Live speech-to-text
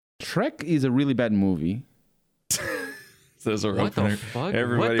Shrek is a really bad movie. Those are What the opener. fuck?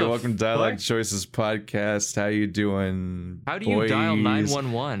 Everybody, What the welcome to Dialogue fuck? Choices podcast. How you doing? How do you dial boys?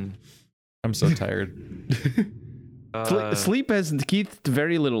 911? I'm so tired. Sleep has Keith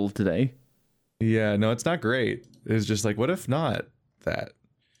very little today. Yeah, no, it's not great. It's just like, what if not that?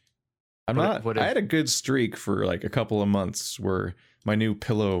 What if- I had a good streak for like a couple of months where my new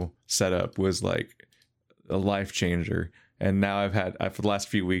pillow setup was like a life changer, and now for the last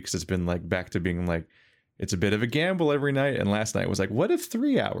few weeks it's been like back to being like, it's a bit of a gamble every night. And last night was like, what if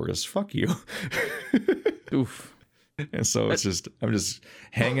 3 hours? Fuck you. Oof. And so I'm just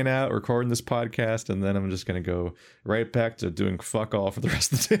hanging out, recording this podcast, and then I'm just gonna go right back to doing fuck all for the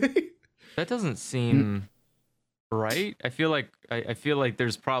rest of the day. That doesn't seem right. I feel like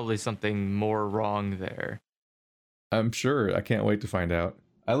there's probably something more wrong there. I'm sure. I can't wait to find out.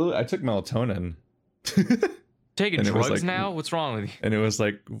 I took melatonin. Taking And it was drugs like- now? What's wrong with you? And it was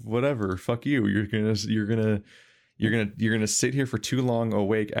like, whatever, fuck you. You're gonna sit here for too long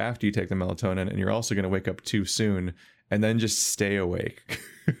awake after you take the melatonin, and you're also gonna wake up too soon and then just stay awake.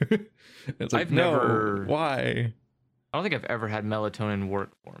 It's like, I've no, never- why? I don't think I've ever had melatonin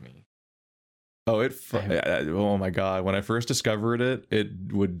work for me. Oh, oh my god! When I first discovered it, it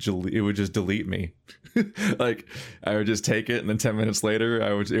would just delete me. Like I would just take it, and then 10 minutes later,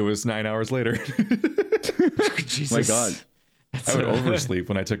 it was 9 hours later. Jesus. My God. I would oversleep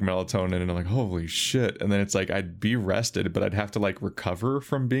when I took melatonin, and I'm like, holy shit! And then it's like I'd be rested, but I'd have to like recover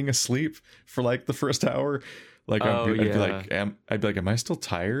from being asleep for like the first hour. Like I'd be like, am I still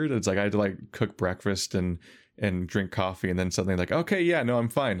tired? It's like I had to like cook breakfast and drink coffee, and then suddenly like, okay, yeah, no, I'm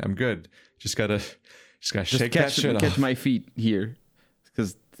fine, I'm good. Just gotta shake that shit catch off. my feet here,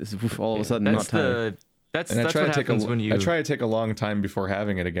 because all of a sudden not tired. That's And what happens when you. I try to take a long time before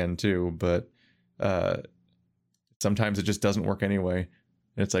having it again too, but sometimes it just doesn't work anyway.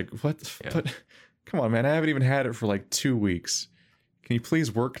 And it's like, what? But come on, man, I haven't even had it for like 2 weeks. Can you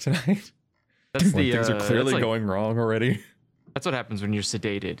please work tonight? That's When the things are clearly that's like- going wrong already. That's what happens when you're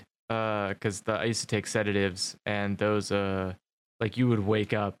sedated. Because I used to take sedatives, and those like you would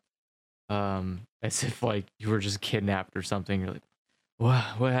wake up as if like you were just kidnapped or something. You're like,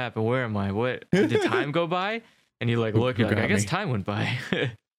 what happened? Where am I? What did time go by? And you like look, Who you're like, I got guess me? time went by.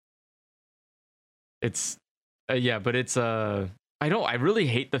 It's yeah, but it's I really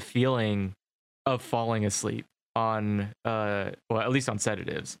hate the feeling of falling asleep on well, at least on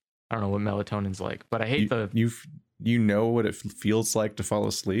sedatives. I don't know what melatonin's like, but I hate You know what it feels like to fall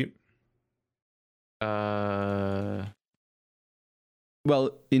asleep?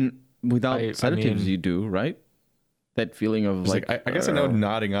 Well, without I sedatives, mean- you do, right? That feeling of It's like, like I guess I know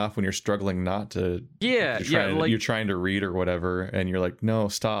nodding off when you're struggling not to. yeah, You're trying to read or whatever, and you're like, no,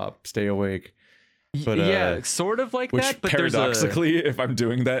 stop, stay awake. But, yeah, sort of like Which that. But paradoxically, if I'm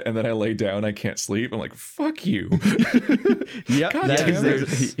doing that and then I lay down, I can't sleep. I'm like, fuck you. yeah, God that damn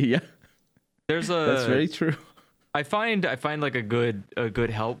is, yeah, there's a that's very true. I find like a good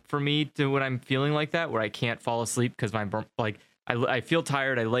help for me to when I'm feeling like that, where I can't fall asleep because I feel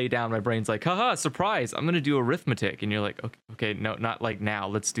tired. I lay down. My brain's like, haha, surprise! I'm gonna do arithmetic, and you're like, okay, no, not like now.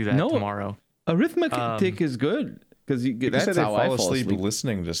 Let's do that No. tomorrow. Arithmetic is good because People that's said they how I fall fall asleep asleep.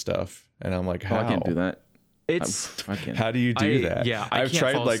 listening to stuff, and I'm like, Oh, how? I can't do that. It's I can't. How do you do that? yeah, I I've can't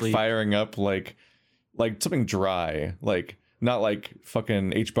tried fall like asleep. firing up like something dry, like not like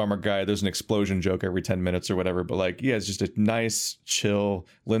fucking H Bomber Guy. There's an explosion joke every 10 minutes or whatever, but like, yeah, it's just a nice, chill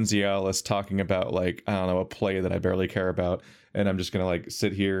Lindsay Ellis talking about like, I don't know, a play that I barely care about. And I'm just gonna like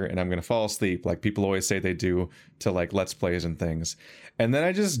sit here and I'm gonna fall asleep like people always say they do to like Let's Plays and things. And then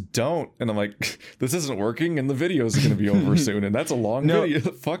I just don't. And I'm like, this isn't working and the video is gonna be over soon. And that's a long No, video.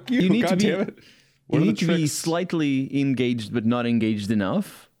 Fuck you. you need to God be- damn it. You What are need the to be tricks? slightly engaged, but not engaged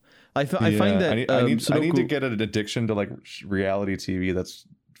enough. I find that I need to Sudoku- get an addiction to like reality TV that's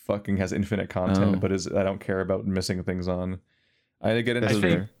fucking has infinite content, Oh. but I don't care about missing things on. I need to get into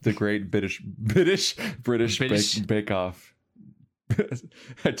think- the great British Bake Off.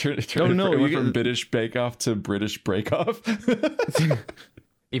 I turned Oh, it no, went you from get- British Bake Off to British Break Off.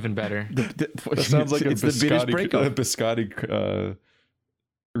 Even better. That sounds like it's the British break-off. biscotti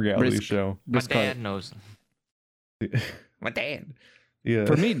reality Risk. show. My Biscotti. dad knows. My dad. Yeah.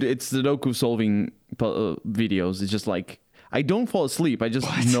 For me, it's Sudoku solving videos. It's just like I don't fall asleep. I just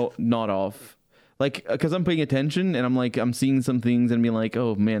nod off, like because I'm paying attention and I'm seeing some things and being like,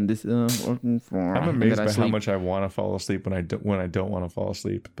 oh man, this. I'm amazed by how sleep. much I want to fall asleep when I don't want to fall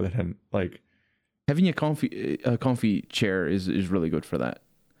asleep, but then like Having a comfy chair is really good for that.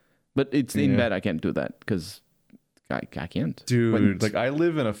 But it's in Yeah. bed. I can't do that because I can't. dude, When- like I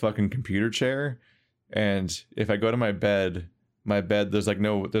live in a fucking computer chair, and if I go to my bed my bed, there's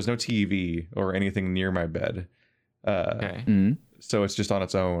no TV or anything near my bed. Okay. So it's just on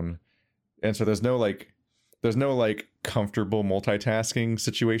its own. And so there's no like comfortable multitasking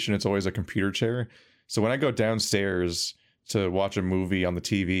situation. It's always a computer chair. So when I go downstairs to watch a movie on the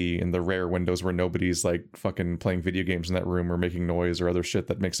TV in the rare windows where nobody's like fucking playing video games in that room or making noise or other shit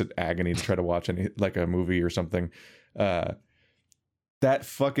that makes it agony to try to watch like a movie or something, that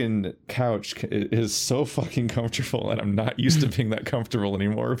fucking couch is so fucking comfortable, and I'm not used to being that comfortable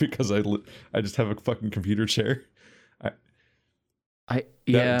anymore because I just have a fucking computer chair.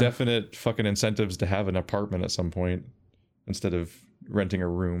 Definite fucking incentives to have an apartment at some point instead of renting a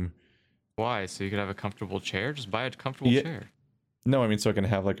room. Why? So you could have a comfortable chair? Just buy a comfortable chair. No, I mean, so I can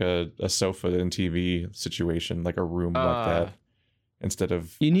have like a sofa and TV situation, like a room like that, instead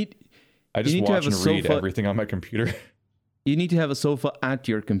of. I just watch and read everything on my computer. You need to have a sofa at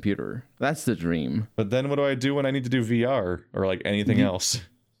your computer. That's the dream. But then what do I do when I need to do VR or like anything else?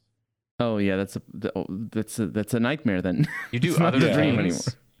 Oh yeah, that's a nightmare then. You do other dream anymore.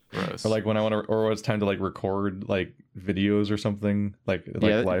 Gross. Or like when I want to, or when it's time to like record like videos or something, like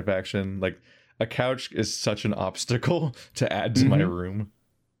live action. Like a couch is such an obstacle to add to my room.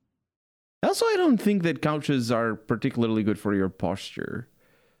 Also, I don't think that couches are particularly good for your posture.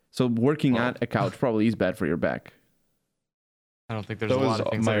 So working at a couch probably is bad for your back. I don't think there's a lot of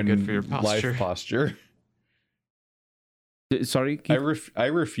things that are good for your posture. Life posture. Sorry, I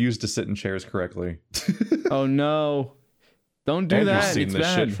refuse to sit in chairs correctly. Oh no! Don't do Andrew's that. seen It's this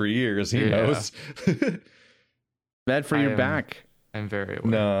bad. shit for years. He knows. Bad for your back. I'm very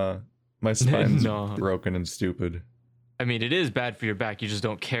aware. Nah, my spine's No. broken and stupid. I mean, it is bad for your back. You just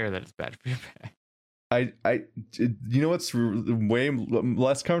don't care that it's bad for your back. You know what's way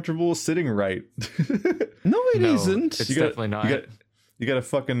less comfortable? Sitting right. No, it isn't. It's definitely not. You gotta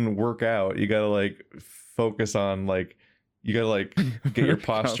fucking work out. You gotta like focus on like. You gotta like get your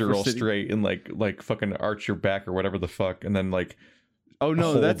posture all straight and like fucking arch your back or whatever the fuck, and then like. Oh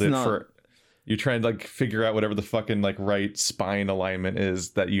no, hold that's it not. You try and like figure out whatever the fucking like right spine alignment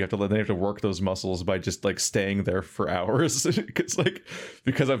is that you have to. Then you have to work those muscles by just like staying there for hours. It's like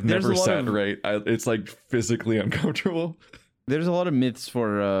because I've never sat right. It's like physically uncomfortable. There's a lot of myths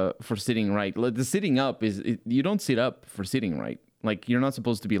for sitting right. Like, the sitting up you don't sit up for sitting right. Like you're not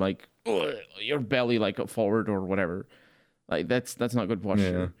supposed to be like your belly like forward or whatever. Like that's not good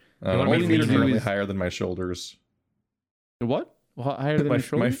posture. Yeah. My feet are currently higher than my shoulders. What? Higher than your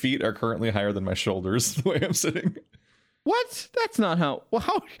shoulders? My feet are currently higher than my shoulders the way I'm sitting. What? That's not how. Well,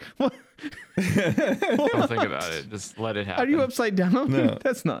 how? What? Don't think about it. Just let it happen. Are you upside down? No.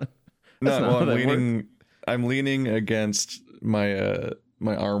 That's not. I'm leaning against my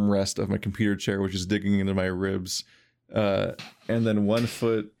my armrest of my computer chair, which is digging into my ribs, and then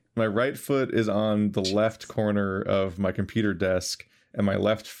my right foot is on the left corner of my computer desk, and my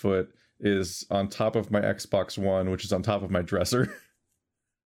left foot is on top of my Xbox One, which is on top of my dresser.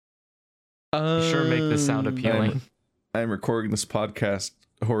 Sure, make this sound appealing. I'm recording this podcast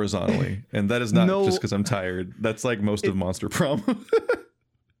horizontally, and that is not just because I'm tired. That's like most of Monster Prom.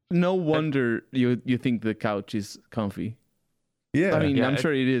 No wonder you think the couch is comfy. Yeah, I mean, I'm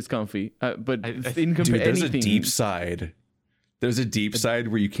sure it is comfy, but in there's a deep side. There's a deep side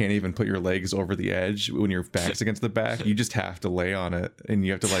where you can't even put your legs over the edge when your back's against the back. You just have to lay on it, and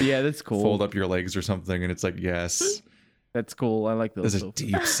you have to like that's cool. Fold up your legs or something, and it's like yes. That's cool. I like those. There's a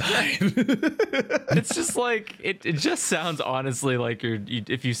deep side. It's just like it just sounds honestly like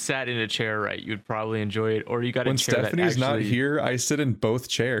if you sat in a chair right, you'd probably enjoy it. Or you got a chair Stephanie's that actually... not here, I sit in both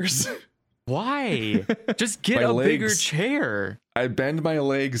chairs. Why? Just get bigger chair. I bend my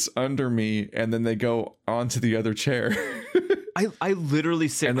legs under me, and then they go onto the other chair. I literally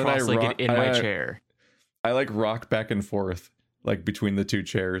sit cross-legged in my chair. I like rock back and forth like between the two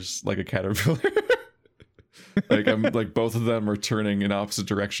chairs like a caterpillar. Like I'm like both of them are turning in opposite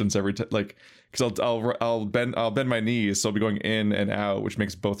directions every time. Like because I'll bend my knees, so I'll be going in and out, which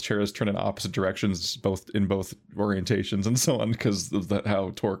makes both chairs turn in opposite directions, both orientations and so on, because of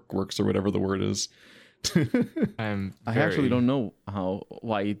how torque works or whatever the word is. I actually don't know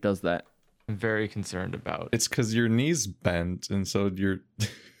why it does that. I'm very concerned about. It's because your knees bent, and so you're.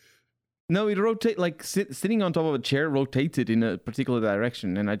 No, it rotates like sitting on top of a chair rotates it in a particular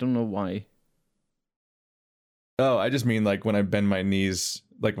direction, and I don't know why. Oh, I just mean like when I bend my knees,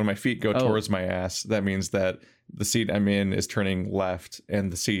 like when my feet go towards my ass, that means that the seat I'm in is turning left,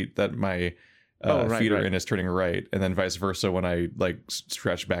 and the seat that my feet are in is turning right, and then vice versa when I like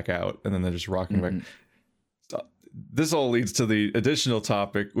stretch back out, and then they're just rocking back. So, this all leads to the additional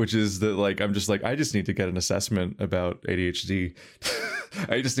topic, which is that like I'm just like I just need to get an assessment about ADHD.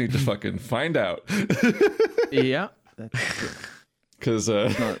 I just need to fucking find out. Yeah, that's true. Because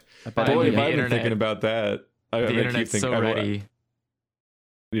Not a bad boy, idea. if I've been internet- thinking about that. The I keep internet's thinking, so ready.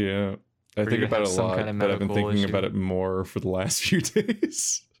 Yeah, I For think you to about have it a some lot, kind of but I've been medical thinking about issue. it more for the last few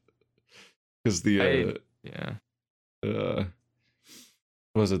days. Because Yeah. what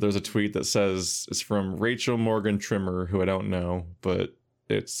was it? There's a tweet that says it's from Rachel Morgan Trimmer, who I don't know, but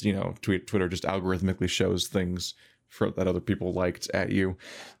it's, you know, Twitter just algorithmically shows things that other people liked at you.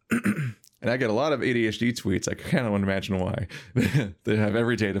 And I get a lot of ADHD tweets. I kind of want to imagine why. They have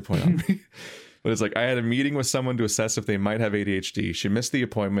every data point on me. But it's like, I had a meeting with someone to assess if they might have ADHD. She missed the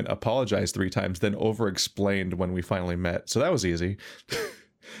appointment, apologized 3 times, then over-explained when we finally met. So that was easy.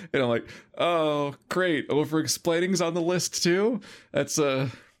 And I'm like, oh, great. Over-explaining's on the list too? That's, all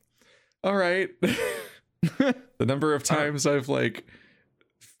right. The number of times I've, like,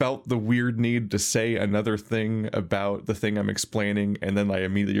 felt the weird need to say another thing about the thing I'm explaining, and then I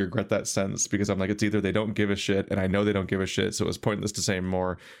immediately regret that sentence because I'm like, it's either they don't give a shit, and I know they don't give a shit, so it was pointless to say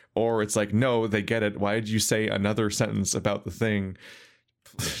more, or it's like, no, they get it. Why did you say another sentence about the thing?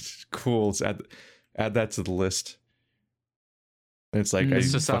 Cool. Let's add that to the list. And it's like,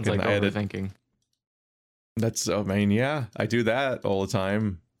 This just sounds like I edit. overthinking. That's, I mean, yeah, I do that all the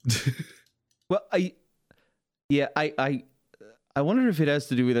time. Well, I wonder if it has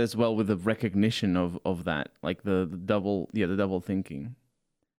to do with as well with the recognition of that, like the double thinking.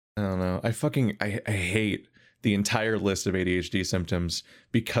 I don't know. I hate the entire list of ADHD symptoms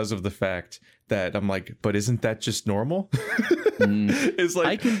because of the fact that I'm like, but isn't that just normal? It's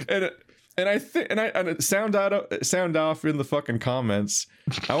like, and sound off in the fucking comments.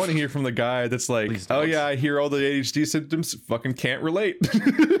 I want to hear from the guy that's like, Please oh don't. yeah, I hear all the ADHD symptoms, fucking can't relate.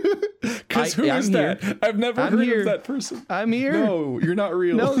 Because who I'm is here. that? I've never I'm heard here. of that person. I'm here. No, you're not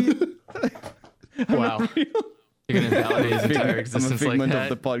real. No, Wow. You're gonna invalidate his entire existence like figment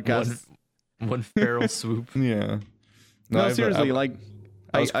that. of the podcast. One feral swoop. Yeah. No, I've- seriously, I've- like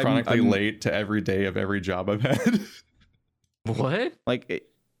I was I'm- chronically I'm- late to every day of every job I've had. What? like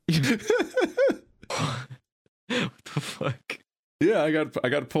What the fuck? Yeah, I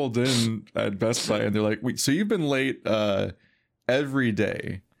got pulled in at Best Buy, and they're like, "Wait, so you've been late every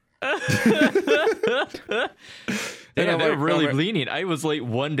day?" And Damn, I'm they're like, really I'm like- lenient. I was late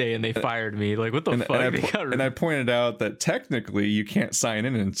one day and they fired me. Like, what the fuck? And I pointed out that technically you can't sign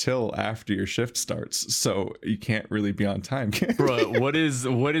in until after your shift starts, so you can't really be on time. Can you? Bro, what is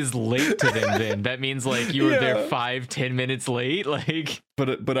late to them then? That means like you were there Yeah. 5-10 minutes late. Like,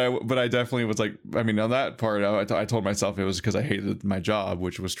 But I definitely was like, I mean, on that part, I told myself it was because I hated my job,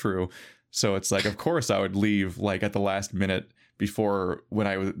 which was true. So it's like, of course, I would leave like at the last minute before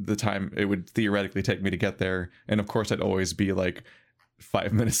the time it would theoretically take me to get there, and of course I'd always be like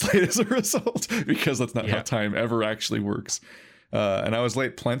 5 minutes late as a result because that's not how Yeah. time ever actually works. And I was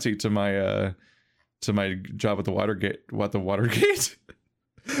late plenty to my job at the Watergate.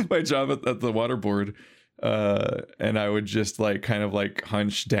 My job at the water board. And I would just like kind of like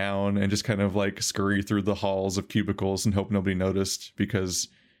hunch down and just kind of like scurry through the halls of cubicles and hope nobody noticed, because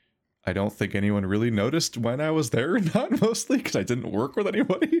I don't think anyone really noticed when I was there or not, mostly because I didn't work with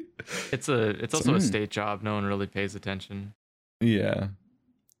anybody. it's also a state job. No one really pays attention. Yeah.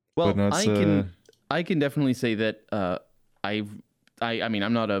 well, But no, it's, I can definitely say that I mean,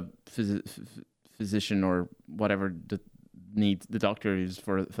 I'm not a physician or whatever the doctor is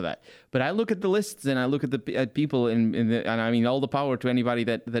for that, but I look at the lists and I look at people and I mean, all the power to anybody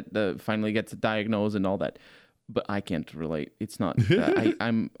that finally gets diagnosed and all that. But I can't relate. It's not.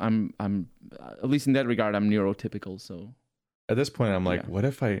 I'm at least in that regard, I'm neurotypical. So at this point, I'm like, Yeah. what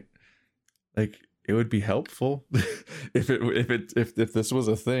if I, like, it would be helpful if this was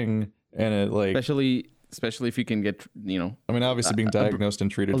a thing, and it like, especially if you can get, I mean, obviously being diagnosed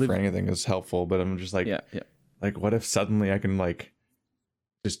and treated Olive- for anything is helpful, but I'm just like, yeah. like, what if suddenly I can like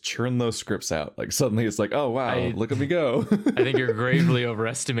just churn those scripts out? Like suddenly it's like, oh wow, look at me go. I think you're gravely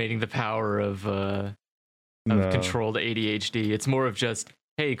overestimating the power of No. controlled ADHD. It's more of just,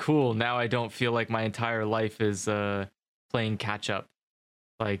 hey, cool. Now I don't feel like my entire life is playing catch up.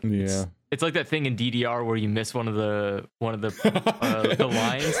 Like, Yeah. it's like that thing in DDR where you miss one of the the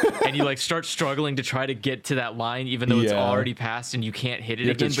lines, and you like start struggling to try to get to that line, even though it's Yeah. already passed and you can't hit it You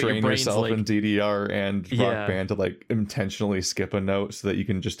have to again. But your train brain's yourself like, in DDR and Yeah. Rock Band to like intentionally skip a note so that you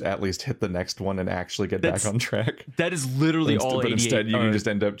can just at least hit the next one and actually get That's back on track. that is literally all But ADHD. instead, you can just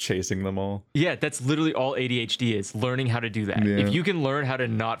end up chasing them all. Yeah, that's literally all ADHD is, learning how to do that. Yeah. If you can learn how to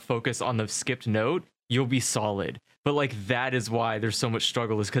not focus on the skipped note, you'll be solid. But like, that is why there's so much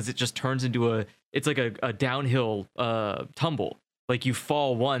struggle, is because it just turns into it's like a downhill tumble. Like, you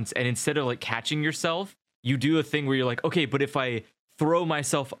fall once, and instead of like catching yourself, you do a thing where you're like, okay, but if I throw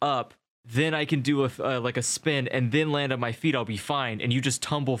myself up then I can do like a spin and then land on my feet, I'll be fine. And you just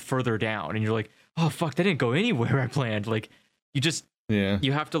tumble further down and you're like, oh fuck, that didn't go anywhere I planned. Like you just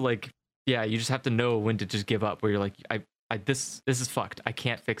you have to like you just have to know when to just give up, where you're like, this is fucked, I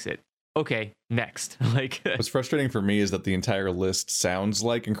can't fix it. Okay, next. Like what's frustrating for me is that the entire list sounds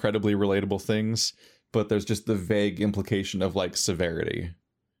like incredibly relatable things, but there's just the vague implication of like severity.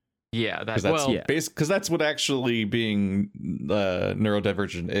 Yeah, that's because that's what actually being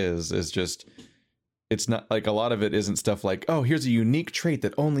neurodivergent is just, it's not like, a lot of it isn't stuff like, oh, here's a unique trait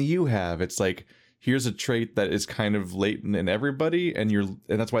that only you have. It's like, here's a trait that is kind of latent in everybody, and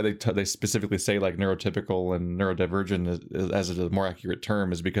that's why they specifically say like neurotypical and neurodivergent as a more accurate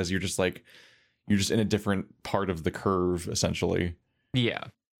term, is because you're just in a different part of the curve essentially. Yeah,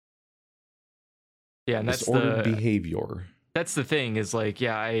 and that's disordered behavior. That's the thing, is like,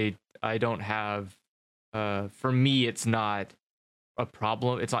 I don't have, for me, it's not a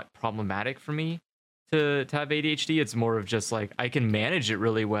problem. It's not problematic for me to have ADHD. It's more of just like, I can manage it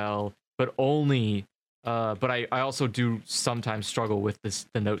really well, but only, but I also do sometimes struggle with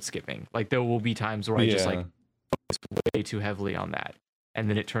the note skipping. Like there will be times where I just like focus way too heavily on that, and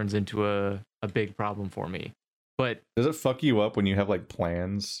then it turns into a big problem for me. But does it fuck you up when you have like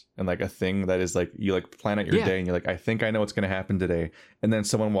plans and like a thing that is like, you like plan out your day and you're like, I think I know what's going to happen today, and then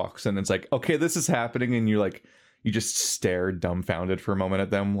someone walks in and it's like, okay, this is happening, and you're like, you just stare dumbfounded for a moment at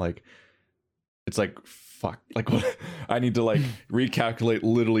them, like it's like, fuck, like what? I need to like recalculate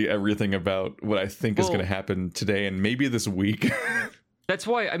literally everything about what I think is going to happen today and maybe this week. That's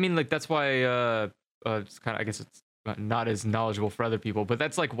why, I mean, like that's why it's kind of, I guess it's not as knowledgeable for other people, but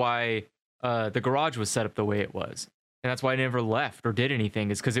that's like why the garage was set up the way it was, and that's why I never left or did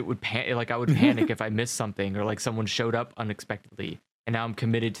anything, is because it would I would panic if I missed something, or like someone showed up unexpectedly, and now I'm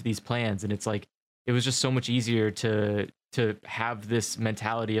committed to these plans, and it's like, it was just so much easier to have this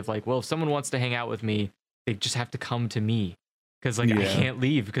mentality of like, well, if someone wants to hang out with me, they just have to come to me, because like I can't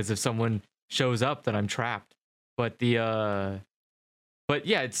leave, because if someone shows up, then I'm trapped. But it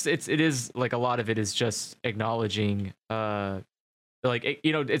is like, a lot of it is just acknowledging like,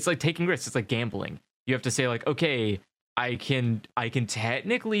 it's like taking risks. It's like gambling. You have to say like, okay, I can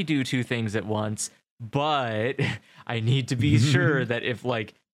technically do two things at once, but I need to be sure that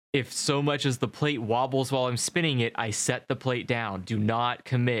if so much as the plate wobbles while I'm spinning it, I set the plate down. Do not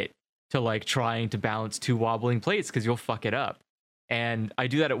commit to like trying to balance two wobbling plates, because you'll fuck it up. And I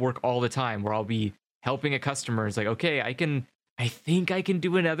do that at work all the time, where I'll be helping a customer. It's like, okay, I think I can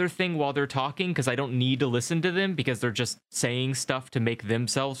do another thing while they're talking, because I don't need to listen to them, because they're just saying stuff to make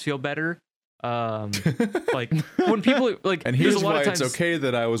themselves feel better. Like when people like, and here's why it's okay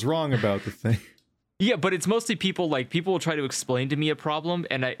that I was wrong about the thing. Yeah, but it's mostly people will try to explain to me a problem,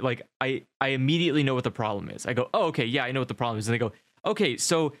 and I immediately know what the problem is. I go, oh, okay, yeah, I know what the problem is. And they go, okay,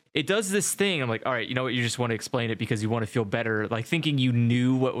 so it does this thing. I'm like, all right, you know what? You just want to explain it because you want to feel better, like thinking you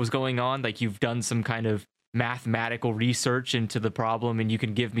knew what was going on, like you've done some kind of mathematical research into the problem and you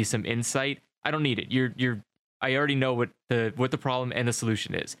can give me some insight. I don't need it. I already know what the problem and the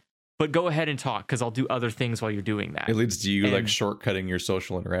solution is. But go ahead and talk, because I'll do other things while you're doing that. It leads to you like shortcutting your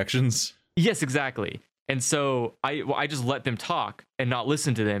social interactions. Yes, exactly. And so I just let them talk and not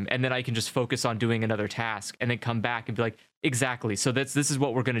listen to them, and then I can just focus on doing another task, and then come back and be like, exactly. So this is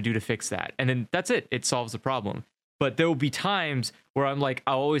what we're going to do to fix that. And then that's it. It solves the problem. But there will be times where I'm like,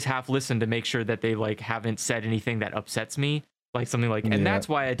 I'll always half listen to make sure that they like haven't said anything that upsets me, like something like, and that's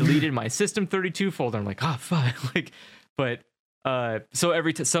why I deleted my System32 folder. I'm like, oh fuck, like, but so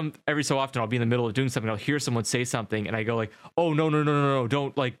every so often I'll be in the middle of doing something, I'll hear someone say something, and I go like, oh no,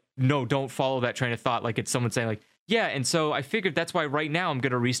 don't follow that train of thought. Like it's someone saying like, yeah, and so I figured that's why right now I'm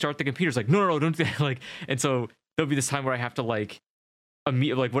gonna restart the computer. It's like, no, don't do that. Like, and so there'll be this time where I have to like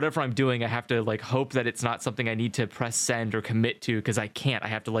whatever I'm doing, I have to like hope that it's not something I need to press send or commit to, because I can't. I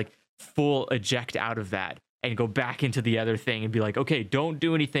have to like full eject out of that and go back into the other thing and be like, okay, don't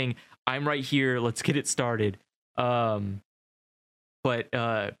do anything. I'm right here. Let's get it started. But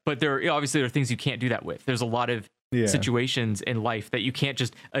there obviously there are things you can't do that with. There's a lot of situations in life that you can't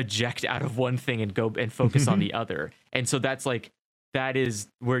just eject out of one thing and go and focus on the other. And so that is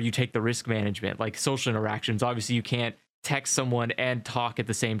where you take the risk management, like social interactions. Obviously you can't text someone and talk at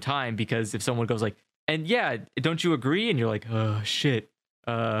the same time, because if someone goes like, and yeah, don't you agree? And you're like, oh shit.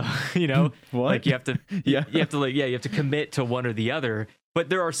 You know, what? Like you have to, you have to commit to one or the other. But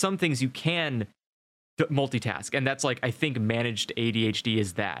there are some things you can multitask, and that's like, I think managed ADHD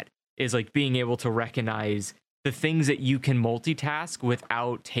is like being able to recognize the things that you can multitask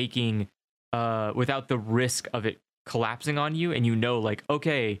without taking without the risk of it collapsing on you, and like,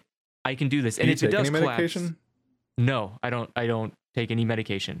 okay, I can do this. And if it does collapse, no, I don't take any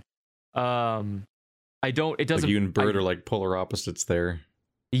medication. I don't. It Like doesn't. you and Bird are like polar opposites there.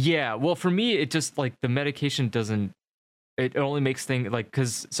 Yeah. Well, for me, it just like the medication doesn't. It only makes things like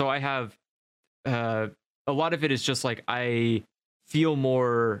because so I have a lot of it is just like I feel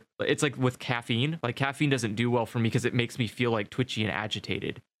more. It's like with caffeine. Like caffeine doesn't do well for me because it makes me feel like twitchy and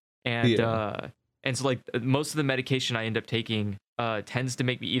agitated, and so like most of the medication I end up taking tends to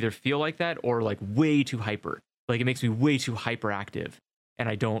make me either feel like that or like way too hyper. Like it makes me way too hyperactive, and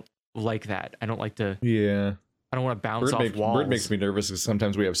I don't like that. I don't like to. Yeah. I don't want to bounce off walls. Bird makes me nervous because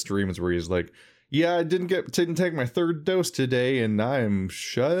sometimes we have streams where he's like, "Yeah, I didn't take my third dose today, and I'm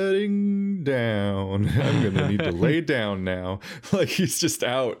shutting down. I'm gonna need to lay down now." Like he's just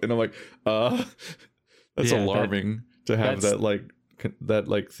out, and I'm like, that's alarming to have that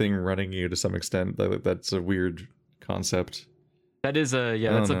like thing running you to some extent. That's a weird concept. That is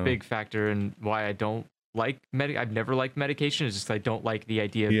that's a big factor in why I don't like I've never liked medication. It's just I don't like the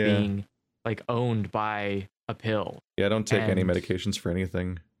idea of being like owned by a pill. Yeah, I don't take any medications for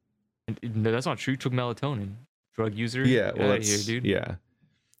anything. No, that's not true. You took melatonin. Drug user. Yeah, well, that's here, dude. Yeah,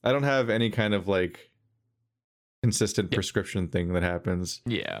 I don't have any kind of like consistent prescription thing that happens.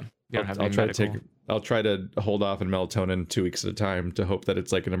 Yeah, I'll try to hold off on melatonin 2 weeks at a time to hope that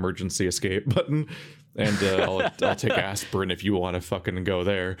it's like an emergency escape button, and I'll take aspirin if you want to fucking go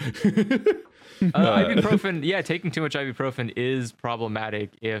there. Ibuprofen, taking too much ibuprofen is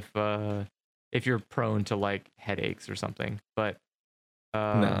problematic if you're prone to like headaches or something. But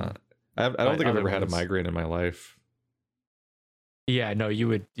nah, I don't think I've ever had a migraine in my life. Yeah, no,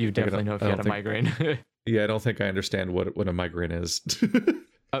 you definitely know if you had a migraine. Yeah, I don't think I understand what a migraine is.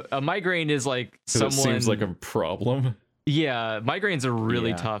 a migraine is like someone. It seems like a problem. Yeah, migraines are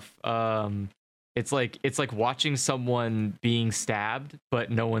really tough. It's like watching someone being stabbed, but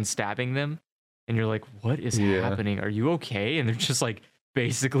no one's stabbing them, and you're like, "What is happening? Are you okay?" And they're just like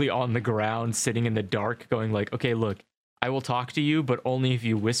basically on the ground, sitting in the dark, going like, "Okay, look, I will talk to you, but only if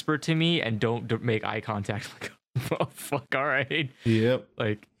you whisper to me and don't make eye contact." Like, oh fuck, all right. Yep.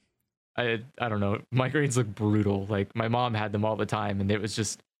 Like, I don't know. Migraines look brutal. Like my mom had them all the time, and it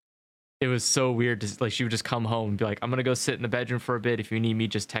was so weird to like she would just come home and be like, "I'm gonna go sit in the bedroom for a bit. If you need me,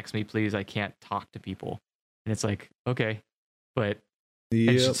 just text me, please. I can't talk to people." And it's like, okay, but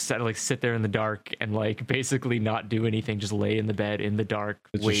and just sit there in the dark and like basically not do anything, just lay in the bed in the dark,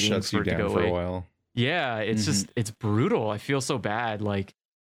 waiting for it to go away. A while. Yeah, it's just it's brutal. I feel so bad. Like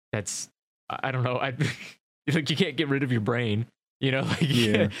I don't know. Like you can't get rid of your brain. You know, like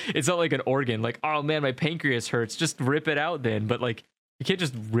it's not like an organ. Like, oh man, my pancreas hurts. Just rip it out then. But like, you can't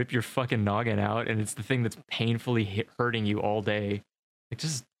just rip your fucking noggin out, and it's the thing that's painfully hurting you all day. Like,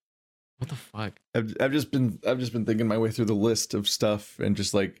 just what the fuck? I've just been thinking my way through the list of stuff, and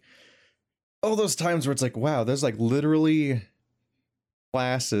just like all those times where it's like, wow, there's like literally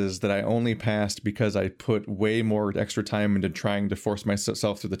classes that I only passed because I put way more extra time into trying to force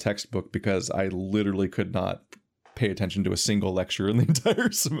myself through the textbook because I literally could not pay attention to a single lecture in the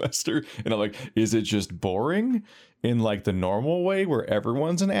entire semester. And I'm like, is it just boring in like the normal way where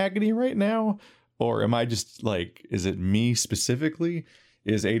everyone's in agony right now? Or am I just like, is it me specifically?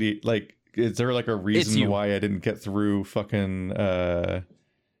 Is there like a reason why I didn't get through fucking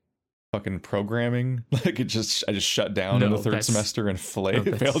programming? Like I just shut down in the third semester and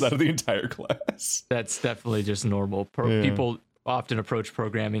failed out of the entire class. That's definitely just normal. People often approach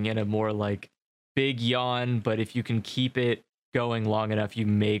programming in a more like big yawn, but if you can keep it going long enough, you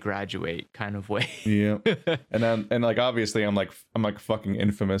may graduate kind of way. Yeah. And like obviously I'm like fucking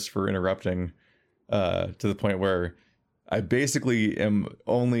infamous for interrupting to the point where I basically am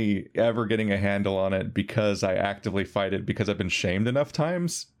only ever getting a handle on it because I actively fight it because I've been shamed enough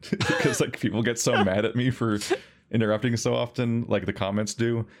times because like people get so mad at me for interrupting so often, like the comments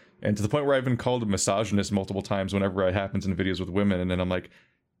do, and to the point where I've been called a misogynist multiple times whenever it happens in videos with women, and then I'm like,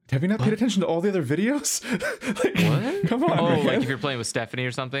 have you not paid attention to all the other videos? Like, what? Come on. Oh, man. like if you're playing with Stephanie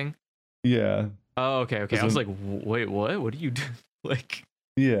or something? Yeah. Oh, okay. I was like, wait, what? What do you do? Like,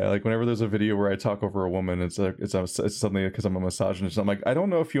 yeah, like whenever there's a video where I talk over a woman, it's something because I'm a misogynist. I'm like, I don't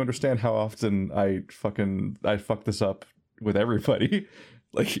know if you understand how often I fuck this up with everybody.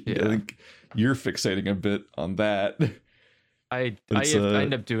 Like, I think you're fixating a bit on that. I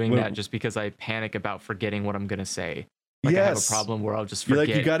end up doing that just because I panic about forgetting what I'm gonna say. Like I have a problem where I'll just forget.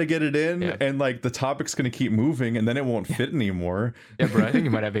 You're like, you got to get it in, and like the topic's gonna keep moving, and then it won't fit anymore. Yeah, bro, I think you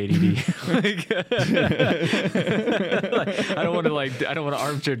might have ADD. I don't want to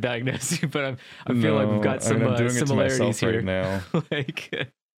armchair diagnose you, but I feel like we've got some similarities here right now.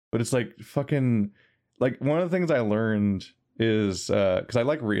 But it's like fucking like one of the things I learned is because I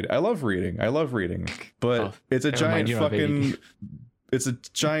love reading, but it's a giant fucking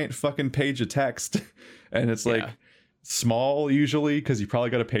giant fucking page of text, and it's like small usually because you probably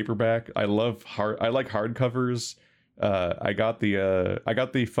got a paperback. I like hardcovers. I got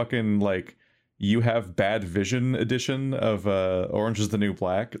the fucking like You Have Bad Vision edition of Orange is the New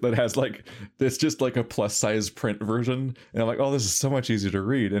Black that has like, it's just like a plus size print version, and I'm like, oh, this is so much easier to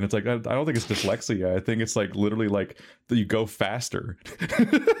read. And it's like, I don't think it's dyslexia. I think it's like literally like you go faster.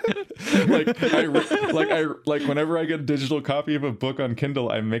 like whenever I get a digital copy of a book on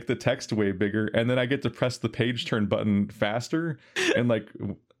Kindle, I make the text way bigger, and then I get to press the page turn button faster. And like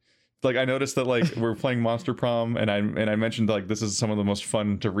I noticed that like we're playing Monster Prom, and I mentioned like this is some of the most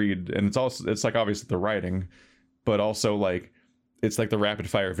fun to read, and it's like obviously the writing, but also like it's like the rapid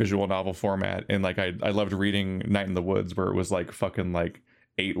fire visual novel format. And like I loved reading Night in the Woods, where it was like fucking like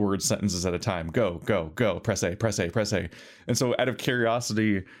 8-word sentences at a time. Go, press A, press A, press A. And so out of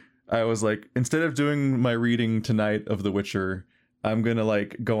curiosity, I was like, instead of doing my reading tonight of The Witcher, I'm gonna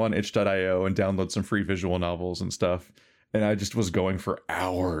like go on itch.io and download some free visual novels and stuff. And I just was going for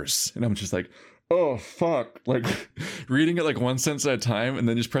hours, and I'm just like, oh fuck, like reading it like one sentence at a time, and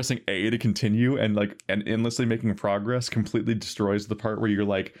then just pressing A to continue, and endlessly making progress completely destroys the part where you're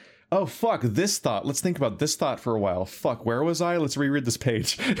like, oh fuck, this thought, let's think about this thought for a while. Fuck, where was I? Let's reread this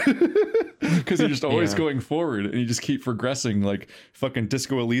page. Because you're just always going forward, and you just keep progressing, like fucking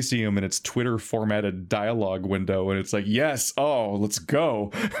Disco Elysium and its Twitter formatted dialogue window, and it's like, yes, oh, let's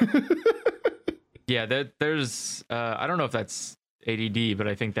go. Yeah, there's I don't know if that's ADD, but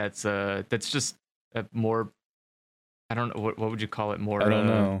I think that's just a more, I don't know, what would you call it, more, I don't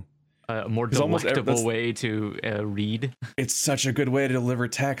know, a more delectable way to read. It's such a good way to deliver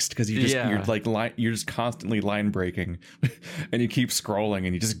text, because you're just constantly line breaking, and you keep scrolling,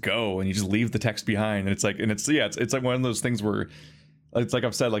 and you just go, and you just leave the text behind, and it's like one of those things where it's like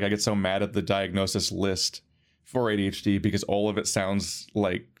I've said, like I get so mad at the diagnosis list for ADHD because all of it sounds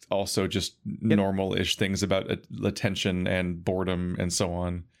like also just normal-ish things about attention and boredom and so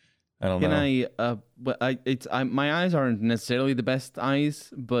on. I don't know. My eyes aren't necessarily the best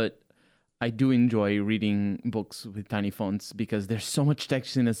eyes, but I do enjoy reading books with tiny fonts because there's so much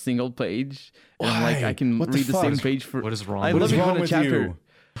text in a single page. Why? And I'm like, I can read the same page for. What is wrong? I What love is it wrong when a with chapter. you?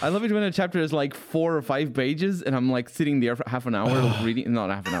 I love it when a chapter is like 4 or 5 pages, and I'm like sitting there for half an hour reading. Not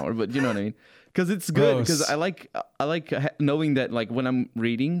half an hour, but you know what I mean. Because it's good. Because I like knowing that like when I'm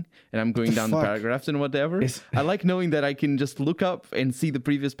reading and I'm going down the paragraphs and whatever, I like knowing that I can just look up and see the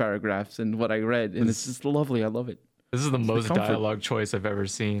previous paragraphs and what I read, and it's just lovely. I love it. This is the most dialogue choice I've ever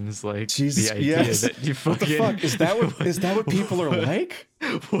seen. It's like Jesus, the idea that you what the fuck is that? What people are like?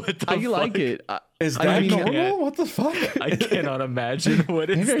 What the I fuck? like it. Is that normal? What the fuck? I cannot imagine what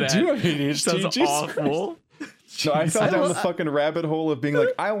is Maybe that. I do have ADHD. Sounds Jesus awful. No, I fell down the fucking rabbit hole of being like,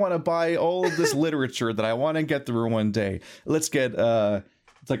 I want to buy all of this literature that I want to get through one day. Let's get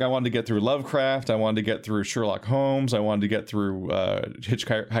it's like I wanted to get through Lovecraft, I wanted to get through Sherlock Holmes, I wanted to get through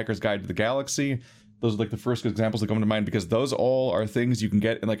Hitchhiker's Guide to the Galaxy. Those are like the first examples that come to mind, because those all are things you can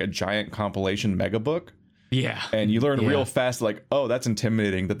get in like a giant compilation mega book. Yeah. And you learn real fast, like, oh, that's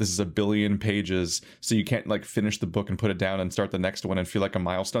intimidating that this is 1 billion pages. So you can't like finish the book and put it down and start the next one and feel like a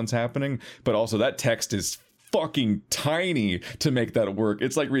milestone's happening. But also that text is fucking tiny to make that work.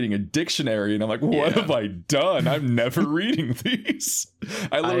 It's like reading a dictionary, and I'm like, what have I done? I'm never reading these.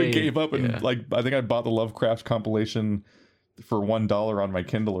 I literally gave up, and like I think I bought the Lovecraft compilation for $1 on my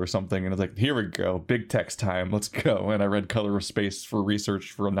Kindle or something, and it's like, here we go, big text time, let's go. And I read Color of Space for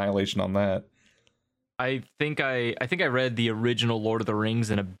research for Annihilation on that. I think I read the original Lord of the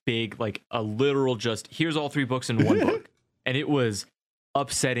Rings in a big, like a literal just here's all 3 books in one book, and it was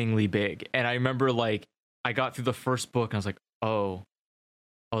upsettingly big. And I remember like I got through the first book and I was like, oh,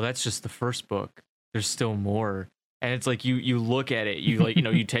 that's just the first book. There's still more. And it's like you look at it, you like, you know,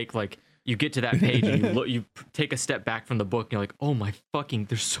 you take like, you get to that page and you take a step back from the book and you're like, oh my fucking,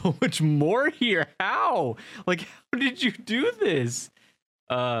 there's so much more here. How? Like, how did you do this?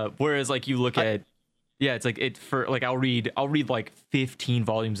 Whereas like you look at, it's like I'll read like 15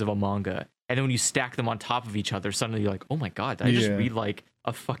 volumes of a manga, and then when you stack them on top of each other, suddenly you're like, oh my God, did I just read like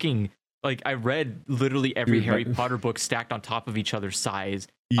a fucking, like I read literally every Harry Potter book stacked on top of each other's size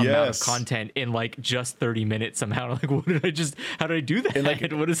amount of content in like just 30 minutes somehow. Like, how did I do that? And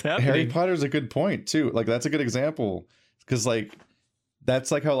like, what is happening? Harry Potter's a good point too. Like that's a good example, because like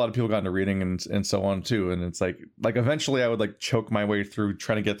that's like how a lot of people got into reading and so on too. And it's like eventually I would like choke my way through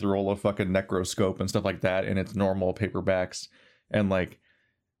trying to get through all the fucking Necroscope and stuff like that in its normal paperbacks, and like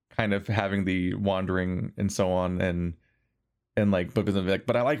kind of having the wandering and so on. And and like, but then like,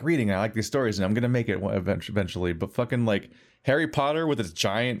 but I like reading, and I like these stories, and I'm gonna make it eventually. But fucking like Harry Potter with its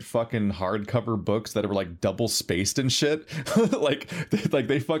giant fucking hardcover books that were like double spaced and shit, like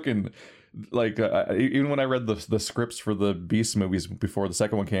they fucking like even when I read the scripts for the Beast movies before the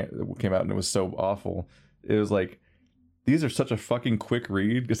second one came out, and it was so awful, it was like, these are such a fucking quick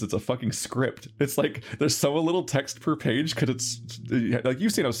read because it's a fucking script. It's like there's so little text per page because it's like,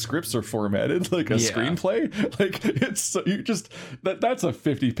 you've seen how scripts are formatted, like a screenplay. Like it's so, you just that's a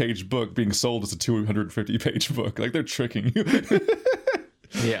 50-page book being sold as a 250-page book. Like they're tricking you.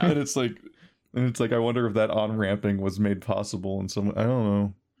 Yeah. And it's like I wonder if that on ramping was made possible in some, I don't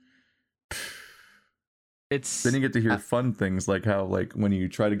know. It's Then you get to hear fun things like how, like, when you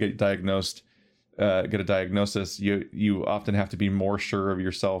try to get diagnosed, get a diagnosis, you often have to be more sure of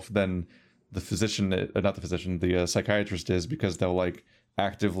yourself than the physician, not the physician, the psychiatrist is, because they'll like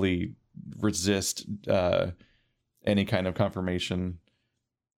actively resist any kind of confirmation,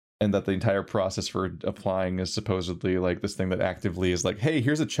 and that the entire process for applying is supposedly like this thing that actively is like, hey,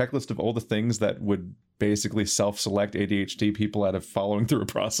 here's a checklist of all the things that would basically self-select ADHD people out of following through a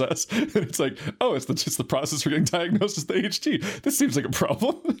process. And it's like, oh, it's just the process for getting diagnosed as ADHD. This seems like a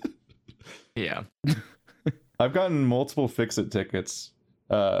problem. Yeah. I've gotten multiple Fix-It tickets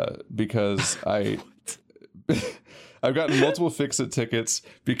because I've gotten multiple Fix-It tickets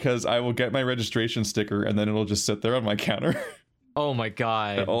because I will get my registration sticker and then it'll just sit there on my counter. Oh my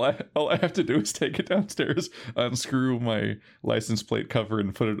god. All I have to do is take it downstairs, unscrew my license plate cover,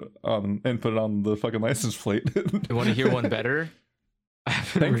 and put it on the fucking license plate. You want to hear one better?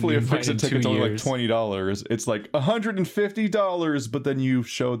 Thankfully, a Fix-It ticket's only like $20. It's like $150, but then you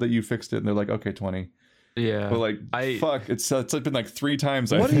show that you fixed it, and they're like, okay, 20. Yeah. But like, fuck, it's been like 3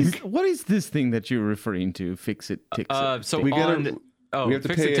 times. I think. What is this thing that you're referring to? Fix-It tickets. So we on, we have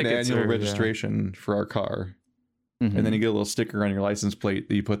to pay an annual are, registration for our car. Mm-hmm. And then you get a little sticker on your license plate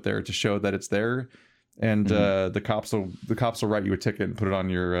that you put there to show that it's there. And the cops will write you a ticket and put it on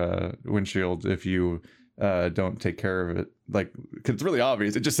your windshield if you don't take care of it. Like, cause it's really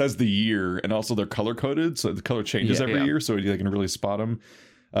obvious. It just says the year, and also they're color coded, so the color changes every year, so you can really spot them.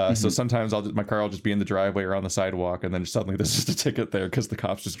 So sometimes my car will just be in the driveway or on the sidewalk, and then suddenly there's just a ticket there because the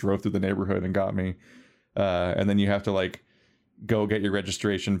cops just drove through the neighborhood and got me. And then you have to like go get your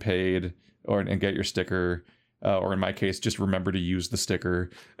registration paid and get your sticker. Or in my case, just remember to use the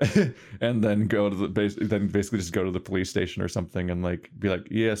sticker, and then go to basically just go to the police station or something and like be like,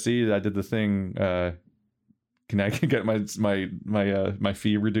 yeah, see, I did the thing. Can I get my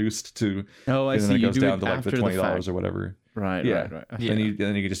fee reduced to? Oh, I and see. then it You goes do down it to like the after $20 or whatever. Right. Yeah. Right. Yeah. And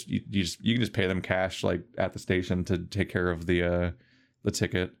then you can just pay them cash like at the station to take care of the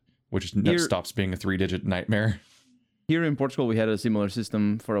ticket, which stops being a 3-digit nightmare. Here in Portugal, we had a similar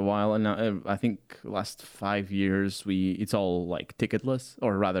system for a while, and now I think last 5 years it's all like ticketless,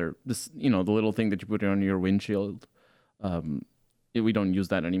 or rather, this the little thing that you put on your windshield. We don't use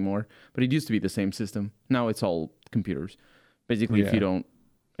that anymore, but it used to be the same system. Now it's all computers. Basically, if you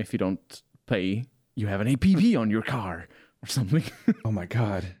don't pay, you have an APB on your car or something. Oh my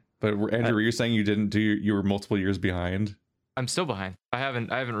god! But Andrew, were you saying you didn't do? You were multiple years behind. I'm still behind. I haven't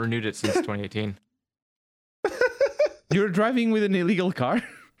renewed it since 2018. You're driving with an illegal car?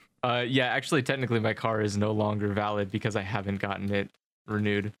 Yeah, actually, technically, my car is no longer valid because I haven't gotten it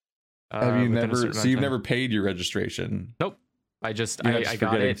renewed. Have you never? So you've never paid your registration? Nope. I just I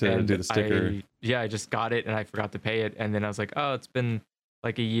got it to do the sticker. I just got it and I forgot to pay it, and then I was like, oh, it's been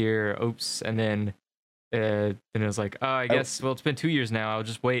like a year. Oops. And then it was like, oh, I guess well, it's been 2 years now. I'll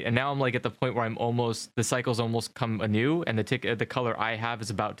just wait. And now I'm like at the point where the cycle's almost come anew, and the color I have is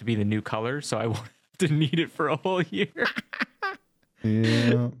about to be the new color, so I won't to need it for a whole year.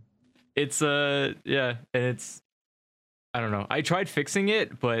 Yeah. It's and it's, I don't know. I tried fixing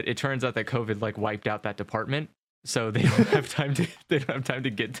it, but it turns out that COVID like wiped out that department, so they don't have time to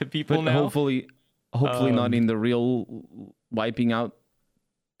get to people But now. Hopefully not in the real wiping out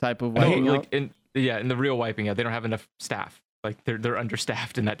type of wiping out. In the real wiping out, they don't have enough staff. Like they're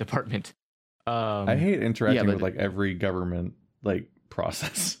understaffed in that department. I hate interacting with like every government like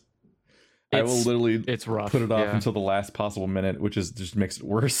process. I will literally it's rough. Put it off until the last possible minute, which just makes it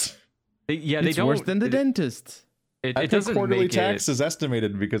worse. It's worse than the dentist. I think quarterly tax is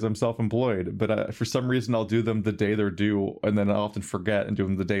estimated because I'm self-employed, but for some reason I'll do them the day they're due, and then I often forget and do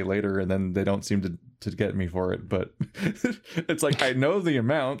them the day later, and then they don't seem to get me for it. But it's like I know the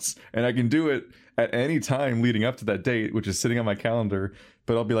amounts, and I can do it at any time leading up to that date, which is sitting on my calendar.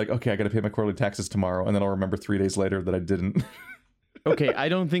 But I'll be like, okay, I got to pay my quarterly taxes tomorrow, and then I'll remember 3 days later that I didn't. Okay, I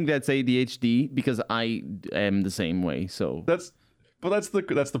don't think that's ADHD because I am the same way. So that's But that's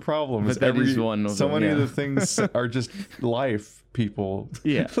the problem. But that is one of so them, many of yeah. the things are just life people.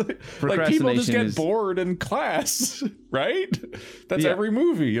 Yeah. Like people just Procrastination get is- bored in class, right? That's Yeah. every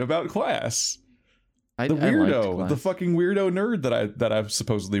movie about class. I The liked weirdo, the class. fucking weirdo nerd that I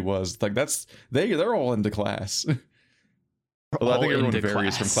supposedly was. Like they're all into class. Well, I think All everyone into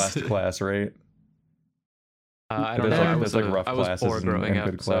varies from class to class, right? I don't There's know. like- I was, there's like rough I was classes poor and- growing and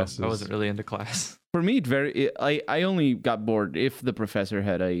good up, so I classes. wasn't really into class. For me, I only got bored if the professor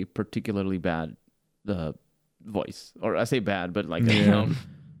had a particularly bad voice, or I say bad, but like Yeah.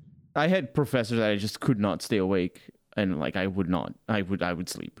 I had professors that I just could not stay awake, and like I would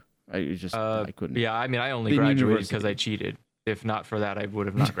sleep. I couldn't. Yeah, I mean, I only In graduated university. because I cheated. If not for that, I would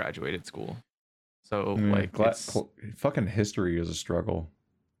have not graduated school. So Mm, like, it's, fucking history is a struggle.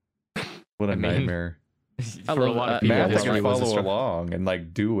 What a I mean, nightmare. I for a love lot of it. people, Math, I history can was a follow struggle. along and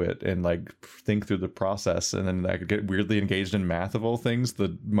like do it and like think through the process, and then I could get weirdly engaged in math of all things,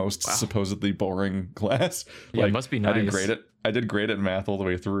 the most Wow. supposedly boring class. Yeah, Like, it must be I did nice. great at math all the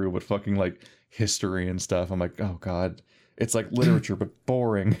way through, but fucking like history and stuff, I'm like, oh god, it's like literature but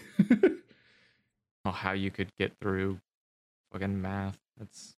boring. Oh, how you could get through fucking math.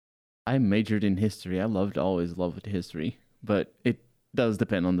 That's I majored in history. Always loved history, but it does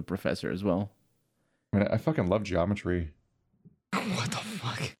depend on the professor as well. I mean, I fucking love geometry. what the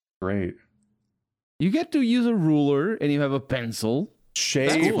fuck. Great. You get to use a ruler and you have a pencil.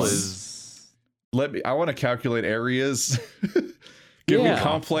 Shapes. School is I want to calculate areas. Give me Yeah.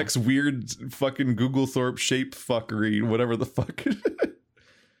 complex, weird, fucking Google Thorpe shape fuckery, whatever the fuck.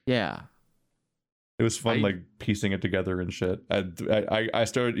 Yeah. It was fun, I- like piecing it together and shit. I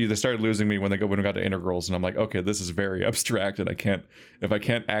started losing me when we got to integrals, and I'm like, okay, this is very abstract, and if I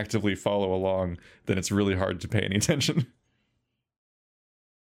can't actively follow along, then it's really hard to pay any attention.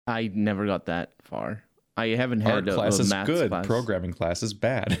 I never got that far. I haven't Art had a class is maths good. class. Programming class is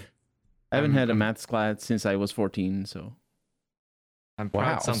bad. I haven't had a I'm- maths class since I was 14, so I'm proud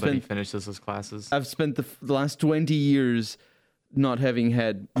Wow. somebody Spent- finishes his classes. I've spent the last 20 years not having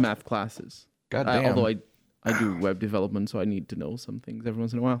had math classes. God Although I do web development, so I need to know some things every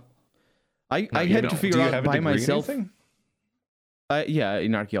once in a while. I No, I you had to don't. figure Do you out have a by degree in myself. anything? Yeah,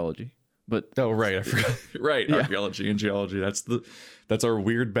 in archaeology, but Oh right, I forgot. Right, Yeah. archaeology and geology. That's our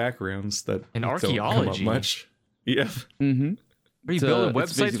weird backgrounds that In don't come up archaeology? much. Yeah. mm-hmm. Are you It's, building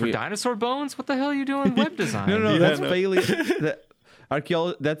it's websites for basically- dinosaur bones? What the hell are you doing web design? No, Yeah, that's no.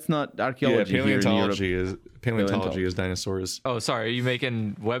 That's not Yeah, archaeology here in Europe. paleontology is dinosaurs. Oh, sorry. Are you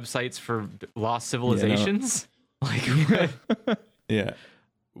making websites for lost civilizations? Like, Yeah.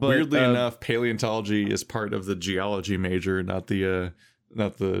 But, Weirdly uh, enough, paleontology is part of the geology major, not the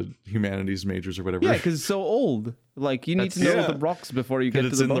humanities majors or whatever. Yeah, because it's so old. Like you need to know That's- yeah. the rocks before you get to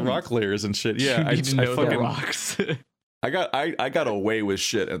it's the in the bones. rock layers and shit. Yeah, you need to know the fucking rocks. I got away with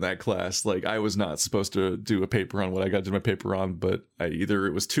shit in that class. Like I was not supposed to do a paper on what I got to do my paper on, but either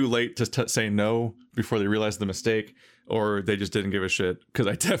it was too late to say no before they realized the mistake, or they just didn't give a shit. Because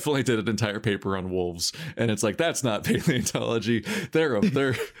I definitely did an entire paper on wolves, and it's like that's not paleontology.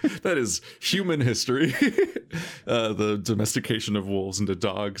 That is human history, the domestication of wolves into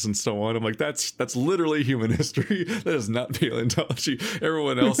dogs and so on. I'm like that's literally human history. That is not paleontology.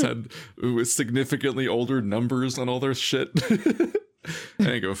 Everyone else had significantly older numbers on all their shit. I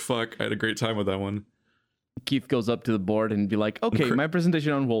didn't go fuck. I had a great time with that one. Keith goes up to the board and be like, "Okay, my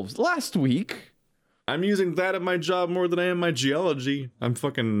presentation on wolves last week." I'm using that at my job more than I am my geology. I'm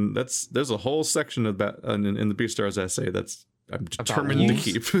fucking. There's a whole section of that in the Beastars essay that's I'm determined to wolves?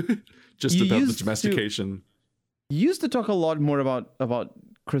 keep. Just You about the used to- domestication. You used to talk a lot more about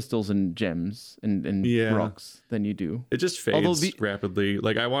crystals and gems and Yeah. rocks than you do. It just Although fades rapidly.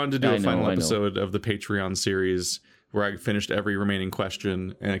 Like I wanted to do I a know, final I know. episode of the Patreon series where I finished every remaining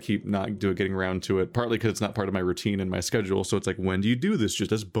question, and I keep not getting around to it. Partly because it's not part of my routine and my schedule. So it's like, when do you do this?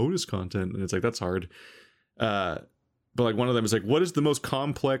 Just as bonus content, and it's like that's hard. But like one of them is like, what is the most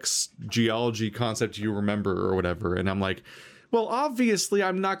complex geology concept you remember or whatever? And I'm like, well, obviously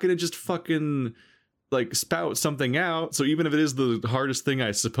I'm not gonna just fucking like spout something out. So even if it is the hardest thing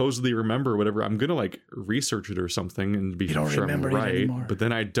I supposedly remember or whatever, I'm gonna like research it or something and be don't sure I'm remember it right. anymore. But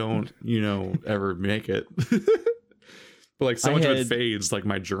then I don't, ever make it. But like so I much of it had- fades, like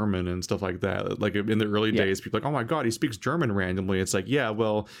my German and stuff like that. Like in the early Yeah. days, people are like, oh my god, he speaks German randomly. It's like, yeah,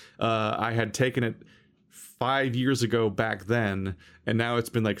 well, I had taken it 5 years ago back then, and now it's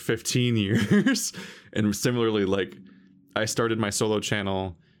been like 15 years. And similarly, like I started my solo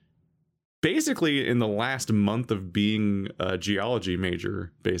channel basically in the last month of being a geology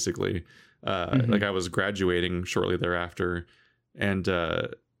major, basically. Like I was graduating shortly thereafter, and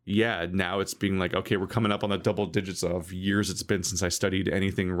yeah, now it's being like, okay, we're coming up on the double digits of years it's been since I studied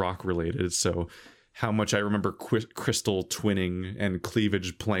anything rock related. So how much I remember crystal twinning and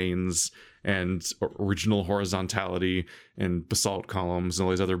cleavage planes and original horizontality and basalt columns and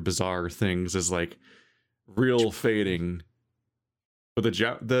all these other bizarre things is like real fading. But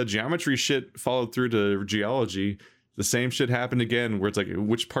the geometry shit followed through to geology. The same shit happened again, where it's like,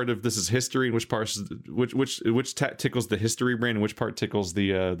 which part of this is history and which part which tickles the history brain and which part tickles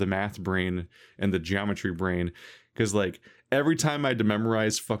the math brain and the geometry brain. Because like every time I had to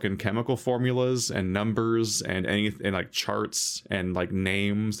memorize fucking chemical formulas and numbers and anything and like charts and like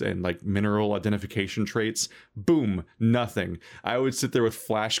names and like mineral identification traits, boom, nothing. I would sit there with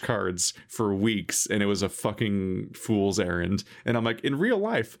flashcards for weeks and it was a fucking fool's errand. And I'm like, in real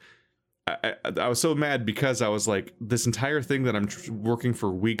life, I was so mad because I was like, this entire thing that I'm working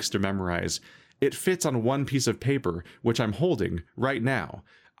for weeks to memorize, it fits on one piece of paper, which I'm holding right now.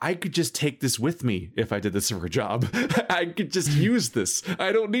 I could just take this with me if I did this for a job. I could just use this.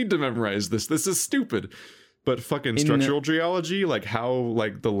 I don't need to memorize this. This is stupid. But fucking structural geology, like how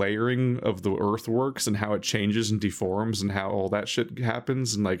like the layering of the earth works and how it changes and deforms and how all that shit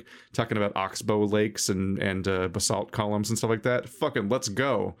happens, and like talking about oxbow lakes and basalt columns and stuff like that. Fucking let's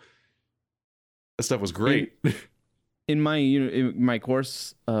go. That stuff was great. In my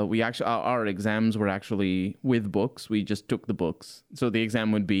course, we actually our exams were actually with books. We just took the books. So the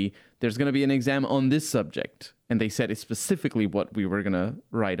exam would be, there's going to be an exam on this subject, and they said it specifically what we were going to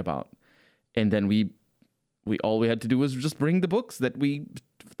write about. And then we all we had to do was just bring the books that we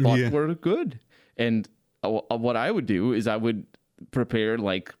thought were good. And what I would do is I would prepare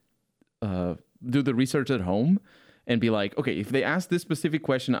like do the research at home and be like, okay, if they ask this specific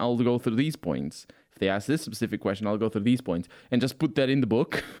question, I'll go through these points. If they ask this specific question, I'll go through these points, and just put that in the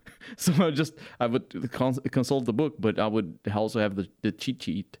book. So I would consult the book, but I would also have the cheat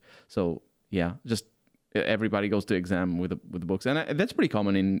sheet. So yeah, just everybody goes to exam with the books, and that's pretty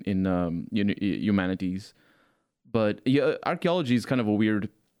common in humanities. But yeah, archaeology is kind of a weird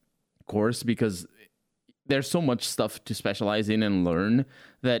course because there's so much stuff to specialize in and learn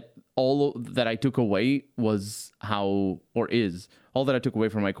that all that I took away was all that I took away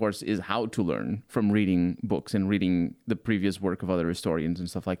from my course is how to learn from reading books and reading the previous work of other historians and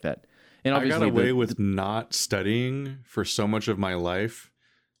stuff like that. And obviously I got away with not studying for so much of my life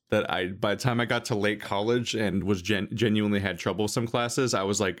that by the time I got to late college and was genuinely had trouble with some classes, I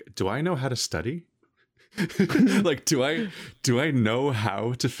was like, do I know how to study? Like, do I know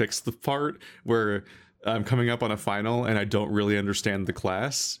how to fix the part where I'm coming up on a final and I don't really understand the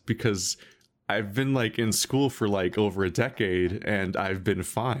class? Because I've been like in school for like over a decade and I've been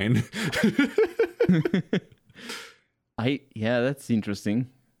fine. That's interesting.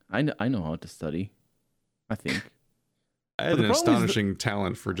 I know how to study, I think. I had an astonishing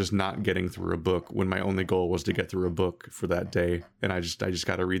talent for just not getting through a book when my only goal was to get through a book for that day. And I just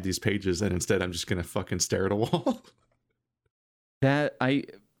got to read these pages, and instead I'm just going to fucking stare at a wall.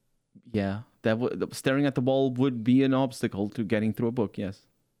 Staring at the wall would be an obstacle to getting through a book, yes.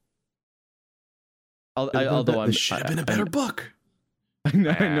 It should have been a better book. I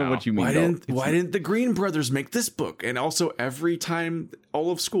know what you mean. Why didn't the Green Brothers make this book? And also every time,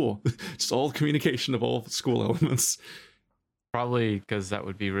 all of school, just all communication of all school elements. Probably because that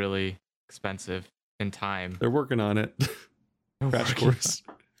would be really expensive in time. They're working on it. Crash Course.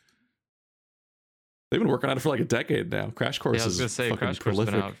 They've been working on it for like a decade now. Crash Course is fucking Crash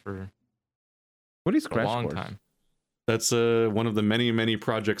prolific. Course been out for what is Crash a long Course? time. That's one of the many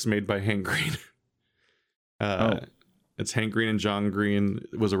projects made by Hank Green. It's Hank Green and John Green.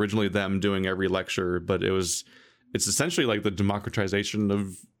 It was originally them doing every lecture, but it's essentially like the democratization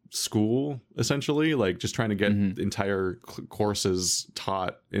of school, essentially, like just trying to get entire courses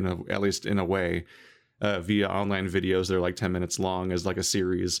taught at least in a way via online videos. They're like 10 minutes long as like a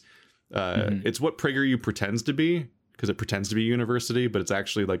series. It's what PragerU pretends to be, because it pretends to be a university, but it's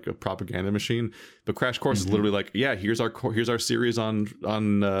actually like a propaganda machine. But Crash Course is literally like, yeah, here's our series on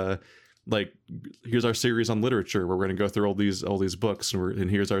here's our series on literature where we're going to go through all these books, and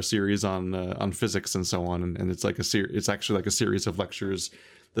here's our series on physics and so on, and it's like it's actually like a series of lectures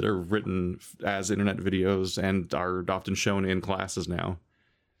that are written as internet videos and are often shown in classes now.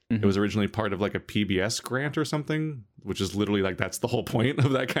 It was originally part of like a PBS grant or something, which is literally like that's the whole point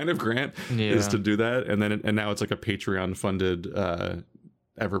of that kind of grant, is to do that. And now it's like a Patreon funded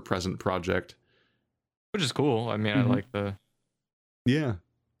ever present project, which is cool. I mean, I like the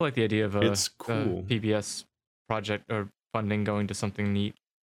idea of it's cool. PBS project or funding going to something neat.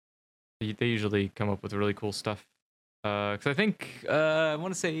 They usually come up with really cool stuff. Because I think I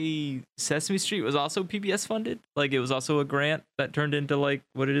want to say Sesame Street was also PBS funded. Like it was also a grant that turned into like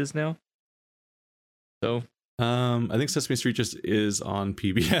what it is now. So I think Sesame Street just is on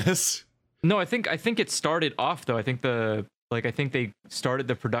PBS. no, I think it started off though. I think they started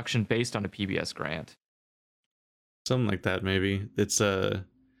the production based on a PBS grant. Something like that, maybe. It's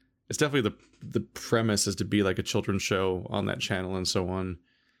definitely the premise is to be like a children's show on that channel and so on.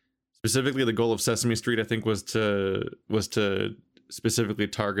 Specifically, the goal of Sesame Street, I think, was to specifically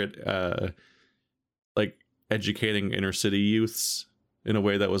target like educating inner city youths in a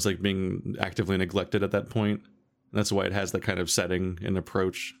way that was like being actively neglected at that point. And that's why it has that kind of setting and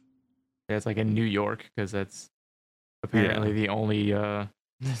approach. Yeah, it's like in New York because that's apparently the only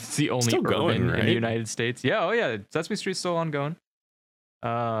it's the only Still urban going, in right? the United States. Yeah, oh yeah, Sesame Street's still ongoing.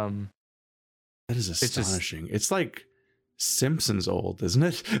 That is just- astonishing. It's like Simpsons old, isn't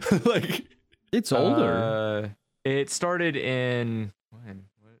it? Like It's older. It started in when?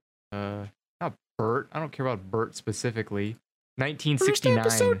 Not Bert. I don't care about Bert specifically. 1969.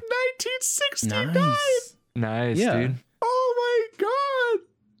 First episode 1969. Nice, Yeah. dude. Oh my god.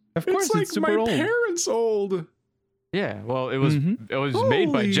 Of course, it's like it's super my old. parents old. Yeah, well, it was Mhm. it was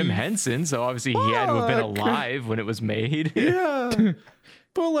made by Jim Holy Henson, so obviously he had to have been fuck. alive when it was made. Yeah.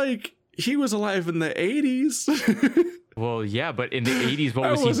 But like he was alive in the 80s. Well, yeah, but in the 80s, what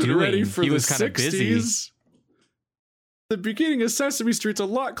I was he wasn't doing? ready for He the was kind of busy. 60s. The beginning of Sesame Street's a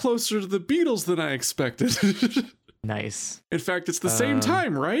lot closer to the Beatles than I expected. Nice. In fact, it's the same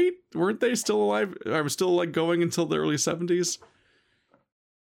time, right? Weren't they still alive? I'm still like going until the early 70s.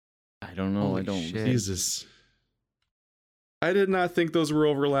 I don't know. Holy I don't. shit. Jesus. I did not think those were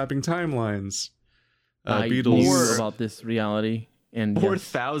overlapping timelines. I Beatles. knew about this reality, and yes.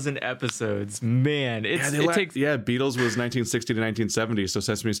 4,000 episodes. Man, it takes. Beatles was 1960 to 1970, so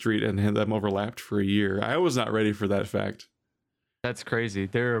Sesame Street and them overlapped for a year. I was not ready for that fact. That's crazy.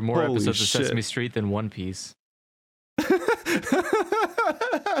 There are more Holy episodes of shit. Sesame Street than One Piece.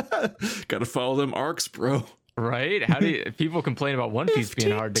 Gotta follow them arcs, bro. Right? How do you, people complain about One Piece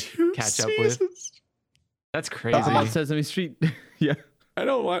being hard to 52 catch up with? seasons. That's crazy. About Sesame Street. Yeah.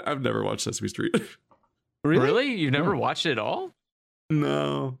 I've never watched Sesame Street. Really? You've never No. watched it at all?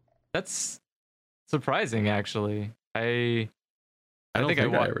 No. That's surprising, actually. I don't think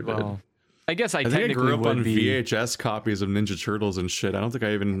think I wa- ever did. well, I guess I I think I technically grew up would on be. VHS copies of Ninja Turtles and shit. I don't think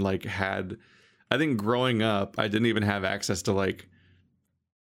I even like had. I think growing up, I didn't even have access to like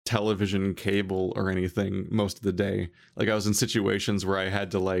television, cable, or anything most of the day. Like I was in situations where I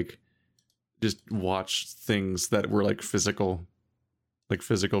had to like just watch things that were like physical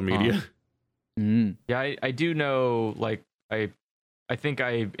media. Mm. Yeah, I do know. Like I think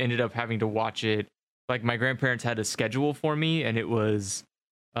I ended up having to watch it. Like my grandparents had a schedule for me, and it was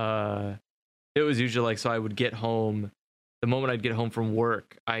usually like, so I would get home. The moment I'd get home from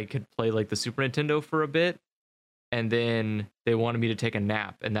work, I could play like the Super Nintendo for a bit, and then they wanted me to take a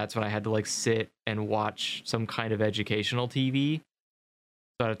nap, and that's when I had to like sit and watch some kind of educational TV.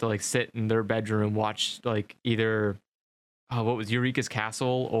 So I'd have to like sit in their bedroom, watch like either what was Eureka's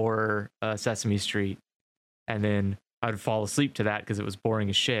Castle or Sesame Street, and then I'd fall asleep to that because it was boring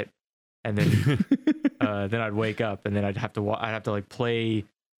as shit, and then then I'd wake up, and then I'd have to like play.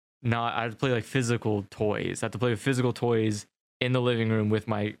 I'd play like physical toys. I had to play with physical toys in the living room with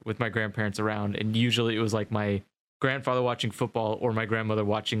my grandparents around, and usually it was like my grandfather watching football or my grandmother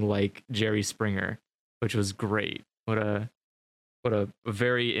watching like Jerry Springer, which was great. What a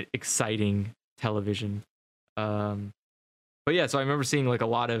very exciting television. But yeah, so I remember seeing like a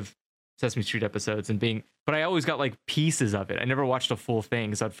lot of Sesame Street episodes but I always got like pieces of it. I never watched a full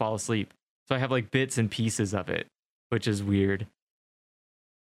thing, so I'd fall asleep. So I have like bits and pieces of it, which is weird.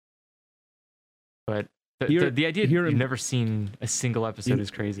 But the idea you've never seen a single episode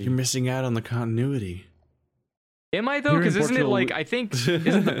is crazy. You're missing out on the continuity. Am I though? Here in Because isn't it Portugal, like, I think,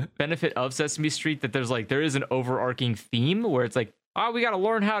 isn't the benefit of Sesame Street that there is an overarching theme where it's like, we got to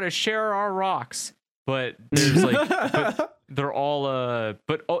learn how to share our rocks, but there's like, but they're all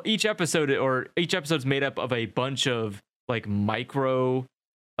each episode's made up of a bunch of like micro,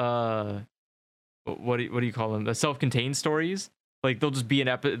 what do you call them? The self-contained stories. Like they'll just be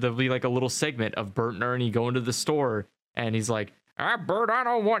there'll be like a little segment of Bert and Ernie going to the store, and he's like, Bert, I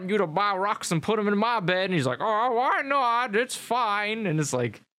don't want you to buy rocks and put them in my bed. And he's like, oh, why not? It's fine. And it's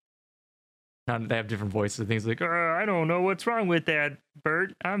like, they have different voices and things like, I don't know what's wrong with that,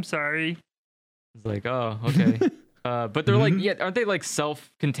 Bert. I'm sorry. It's like, oh, okay. But they're like, yeah, aren't they like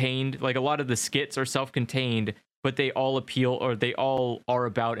self-contained? Like a lot of the skits are self-contained, but they all they all are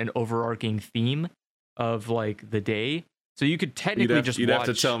about an overarching theme of like the day. So you could technically You'd have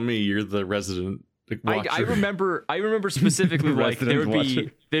to tell me you're the resident Like I remember specifically like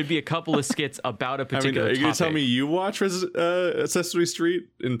Resident there'd be a couple of skits about a I mean, particular are you gonna tell topic. me you watch Sesame Street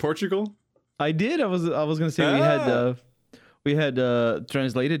in Portugal? I did. I was gonna say we had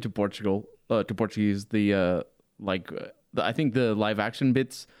translated to Portuguese the I think the live action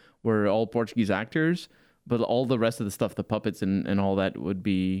bits were all Portuguese actors, but all the rest of the stuff, the puppets and all that, would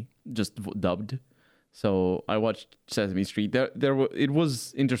be just dubbed. So I watched Sesame Street. It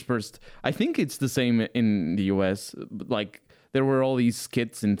was interspersed. I think it's the same in the US. But like there were all these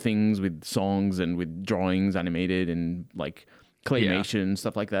skits and things with songs and with drawings animated and like claymation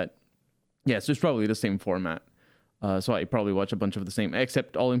stuff like that. Yeah, so it's probably the same format. So I probably watch a bunch of the same,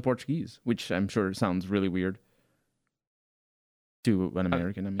 except all in Portuguese, which I'm sure sounds really weird to an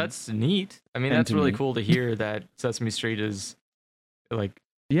American. I mean, That's neat. I mean, And that's to really me. cool to hear that Sesame Street is like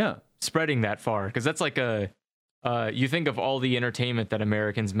yeah. spreading that far, because that's like you think of all the entertainment that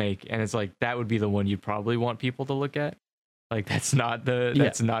Americans make, and it's like that would be the one you'd probably want people to look at. Like that's not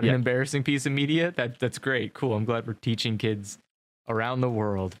an embarrassing piece of media. That's great, cool. I'm glad we're teaching kids around the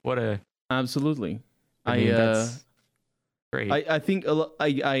world. Absolutely. I mean, that's great. I think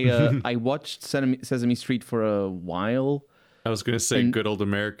I watched Sesame Street for a while. I was gonna say And- good old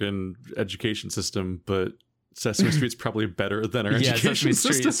American education system, but Sesame Street's probably better than our yeah, education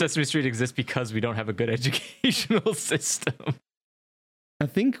system. Sesame Street exists because we don't have a good educational system. I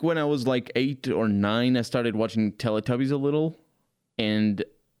think when I was like 8 or 9, I started watching Teletubbies a little, and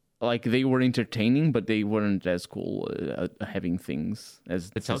like they were entertaining, but they weren't as cool having things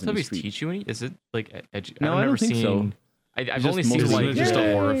as Did Sesame Teletubbies Street. teach you any? Is it like No, I've I never don't think seen. so. I've Just only seen mostly Isn't like it just a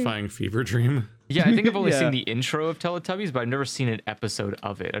Yay. horrifying fever dream? yeah, I think I've only Yeah. seen the intro of Teletubbies, but I've never seen an episode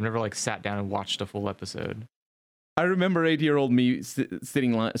of it. I've never like sat down and watched a full episode. I remember 8-year-old me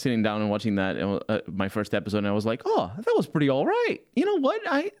sitting down and watching that my first episode, and I was like, "Oh, that was pretty all right. You know what?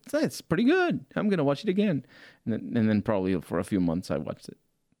 That's pretty good. I'm gonna watch it again." And then probably for a few months I watched it.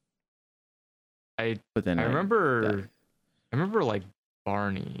 But then I remember like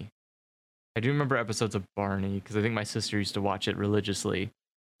Barney. I do remember episodes of Barney because I think my sister used to watch it religiously.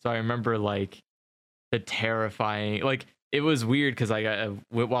 So I remember like the terrifying, like it was weird because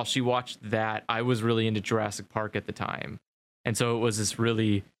while she watched that, I was really into Jurassic Park at the time. And so it was this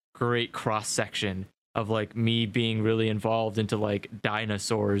really great cross section of like me being really involved into like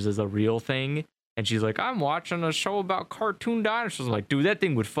dinosaurs as a real thing. And she's like, I'm watching a show about cartoon dinosaurs. I'm like, dude, that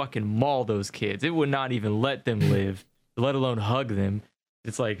thing would fucking maul those kids. It would not even let them live, let alone hug them.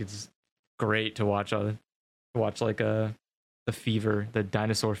 It's great to watch like the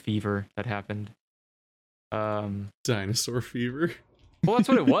dinosaur fever that happened. Dinosaur fever. Well, that's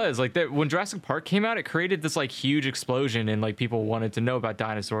what it was. Like when Jurassic Park came out, it created this like huge explosion, and like people wanted to know about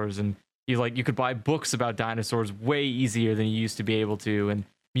dinosaurs, and you could buy books about dinosaurs way easier than you used to be able to, and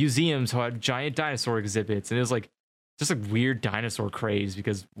museums had giant dinosaur exhibits, and it was like just a weird dinosaur craze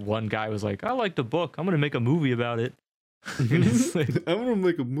because one guy was like, I like the book, I'm gonna make a movie about it. And it's like, I'm gonna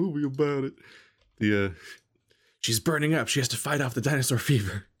make a movie about it. She's burning up. She has to fight off the dinosaur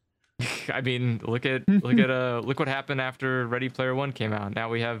fever. I mean, look what happened after Ready Player One came out. Now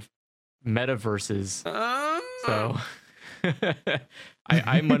we have metaverses. So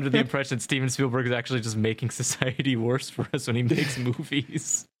I'm under the impression Steven Spielberg is actually just making society worse for us when he makes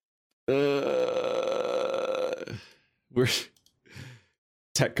movies. We're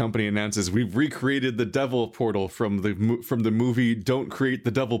tech company announces we've recreated the Devil Portal from the movie Don't Create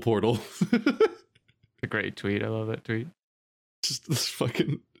the Devil Portal. A great tweet. I love that tweet. Just this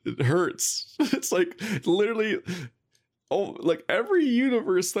fucking, it hurts. It's like literally, like every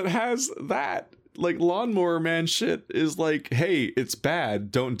universe that has that, like Lawnmower Man shit is like, hey, it's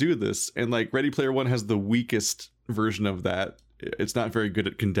bad, don't do this. And like Ready Player One has the weakest version of that. It's not very good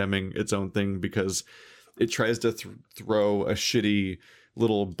at condemning its own thing because it tries to throw a shitty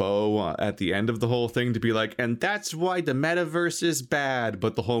little bow at the end of the whole thing to be like, and that's why the metaverse is bad,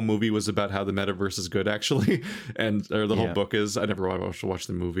 but the whole movie was about how the metaverse is good actually, or the whole book is. I never watched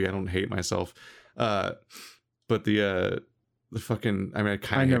the movie. I don't hate myself, but the fucking, I mean, I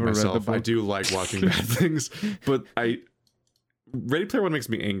kind of hate myself. I do like watching bad things, but Ready Player One makes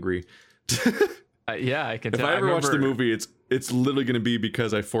me angry. Yeah, I can If tell. I ever watch the movie, it's literally going to be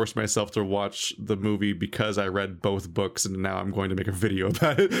because I forced myself to watch the movie because I read both books, and now I'm going to make a video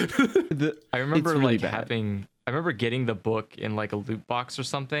about it. I remember really like bad. I remember getting the book in like a loot box or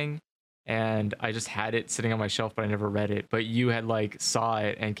something, and I just had it sitting on my shelf, but I never read it. But you had like saw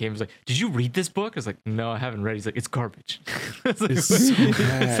it and came and was like, "Did you read this book?" I was like, "No, I haven't read it." He's like, "It's garbage." It's like, It's so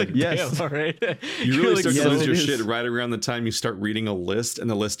bad. like, Yes. damn, all right. You You're really like, start to yes, lose it your is. shit right around the time you start reading a list, and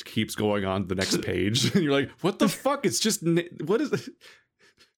the list keeps going on to the next page, and you're like, "What the fuck? It's just what is it?"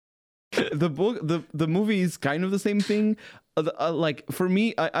 the book, the movie is kind of the same thing. Like for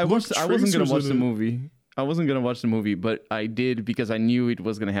me, I wasn't gonna watch the movie. I wasn't gonna watch the movie, but I did because I knew it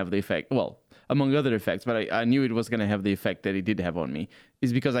was gonna have the effect. Well, among other effects, but I knew it was gonna have the effect that it did have on me.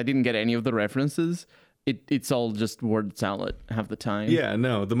 Is because I didn't get any of the references. It's all just word salad half the time. Yeah,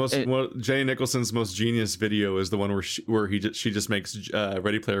 no. Jenny Nicholson's most genius video is the one where she just makes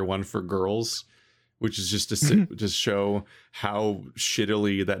Ready Player One for girls, which is just to just show how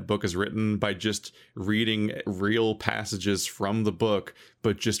shittily that book is written by just reading real passages from the book,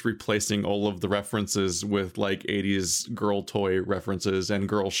 but just replacing all of the references with like 80s girl toy references and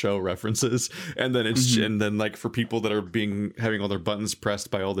girl show references. And then and then like for people that are having all their buttons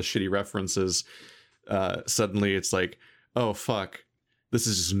pressed by all the shitty references, suddenly it's like, oh fuck, this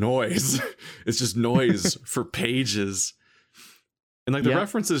is just noise. It's just noise for pages. And like the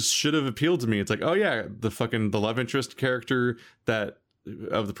references should have appealed to me. It's like, oh yeah, the love interest character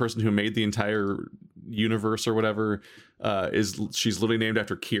of the person who made the entire universe or whatever, she's literally named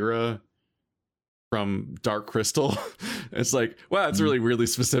after Kira from Dark Crystal. It's like, wow, it's really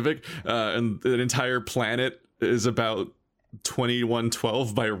specific. And the entire planet is about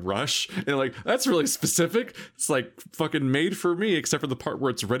 2112 by Rush, and like that's really specific. It's like fucking made for me, except for the part where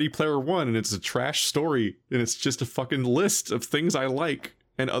it's Ready Player One and it's a trash story and it's just a fucking list of things I like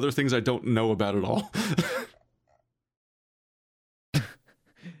and other things I don't know about at all.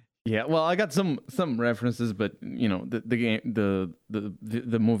 Yeah, well, I got some references, but you know, the game,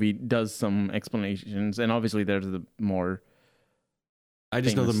 the movie does some explanations, and obviously there's the more. I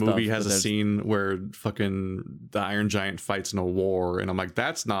just know the movie has a scene where fucking the Iron Giant fights in a war, and I'm like,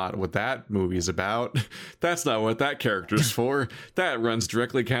 that's not what that movie's about. That's not what that character's for. That runs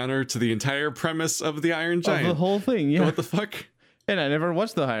directly counter to the entire premise of the Iron Giant. The whole thing, yeah. What the fuck? And I never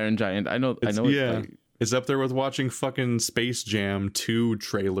watched the Iron Giant. I know. Yeah. It's up there with watching fucking Space Jam 2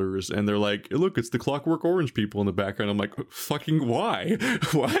 trailers, and they're like, look, it's the Clockwork Orange people in the background. I'm like, fucking why?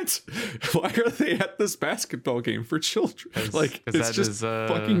 What? Why are they at this basketball game for children? Like, it's just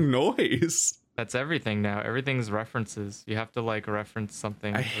fucking noise. That's everything now. Everything's references. You have to like reference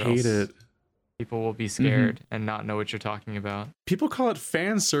something. I hate it. People will be scared and not know what you're talking about. People call it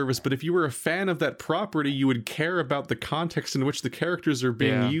fan service, but if you were a fan of that property, you would care about the context in which the characters are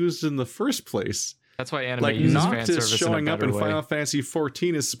being used in the first place. That's why anime uses fan service Noctis showing up in way. Final Fantasy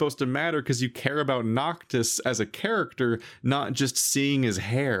XIV is supposed to matter because you care about Noctis as a character, not just seeing his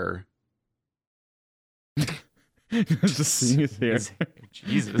hair. Just seeing his hair.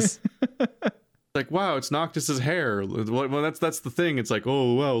 Jesus. Like, wow, it's Noctis's hair. Well, that's the thing. It's like,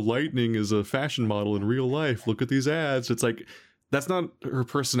 oh wow, Lightning is a fashion model in real life. Look at these ads. It's like, that's not her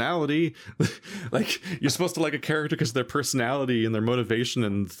personality. Like, you're supposed to like a character because of their personality and their motivation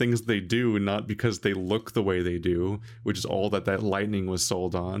and things they do, and not because they look the way they do, which is all that Lightning was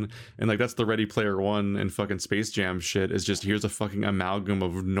sold on. And like, that's the Ready Player One and fucking Space Jam shit, is just here's a fucking amalgam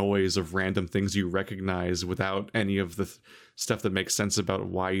of noise of random things you recognize without any of the stuff that makes sense about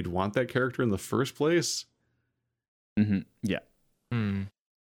why you'd want that character in the first place. Yeah.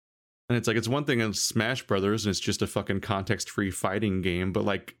 And it's like, it's one thing in Smash Brothers, and it's just a fucking context-free fighting game, but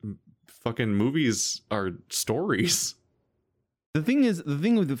like, fucking movies are stories. The thing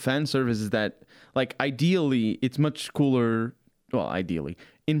with the fan service is that, like, ideally, it's much cooler. Well, ideally,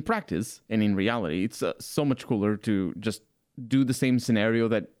 in practice and in reality, it's so much cooler to just do the same scenario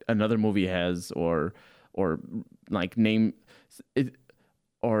that another movie has, or like name it,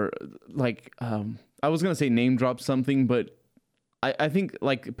 or like I was gonna say name drop something, but I think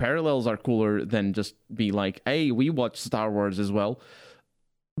like parallels are cooler than just be like, hey, we watch Star Wars as well.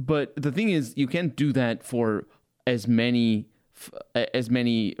 But the thing is, you can't do that for as many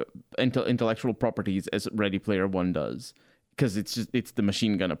intellectual properties as Ready Player One does, because it's the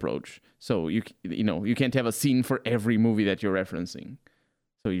machine gun approach. So you can't have a scene for every movie that you're referencing.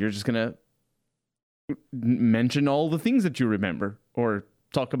 So you're just gonna mention all the things that you remember, or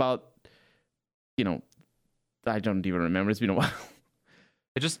talk about, I don't even remember. It's been a while.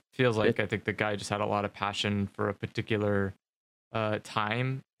 It just feels like I think the guy just had a lot of passion for a particular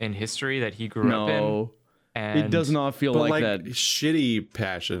time in history that he grew up in. And it does not feel like that. Shitty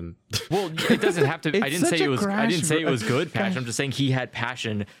passion. Well, it doesn't have to. I didn't say it was good passion. Crash. I'm just saying he had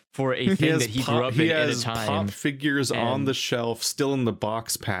passion for a thing that he grew up in at a time. He has pop figures on the shelf, still in the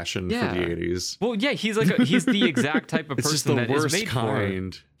box passion for the 80s. Well, yeah, he's the exact type of It's person just the that is worst made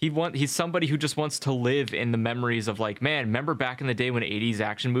kind. for. He's somebody who just wants to live in the memories of, like, man, remember back in the day when 80s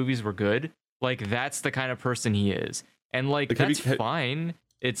action movies were good? Like, that's the kind of person he is. And like that's fine.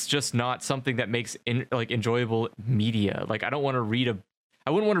 It's just not something that makes enjoyable media. Like, I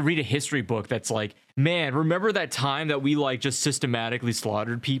I wouldn't want to read a history book that's like, man, remember that time that we like just systematically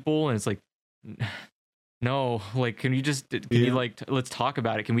slaughtered people? And it's like, no, like, can you like, let's talk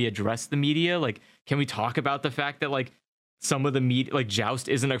about it. Can we address the media? Like, can we talk about the fact that like some of the media, like Joust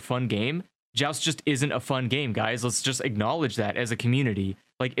isn't a fun game? Joust just isn't a fun game, guys. Let's just acknowledge that as a community.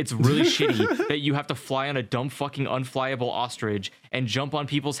 Like, it's really shitty that you have to fly on a dumb fucking unflyable ostrich and jump on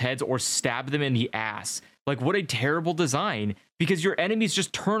people's heads or stab them in the ass. Like, what a terrible design, because your enemies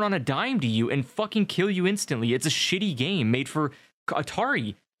just turn on a dime to you and fucking kill you instantly. It's a shitty game made for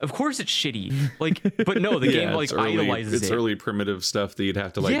Atari. Of course it's shitty. Like, but no, the game like idolizes it. It's early primitive stuff that you'd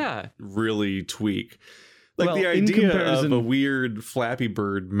have to like really tweak. Like, Well, the in idea of comparison- a weird Flappy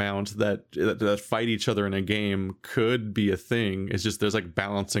Bird mount that fight each other in a game could be a thing. It's just there's like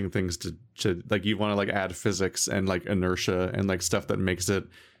balancing things to like, you want to like add physics and like inertia and like stuff that makes it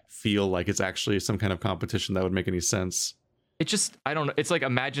feel like it's actually some kind of competition that would make any sense. It just, I don't know. It's like,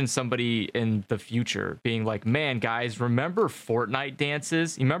 imagine somebody in the future being like, man, guys, remember Fortnite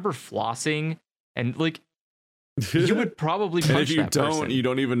dances? You remember flossing? And like, you would probably punch And if you that don't, person. you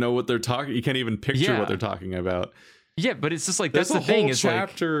don't even know what they're talking. You can't even picture Yeah. what they're talking about. Yeah, but it's just like, There's that's the a thing whole is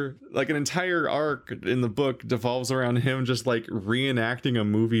chapter, like an entire arc in the book devolves around him just like reenacting a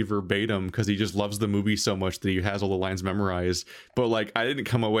movie verbatim because he just loves the movie so much that he has all the lines memorized. But like, I didn't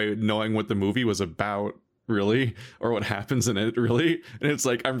come away knowing what the movie was about, really, or what happens in it, really. And it's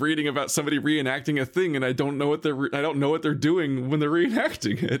like, I'm reading about somebody reenacting a thing and I don't know what they're doing when they're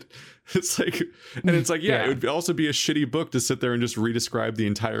reenacting it. It's like, and it's like, yeah, it would also be a shitty book to sit there and just re-describe the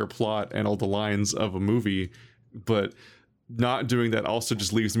entire plot and all the lines of a movie. But not doing that also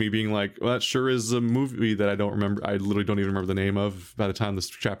just leaves me being like, well, that sure is a movie that I don't remember. I literally don't even remember the name of by the time this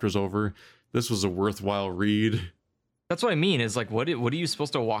chapter's over. This was a worthwhile read. That's what I mean is like, what are you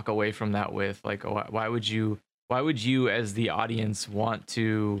supposed to walk away from that with? Like, why would you as the audience want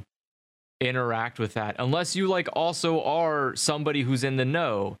to interact with that? Unless you like also are somebody who's in the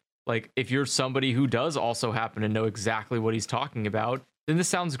know. Like, if you're somebody who does also happen to know exactly what he's talking about, then this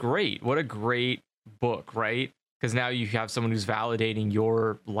sounds great. What a great book, right? Because now you have someone who's validating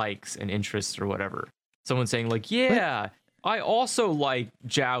your likes and interests or whatever. Someone saying like, yeah, I also like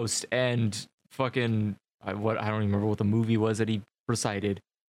Joust and fucking I don't even remember what the movie was that he recited.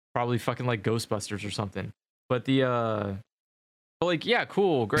 Probably fucking like Ghostbusters or something. But but like, yeah,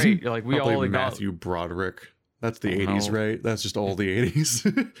 cool, great. Like, we Probably all like Matthew Broderick. That's the Oh, 80s, no. right? That's just all the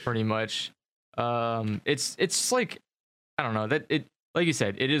 80s. pretty much. It's just like, I don't know, that it, like you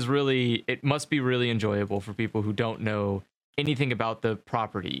said, it must be really enjoyable for people who don't know anything about the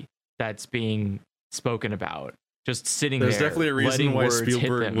property that's being spoken about. Just sitting There's there. definitely a reason letting why words hit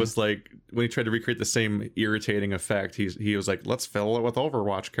Spielberg them. was like, when he tried to recreate the same irritating effect, he was like, let's fill it with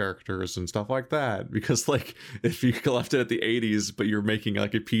Overwatch characters and stuff like that. Because like, if you left it at the 80s, but you're making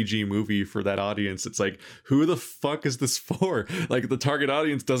like a PG movie for that audience, it's like, who the fuck is this for? Like, the target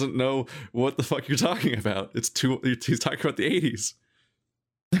audience doesn't know what the fuck you're talking about. He's talking about the 80s.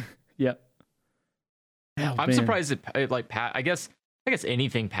 Yeah. Oh, I'm man. surprised it like I guess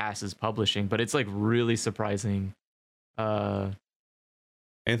anything passes publishing, but it's like really surprising.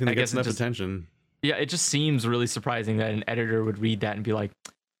 Anything I that guess gets it enough just- attention. Yeah, it just seems really surprising that an editor would read that and be like,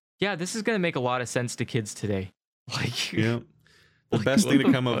 yeah, this is going to make a lot of sense to kids today. Like, Yeah. The Like, best what thing to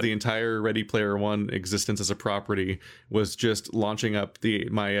the come of fuck? the entire Ready Player One existence as a property was just launching up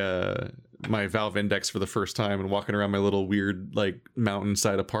my Valve Index for the first time and walking around my little weird like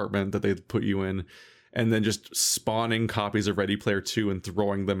mountainside apartment that they put you in, and then just spawning copies of Ready Player 2 and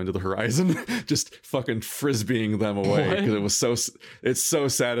throwing them into the horizon, just fucking frisbeeing them away, What? because it's so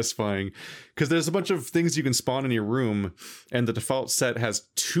satisfying. Because there's a bunch of things you can spawn in your room, and the default set has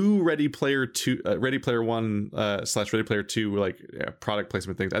two Ready Player 1 / Ready Player 2 like product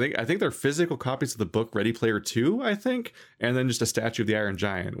placement things. I think they're physical copies of the book Ready Player 2, I think, and then just a statue of the Iron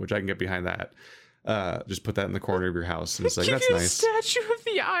Giant, which I can get behind that. Just put that in the corner of your house, and it's like, give that's you a nice. statue of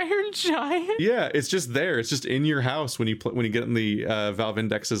the Iron Giant. Yeah, it's just there. It's just in your house when you get in the Valve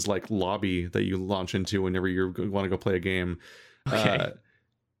Index's like lobby that you launch into whenever you want to go play a game. Okay.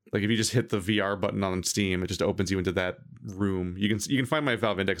 Like if you just hit the VR button on Steam, it just opens you into that room. You can find my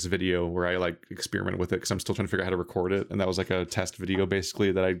Valve Index video where I like experiment with it because I'm still trying to figure out how to record it, and that was like a test video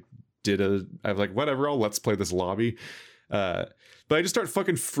basically that I was like, whatever, I'll let's play this lobby. But I just start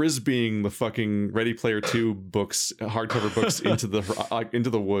fucking frisbeeing the fucking Ready Player 2 books, hardcover books, into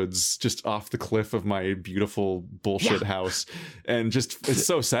the woods, just off the cliff of my beautiful bullshit house, and just it's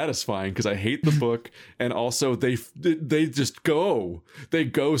so satisfying because I hate the book, and also they just go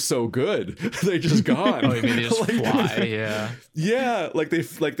so good, they just gone. Oh, you mean they just fly? Yeah, like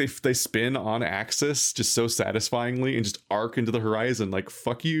they spin on axis just so satisfyingly and just arc into the horizon. Like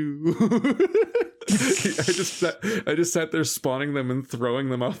fuck you. I just sat there spawning them and throwing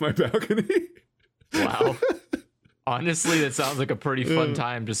them off my balcony. Wow. Honestly, that sounds like a pretty fun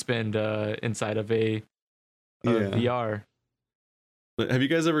time to spend inside of a VR. Have you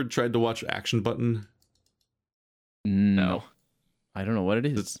guys ever tried to watch Action Button? No. I don't know what it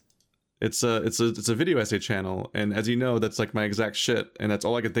is. It's a video essay channel, and as you know, that's like my exact shit, and that's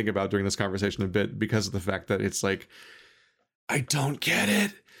all I could think about during this conversation a bit because of the fact that it's like I don't get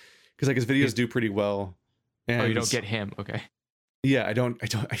it. Because like his videos do pretty well. And you don't get him, okay? Yeah, I'm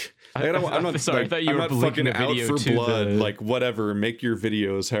not sorry. I thought you were fucking a video out for to blood. the... Like whatever, make your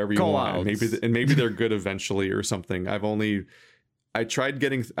videos however you want. Maybe they're good eventually or something. I tried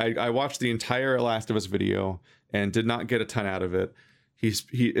getting. I watched the entire Last of Us video and did not get a ton out of it.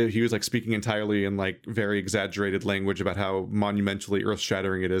 He was like speaking entirely in like very exaggerated language about how monumentally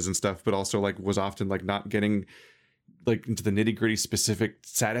earth-shattering it is and stuff, but also like was often like not getting like into the nitty-gritty specific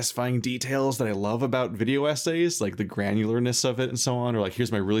satisfying details that I love about video essays, like the granularness of it and so on, or like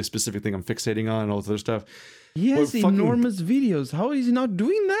here's my really specific thing I'm fixating on and all this other stuff. He has enormous videos. How is he not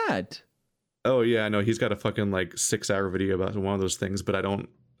doing that? Oh yeah, no, he's got a fucking like 6-hour video about one of those things, but I don't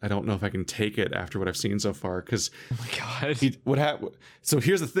know if I can take it after what I've seen so far, because oh my god, so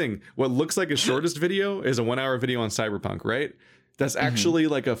here's the thing: what looks like his shortest video is a 1-hour video on Cyberpunk, right? That's actually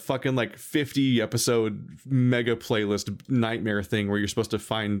like a fucking like 50 episode mega playlist nightmare thing where you're supposed to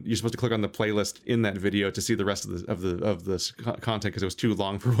click on the playlist in that video to see the rest of the content because it was too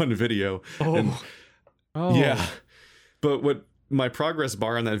long for one video. Yeah, but what my progress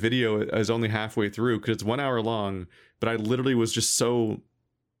bar on that video is only halfway through because it's 1 hour long, but I literally was just so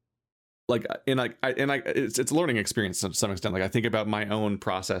like, it's a learning experience to some extent. Like I think about my own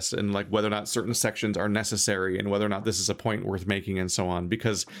process and like whether or not certain sections are necessary and whether or not this is a point worth making and so on,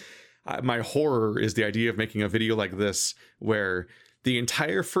 because my horror is the idea of making a video like this where the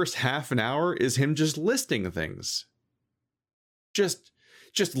entire first half an hour is him just listing things, just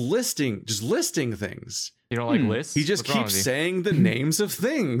listing things. You don't like lists? He just keeps saying the names of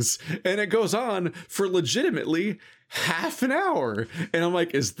things, and it goes on for legitimately half an hour. And I'm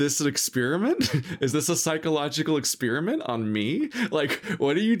like, is this an experiment? Is this a psychological experiment on me? Like,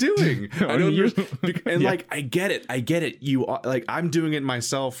 what are you doing? Like, I get it. You like, I'm doing it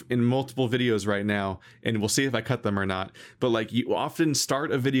myself in multiple videos right now, and we'll see if I cut them or not. But like, you often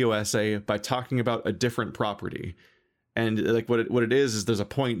start a video essay by talking about a different property. And like what it is there's a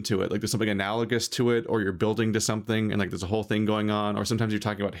point to it, like there's something analogous to it, or you're building to something and like there's a whole thing going on, or sometimes you're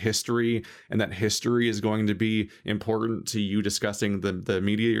talking about history and that history is going to be important to you discussing the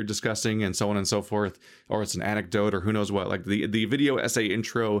media you're discussing and so on and so forth, or it's an anecdote or who knows what. Like the video essay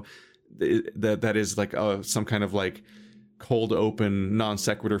intro that is like some kind of like cold open non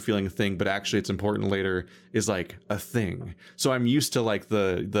sequitur feeling thing, but actually it's important later, is like a thing. So I'm used to like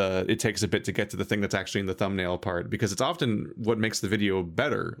the it takes a bit to get to the thing that's actually in the thumbnail part, because it's often what makes the video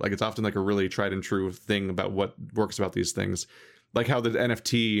better. Like it's often like a really tried and true thing about what works about these things, like how the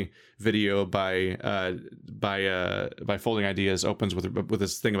NFT video by Folding Ideas opens with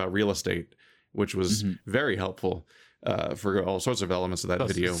this thing about real estate, which was very helpful for all sorts of elements of that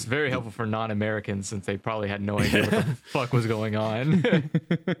video. It's very helpful for non-Americans since they probably had no idea what the fuck was going on.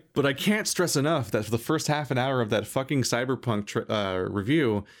 But I can't stress enough that for the first half an hour of that fucking Cyberpunk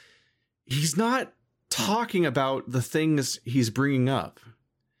review, he's not talking about the things he's bringing up.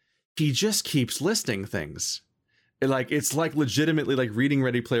 He just keeps listing things. It's like legitimately like reading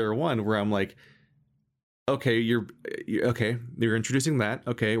Ready Player One, where I'm like, okay, you're introducing that.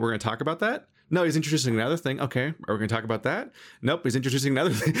 Okay, we're gonna talk about that. No, he's introducing another thing. Okay, are we gonna talk about that? Nope, he's introducing another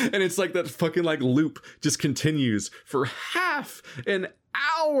thing. And it's like that fucking like loop just continues for half an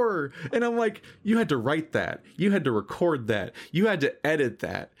hour. And I'm like, you had to write that. You had to record that. You had to edit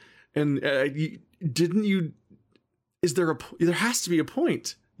that. And there has to be a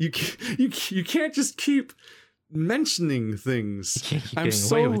point. You can't just keep mentioning things. You can't keep I'm getting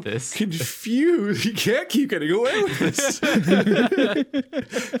so away with this. confused. You can't keep getting away with this.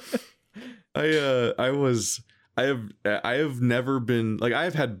 I have never been like, I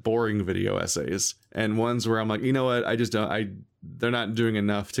have had boring video essays and ones where I'm like, you know what, they're not doing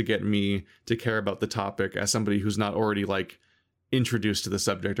enough to get me to care about the topic as somebody who's not already like introduced to the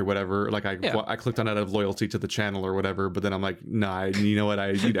subject or whatever. Like I clicked on it out of loyalty to the channel or whatever, but then I'm like, nah, you know what?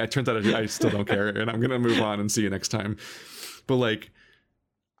 It turns out I still don't care, and I'm gonna move on and see you next time. But like,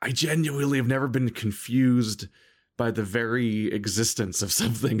 I genuinely have never been confused by the very existence of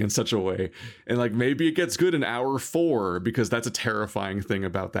something in such a way. And like, maybe it gets good in hour 4 because that's a terrifying thing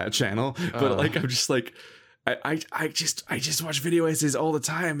about that channel. But like, I'm just like, I just watch video essays all the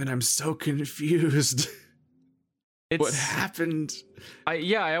time, and I'm so confused. What happened?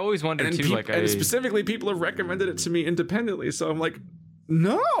 I always wondered and too. and specifically, people have recommended it to me independently, so I'm like,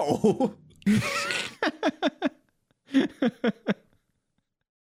 no.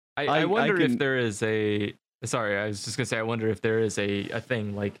 I wonder if there is a. Sorry, I was just gonna say. I wonder if there is a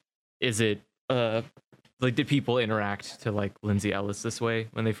thing like, is it like, did people interact to like Lindsay Ellis this way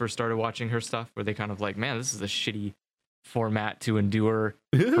when they first started watching her stuff? Where they kind of like, man, this is a shitty format to endure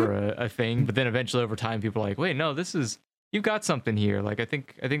for a thing, but then eventually over time people are like, wait, no, this is, you've got something here. Like I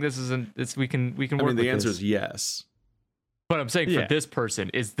think this isn't, this we can work. I mean, the answer is yes. But I'm saying for this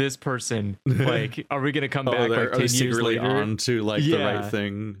person, is this person like, are we gonna come back like 10 years later on to like the right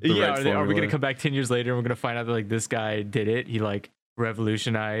thing? Are we gonna come back 10 years later and we're gonna find out that like this guy did it? He like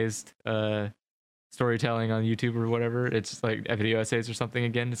revolutionized storytelling on YouTube or whatever. It's just like video essays or something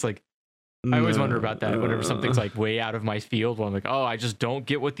again. It's like, I always wonder about that whenever something's like way out of my field, where I'm like, oh, I just don't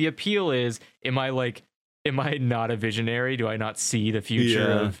get what the appeal is. Am I not a visionary? Do I not see the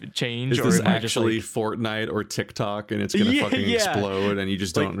future of change? Is this actually Fortnite or TikTok, and it's gonna fucking explode, and you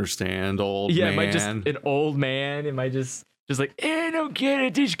just don't understand, old man? Am I just an old man? Am I just like, I don't get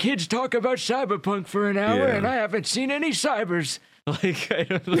it. These kids talk about Cyberpunk for an hour, and I haven't seen any cybers. Like, I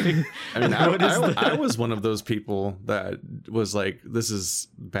don't like. I mean, I was one of those people that was like, this is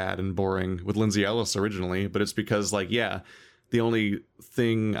bad and boring with Lindsay Ellis originally, but it's because like, the only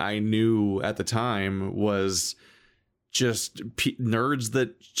thing I knew at the time was just nerds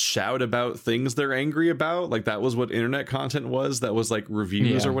that shout about things they're angry about. Like, that was what internet content was. That was like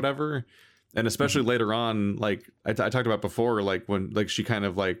reviews or whatever. And especially later on, like I talked about before, like when like she kind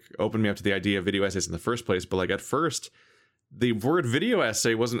of like opened me up to the idea of video essays in the first place. But like at first, the word video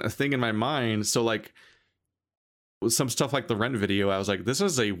essay wasn't a thing in my mind. So like with some stuff like the Rent video, I was like, this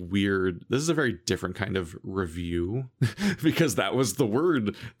is a very different kind of review because that was the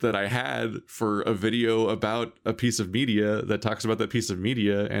word that I had for a video about a piece of media that talks about that piece of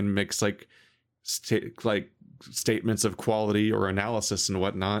media and makes like statements of quality or analysis and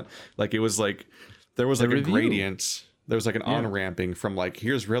whatnot. Like, it was like there was like a gradient. There was like an on-ramping from like,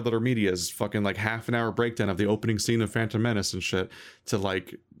 here's Red Letter Media's fucking like half an hour breakdown of the opening scene of Phantom Menace and shit, to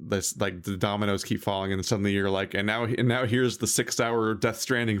like this, like the dominoes keep falling and suddenly you're like, and now here's the 6-hour Death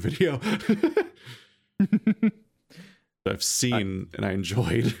Stranding video. I've seen and I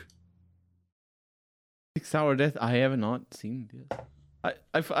enjoyed. 6-hour Death. I have not seen this.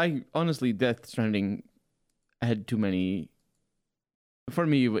 I honestly, Death Stranding had too many. For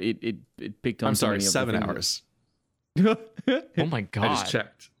me, it picked on. I'm sorry, 7 hours. Oh my god! I just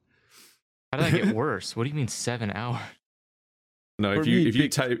checked. How did that get worse? What do you mean 7 hours? No, if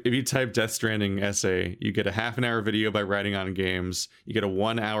you type Death Stranding essay, you get a half an hour video by Writing on Games. You get a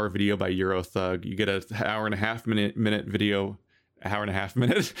 1 hour video by Eurothug. You get an hour and a half minute video. Hour and a half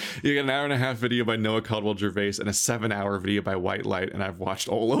minute. You get an hour and a half video by Noah Caldwell Gervais and a 7-hour video by White Light, and I've watched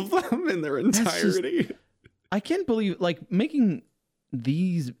all of them in their entirety. I can't believe like making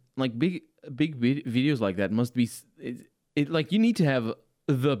these like big videos like that must be it like you need to have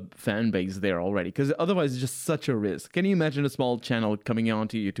the fan base there already, because otherwise it's just such a risk. Can you imagine a small channel coming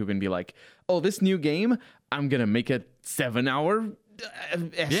onto YouTube and be like, oh, this new game, I'm gonna make a 7-hour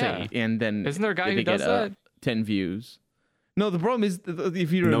essay, and then isn't there a guy who does that? 10 views. No, the problem is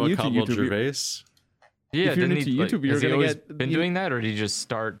if you're Noah new to Caldwell YouTube, Gervais. Yeah, if you're new to YouTube, you're gonna get been doing that, or did he just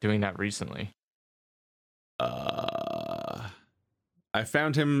start doing that recently? I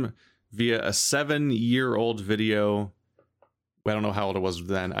found him via a 7-year-old video. I don't know how old it was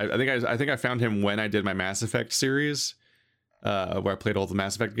then. I think I found him when I did my Mass Effect series, where I played all the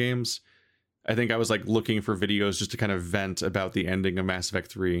Mass Effect games. I think I was like looking for videos just to kind of vent about the ending of Mass Effect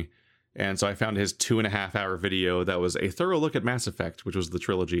 3. And so I found his 2.5-hour video that was a thorough look at Mass Effect, which was the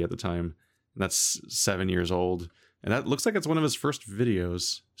trilogy at the time. And that's 7 years old. And that looks like it's one of his first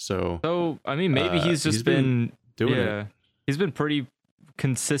videos. So I mean, maybe he's just been doing it. He's been pretty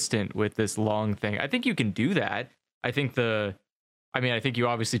consistent with this long thing. I think you can do that. I think you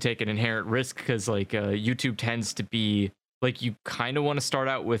obviously take an inherent risk because like YouTube tends to be like, you kind of want to start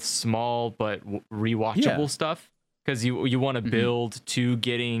out with small but rewatchable stuff, because you want to build to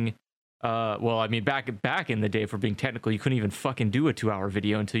getting well, I mean, back in the day, for being technical, you couldn't even fucking do a 2-hour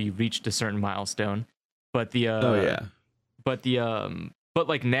video until you reached a certain milestone. But but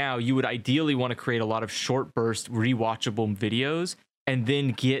like now you would ideally want to create a lot of short burst rewatchable videos and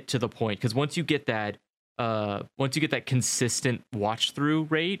then get to the point, because once you get that consistent watch through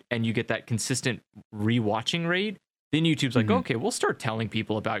rate and you get that consistent rewatching rate, then YouTube's like, okay, we'll start telling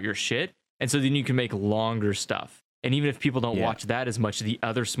people about your shit, and so then you can make longer stuff. And even if people don't watch that as much, the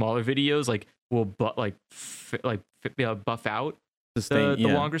other smaller videos like will buff out the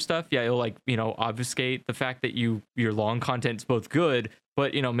longer stuff. Yeah, it'll like, you know, obfuscate the fact that your long content's both good,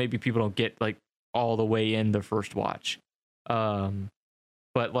 but you know, maybe people don't get like all the way in the first watch.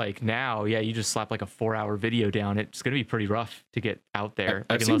 But like now, yeah, you just slap like a 4-hour video down. It's gonna be pretty rough to get out there.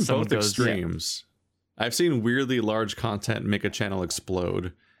 I've seen both extremes. I've seen weirdly large content make a channel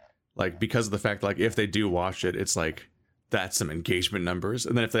explode, like because of the fact like if they do watch it, it's like that's some engagement numbers,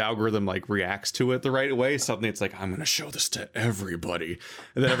 and then if the algorithm like reacts to it the right way, suddenly it's like, I'm gonna show this to everybody,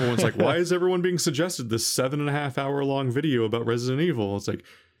 and then everyone's like, why is everyone being suggested this 7.5 hour long video about Resident Evil? It's like,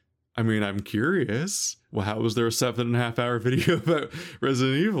 I mean, I'm curious. Well, how was there a 7.5 hour video about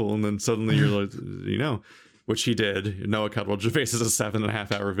Resident Evil? And then suddenly you're like, you know, which he did. Noah Caldwell Gervais is a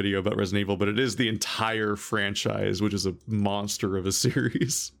 7.5 hour video about Resident Evil, but it is the entire franchise, which is a monster of a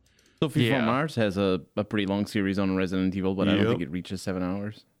series. Sophie from Mars has a pretty long series on Resident Evil, but I don't think it reaches 7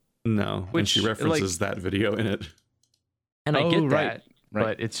 hours. No, and she references that video in it. And I get that,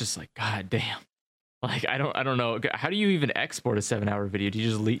 but it's just like, god damn. Like I don't know. How do you even export a 7-hour video? Do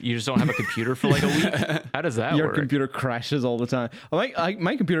you just don't have a computer for like a week? How does that work? Your computer crashes all the time.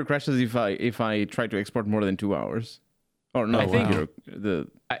 My computer crashes if I try to export more than 2 hours. Or no, the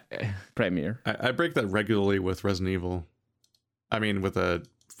Premiere. I break that regularly with Resident Evil. I mean, with a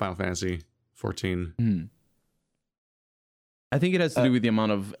Final Fantasy 14. Mm-hmm. I think it has to do with the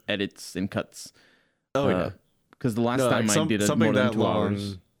amount of edits and cuts. Oh yeah. Because the last time I did it more than 2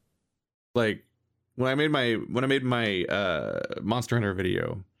 hours. Like when I made my Monster Hunter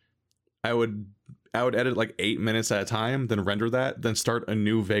video, I would edit like 8 minutes at a time, then render that, then start a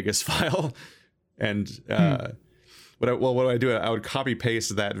new Vegas file, and what do I do? I would copy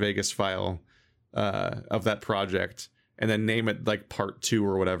paste that Vegas file of that project, and then name it like part 2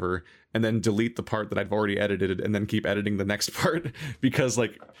 or whatever, and then delete the part that I've already edited, and then keep editing the next part, because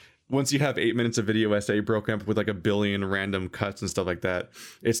like once you have 8 minutes of video essay broken up with like a billion random cuts and stuff like that,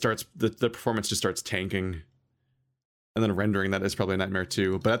 it starts the performance just starts tanking. And then rendering that is probably a nightmare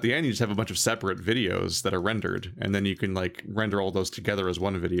too. But at the end, you just have a bunch of separate videos that are rendered, and then you can like render all those together as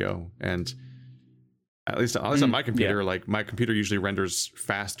one video. And at least on my computer, like my computer usually renders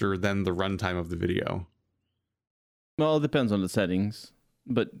faster than the runtime of the video. Well, it depends on the settings,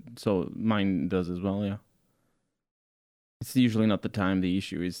 but so mine does as well. Yeah, it's usually not the time. The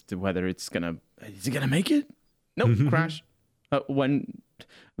issue is to whether is it gonna make it? Nope, crash. But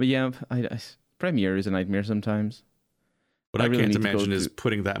yeah, Premiere is a nightmare sometimes. What I can't imagine is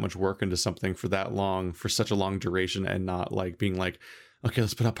putting that much work into something for that long, for such a long duration, and not like being like, okay,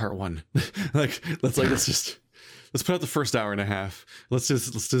 let's put out part 1. let's put out the first hour and a half. Let's do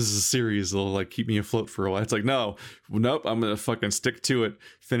this as a series. It'll like keep me afloat for a while. It's like, nope, I'm gonna fucking stick to it.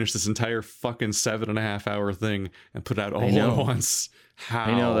 Finish this entire fucking 7.5 hour thing and put it out all at once. How?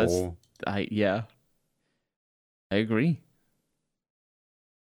 I know I agree.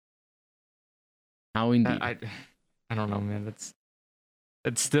 How indeed? I don't know, man.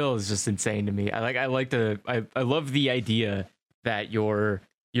 That still is just insane to me. I love the idea that you're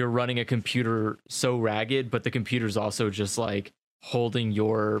running a computer so ragged, but the computer's also just like holding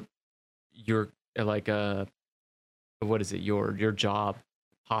your like what is it, your job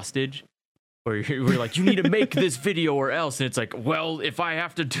hostage, or you're like, you need to make this video or else, and it's like, well, if I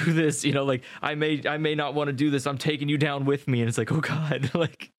have to do this, you know, like I may not want to do this, I'm taking you down with me, and it's like, oh god,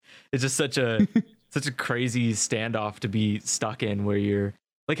 like it's just such a crazy standoff to be stuck in, where you're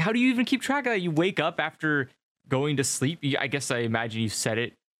like, how do you even keep track of that? You wake up after going to sleep. I guess I imagine you set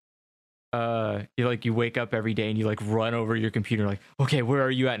it. You wake up every day and you like run over your computer, like, okay, where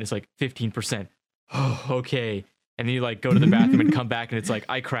are you at? And it's like 15%. Oh, okay. And then you like go to the bathroom and come back and it's like,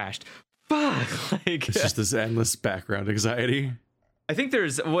 I crashed. Fuck. Like, it's just this endless background anxiety. I think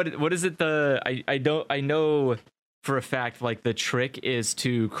there's what is it? I know for a fact, like the trick is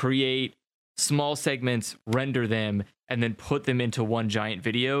to create small segments, render them, and then put them into one giant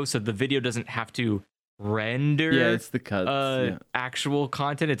video, so the video doesn't have to render. Yeah, it's the cuts. Actual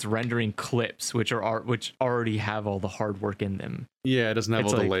content. It's rendering clips, which already have all the hard work in them. Yeah, it doesn't have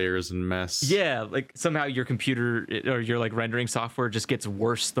all the layers and mess. Yeah, like somehow your computer or your like rendering software just gets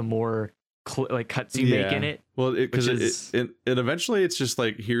worse the more cuts you make in it. Well, because it eventually it's just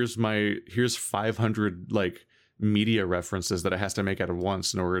like here's 500 like media references that it has to make at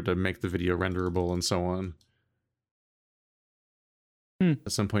once in order to make the video renderable and so on.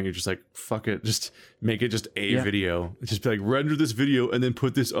 At some point, you're just like, fuck it, just make it just a Yeah. video. Just be like, render this video and then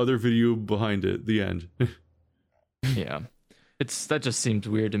put this other video behind it. The end. Yeah. That just seemed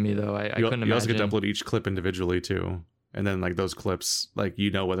weird to me though. I couldn't imagine. You also get to upload each clip individually too, and then like those clips, like you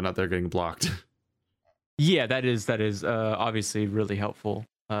know whether or not they're getting blocked. Yeah, that is obviously really helpful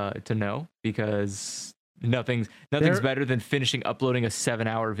to know, because nothing's better than finishing uploading a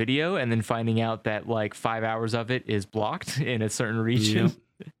 7-hour video and then finding out that like 5 hours of it is blocked in a certain region.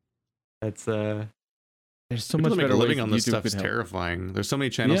 That's There's so people much that make better a living ways on that this YouTube stuff could is help. terrifying. There's so many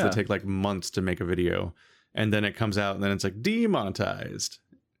channels Yeah. that take like months to make a video, and then it comes out and then it's like demonetized,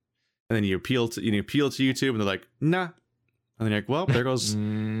 and then you appeal to YouTube and they're like, nah, and then you're like, well, there goes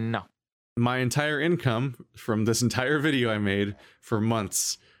no. my entire income from this entire video I made for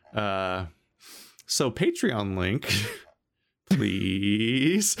months. So Patreon link,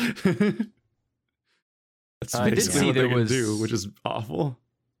 please. That's I did basically see what there they can was- do, which is awful.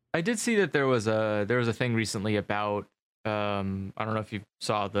 I did see that there was a thing recently about I don't know if you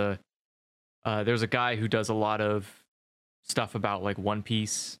saw there's a guy who does a lot of stuff about like One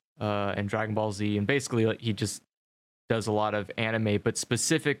Piece and Dragon Ball Z, and basically like he just does a lot of anime, but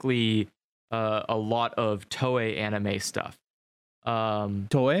specifically a lot of Toei anime stuff.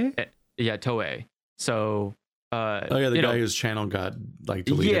 Toei? Yeah, Toei. So Oh yeah, the you guy know, whose channel got like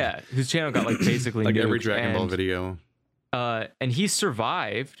deleted. yeah, whose channel got like basically like every nuked, Dragon Ball and- video. and he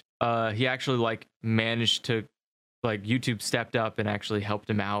survived. He actually like managed to, like, YouTube stepped up and actually helped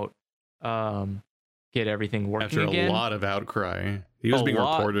him out, get everything working After again. a lot of outcry, he was A being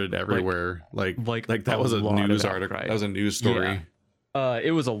lot, reported everywhere. Like that a was a lot of news outcry. article. That was a news story. Yeah.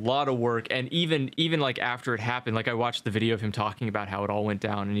 It was a lot of work, and even like after it happened, like I watched the video of him talking about how it all went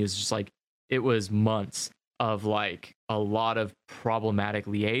down, and he was just like, it was months of like a lot of problematic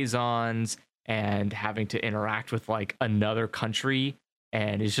liaisons and having to interact with like another country,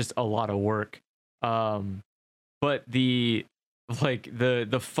 and it's just a lot of work. But the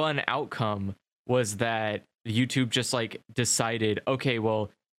fun outcome was that YouTube just like decided, okay, well,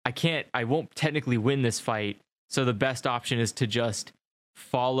 I won't technically win this fight, so the best option is to just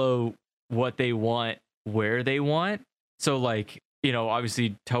follow what they want where they want. So like, you know,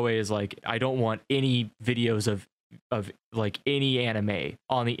 obviously Toei is like, I don't want any videos of like any anime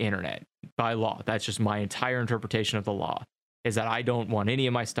on the internet by law. That's just my entire interpretation of the law, is that I don't want any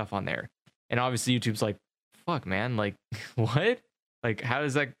of my stuff on there. And obviously YouTube's like, fuck man, like what? Like how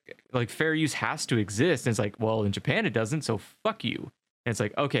does that, like fair use has to exist? And it's like, well, in Japan it doesn't, so fuck you. And it's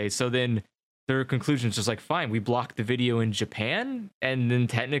like, okay, so then their conclusion is just like, fine, we block the video in Japan, and then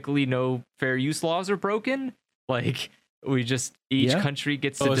technically no fair use laws are broken. Like we just, each country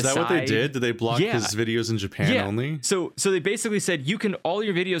gets to Oh, is decide. that what they did? Did they block Yeah. his videos in Japan Yeah. only? So they basically said, you can, all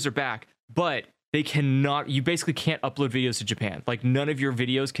your videos are back, but they cannot, you basically can't upload videos to Japan. Like none of your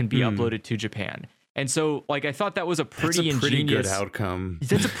videos can be uploaded to Japan. And so like I thought that was a pretty That's a pretty ingenious good outcome.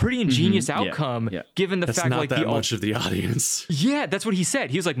 That's a pretty ingenious Yeah, outcome, yeah. given the That's fact not like that the much of the audience. yeah, that's what he said.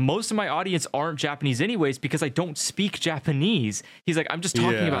 He was like, most of my audience aren't Japanese anyways because I don't speak Japanese. He's like, I'm just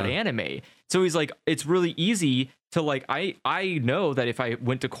talking about Yeah. anime. So he's like, it's really easy to like, I know that if I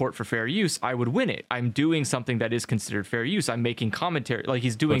went to court for fair use, I would win it. I'm doing something that is considered fair use. I'm making commentary. Like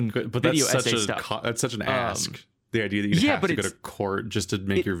he's doing But video that's essay such stuff. that's such an ask. The idea that you yeah, have but to go to it's- court just to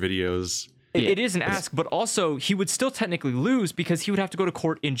make your videos. It is an ask, but also he would still technically lose because he would have to go to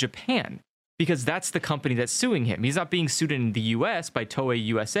court in Japan, because that's the company that's suing him. He's not being sued in the US by Toei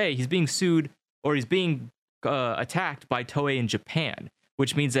USA. He's being sued, or he's being attacked by Toei in Japan,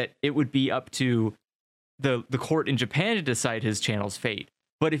 which means that it would be up to the court in Japan to decide his channel's fate.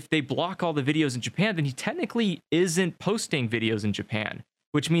 But if they block all the videos in Japan, then he technically isn't posting videos in Japan,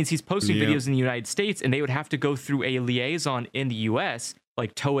 which means he's posting Yeah. videos in the United States, and they would have to go through a liaison in the US,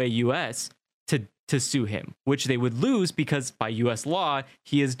 like Toei US, to sue him, which they would lose because by US law,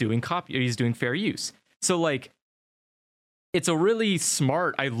 he is doing he's doing fair use. So like, it's a really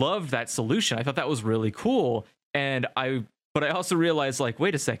smart, I love that solution. I thought that was really cool. But I also realized like,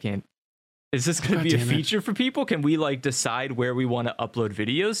 wait a second, is this going to be a damn it. feature for people? Can we like decide where we want to upload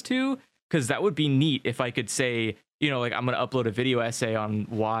videos to? Because that would be neat if I could say, you know, like I'm going to upload a video essay on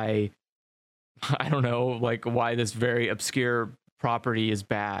why, I don't know, like why this very obscure property is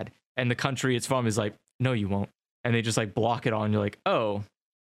bad. And the country it's from is like, no, you won't. And they just like block it all. And you're like, oh,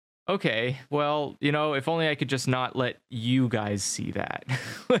 okay. Well, you know, if only I could just not let you guys see that.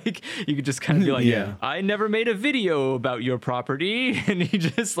 Like you could just kind of be like, Yeah. I never made a video about your property. And you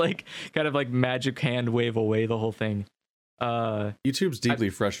just like kind of like magic hand wave away the whole thing. YouTube's deeply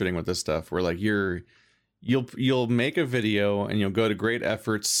frustrating with this stuff where like you're you'll make a video and you'll go to great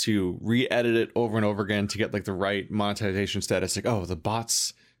efforts to re-edit it over and over again to get like the right monetization status. Like, oh, the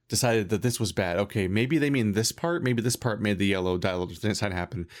bots decided that this was bad. Okay, maybe they mean this part. Maybe this part made the yellow dialogue sign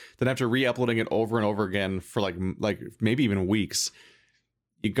happen. Then after re-uploading it over and over again for like maybe even weeks,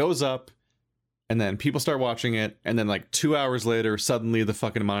 it goes up, and then people start watching it, and then like 2 hours later, suddenly the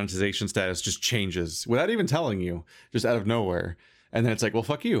fucking monetization status just changes without even telling you, just out of nowhere. And then it's like, well,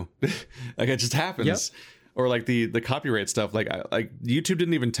 fuck you. Like, it just happens. Yep. Or like the copyright stuff. Like YouTube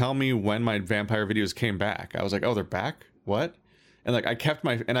didn't even tell me when my vampire videos came back. I was like, oh, they're back? What? And like I kept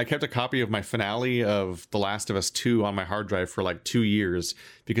a copy of my finale of The Last of Us 2 on my hard drive for like 2 years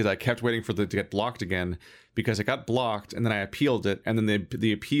because I kept waiting for it to get blocked again, because it got blocked and then I appealed it, and then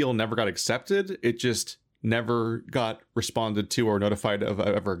the appeal never got accepted. It just never got responded to or notified of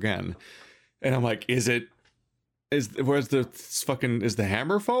ever again. And I'm like, is the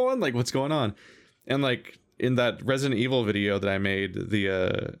hammer falling? Like, what's going on? And like in that Resident Evil video that I made,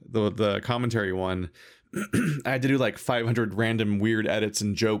 the commentary one, I had to do like 500 random weird edits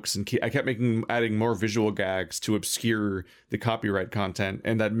and jokes, and I kept adding more visual gags to obscure the copyright content,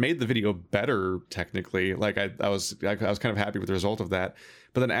 and that made the video better technically. Like I was kind of happy with the result of that.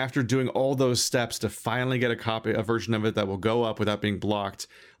 But then after doing all those steps to finally get a version of it that will go up without being blocked,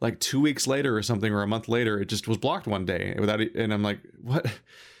 like 2 weeks later or something, or a month later, it just was blocked one day without it. And I'm like, what?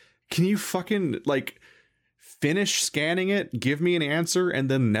 Can you fucking like finish scanning it, give me an answer, and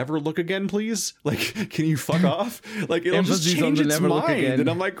then never look again, please? Like, can you fuck off? Like, it'll just change its mind. And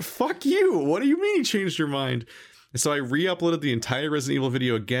I'm like, fuck you. What do you mean you changed your mind? So I re-uploaded the entire Resident Evil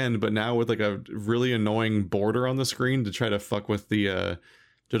video again, but now with like a really annoying border on the screen to try to fuck with it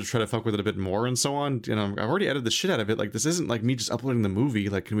a bit more and so on. And I've already edited the shit out of it. Like, this isn't like me just uploading the movie.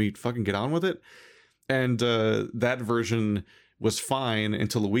 Like, can we fucking get on with it? And that version was fine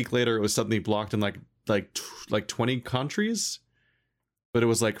until a week later. It was suddenly blocked in like 20 countries, but it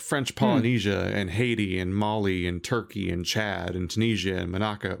was like French Polynesia and Haiti and Mali and Turkey and Chad and Tunisia and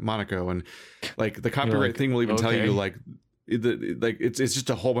Monaco, and like the copyright thing will even tell you like it's just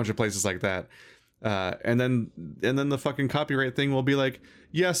a whole bunch of places like that. And then the fucking copyright thing will be like,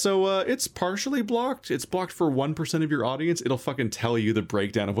 yeah, so it's partially blocked. It's blocked for 1% of your audience. It'll fucking tell you the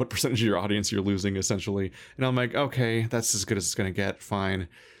breakdown of what percentage of your audience you're losing, essentially. And I'm like, okay, that's as good as it's gonna get. Fine.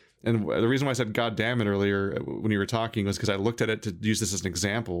 And the reason why I said God damn it earlier when you were talking was because I looked at it to use this as an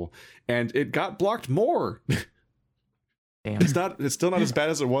example, and it got blocked more. Damn. It's still not as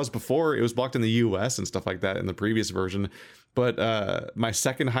bad as it was before. It was blocked in the US and stuff like that in the previous version. But my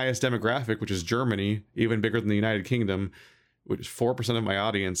second highest demographic, which is Germany, even bigger than the United Kingdom, which is 4% of my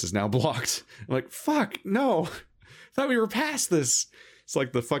audience, is now blocked. I'm like, fuck, no. I thought we were past this. It's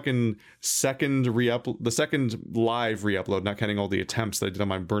like the fucking second live re-upload, not counting all the attempts that I did on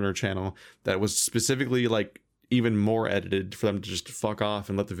my burner channel, that was specifically like even more edited for them to just fuck off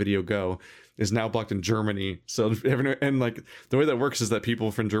and let the video go, is now blocked in Germany. So, and like the way that works is that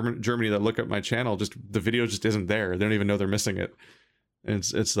people from Germany that look at my channel, just the video just isn't there. They don't even know they're missing it. And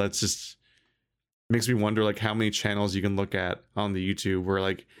that's just makes me wonder like how many channels you can look at on the YouTube where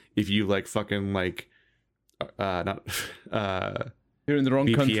like if you like fucking like you're in the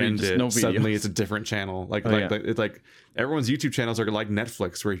wrong country, just no videos. Suddenly it's a different channel. It's like everyone's YouTube channels are like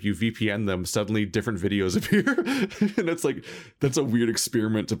Netflix, where if you VPN them, suddenly different videos appear. And it's like, that's a weird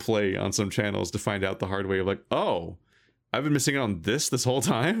experiment to play on some channels to find out the hard way of like, oh, I've been missing out on this whole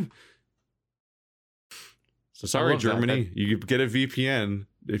time. So sorry, Germany, you get a VPN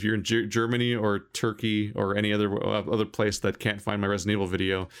if you're in Germany or Turkey or any other place that can't find my Resident Evil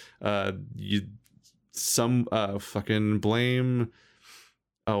video. Fucking blame.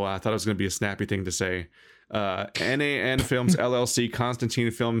 Oh, I thought it was going to be a snappy thing to say. NAN Films LLC, Constantine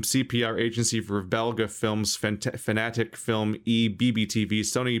Film, CPR Agency for Belga Films, Fanatic Film, BBTV,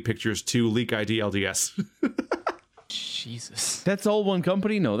 Sony Pictures 2, Leak ID, LDS. Jesus. That's all one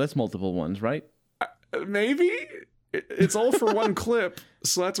company? No, that's multiple ones, right? Maybe? It's all for one clip,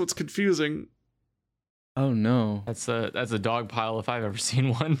 so that's what's confusing. Oh, no. That's a dog pile if I've ever seen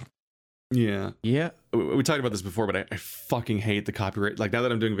one. Yeah. We talked about this before, but I fucking hate the copyright. Like, now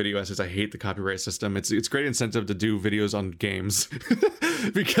that I'm doing video essays, I hate the copyright system. It's great incentive to do videos on games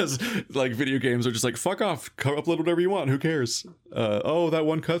because like video games are just like, fuck off, upload whatever you want, who cares? Oh, that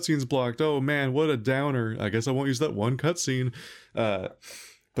one cutscene's blocked. Oh man, what a downer. I guess I won't use that one cutscene. But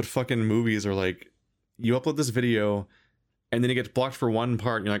fucking movies are like, you upload this video and then it gets blocked for one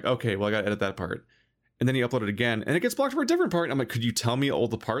part and you're like, okay, well I gotta edit that part. And then you upload it again, and it gets blocked for a different part. I'm like, could you tell me all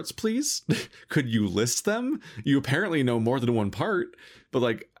the parts, please? Could you list them? You apparently know more than one part, but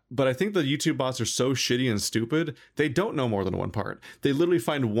like, But I think the YouTube bots are so shitty and stupid, they don't know more than one part. They literally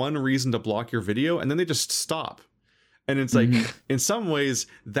find one reason to block your video and then they just stop. And it's like, in some ways,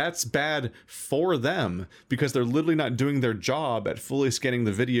 that's bad for them because they're literally not doing their job at fully scanning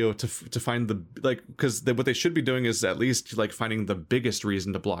the video to find the, like, because what they should be doing is at least like finding the biggest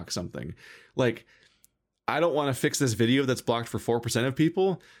reason to block something. Like, I don't want to fix this video that's blocked for 4% of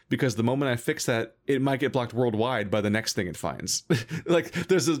people because the moment I fix that, it might get blocked worldwide by the next thing it finds. Like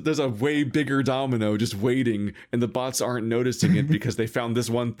there's a way bigger domino just waiting and the bots aren't noticing it because they found this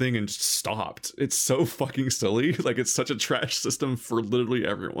one thing and just stopped. It's so fucking silly. Like it's such a trash system for literally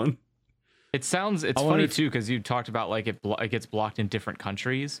everyone. It's funny too because you talked about like it gets blocked in different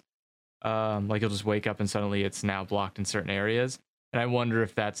countries. Like you'll just wake up and suddenly it's now blocked in certain areas. And I wonder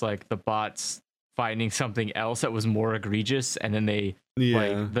if that's like the bots finding something else that was more egregious, and then they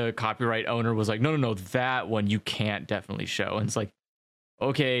like the copyright owner was like, no, that one you can't definitely show. And it's like,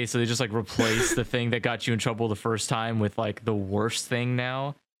 okay, so they just like replace the thing that got you in trouble the first time with like the worst thing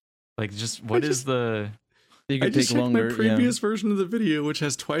now. Like, just what is the? You I could just take checked longer. my previous version of the video, which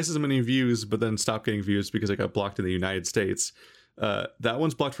has twice as many views, but then stopped getting views because it got blocked in the United States. That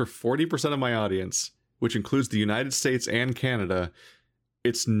one's blocked for 40% of my audience, which includes the United States and Canada.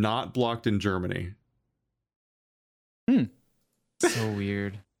 It's not blocked in Germany. So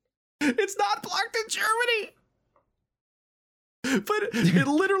weird. It's not blocked in Germany. But it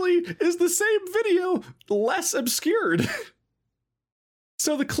literally is the same video, less obscured.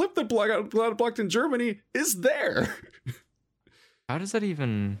 So the clip that got blocked in Germany is there. How does that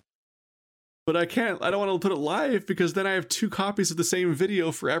even? But I don't want to put it live because then I have 2 copies of the same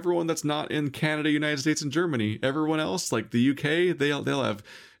video for everyone that's not in Canada, United States, and Germany. Everyone else, like the UK, they'll have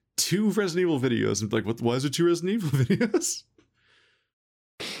 2 Resident Evil videos. And like, why is there 2 Resident Evil videos?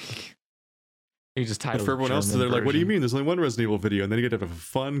 You just titled For everyone else, German they're like, what do you version. mean? There's only 1 Resident Evil video. And then you get to have a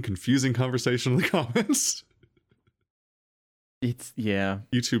fun, confusing conversation in the comments. It's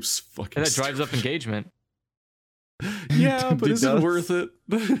YouTube's fucking And that drives up engagement. Yeah, but It is it does. worth it?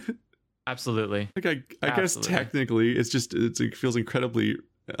 Absolutely. Like I guess Absolutely. technically it feels incredibly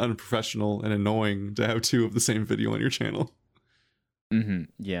unprofessional and annoying to have 2 of the same video on your channel.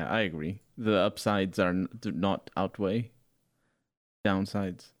 Yeah, I agree. The upsides do not outweigh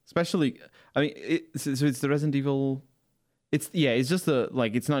downsides. Especially, I mean, so it's the Resident Evil. It's just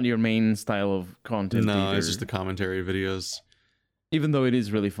it's not your main style of content. No, either. it's just the commentary videos. Even though it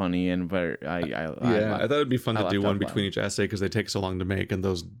is really funny and very, I thought it'd be fun I to like do that one a lot. between each essay because they take so long to make, and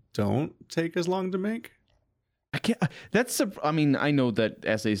those don't take as long to make. I can't. I mean, I know that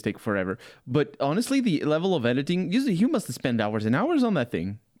essays take forever, but honestly, the level of editing, usually you must spend hours and hours on that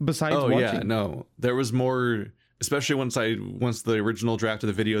thing. Besides watching. Yeah, no, there was more. Especially once the original draft of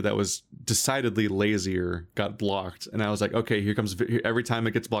the video that was decidedly lazier got blocked, and I was like, okay, here comes every time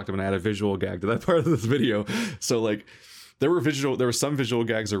it gets blocked, I'm gonna add a visual gag to that part of this video. So like, there were some visual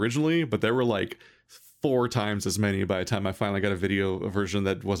gags originally, but there were like 4 times as many by the time I finally got a version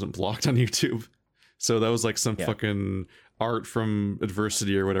that wasn't blocked on YouTube. So that was like some fucking art from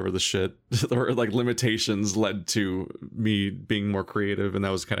adversity or whatever the shit, or like limitations led to me being more creative, and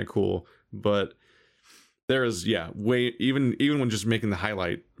that was kind of cool. But there is way even when just making the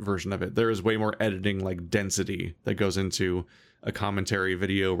highlight version of it, there is way more editing like density that goes into a commentary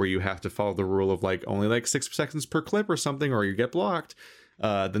video where you have to follow the rule of like only like 6 seconds per clip or something, or you get blocked,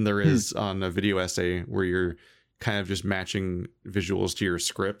 than there is on a video essay where you're kind of just matching visuals to your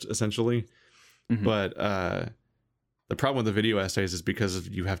script essentially. But the problem with the video essays is because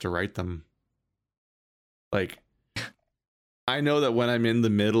you have to write them. Like, I know that when I'm in the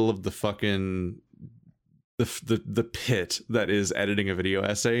middle of the fucking the pit that is editing a video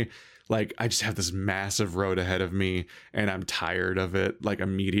essay, like I just have this massive road ahead of me and I'm tired of it like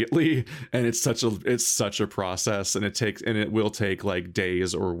immediately, and it's such a process, and it will take like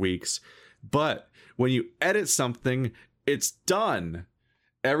days or weeks. But when you edit something, it's done.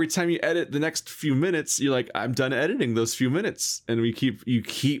 Every time you edit the next few minutes, you're like, I'm done editing those few minutes. And you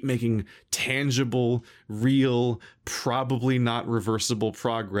keep making tangible, real, probably not reversible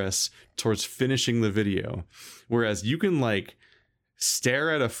progress towards finishing the video. Whereas you can like stare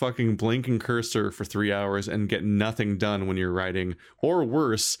at a fucking blinking cursor for 3 hours and get nothing done when you're writing, or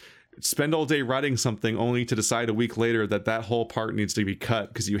worse, spend all day writing something only to decide a week later that whole part needs to be cut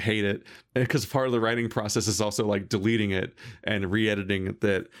because you hate it, because part of the writing process is also like deleting it and re-editing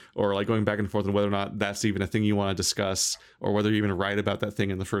that, or like going back and forth on whether or not that's even a thing you want to discuss, or whether you even write about that thing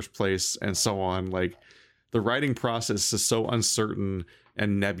in the first place, and so on. Like, the writing process is so uncertain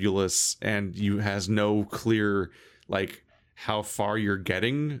and nebulous, and you has no clear like how far you're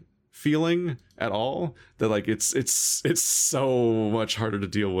getting feeling at all, that like it's so much harder to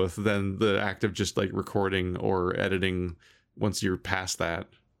deal with than the act of just like recording or editing once you're past that.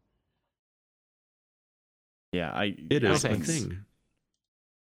 Yeah, It is a thanks. thing.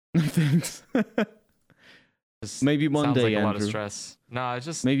 Thanks. Just Maybe one sounds day, like a lot of Andrew. stress. No, it's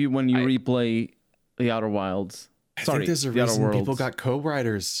just Maybe when you I- replay The Outer Wilds. I Sorry, think there's a The Outer reason people Worlds. got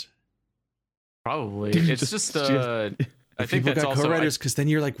co-writers. probably it's just I think People that's got also co-writers because then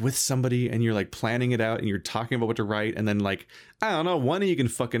you're like with somebody and you're like planning it out and you're talking about what to write, and then like, I don't know, one of you can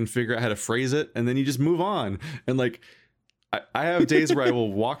fucking figure out how to phrase it, and then you just move on. And like, I have days where I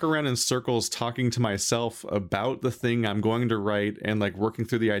will walk around in circles talking to myself about the thing I'm going to write and like working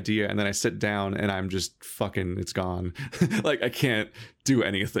through the idea, and then I sit down and I'm just fucking, it's gone. Like I can't do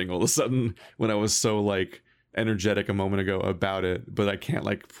anything all of a sudden when I was so like energetic a moment ago about it, but I can't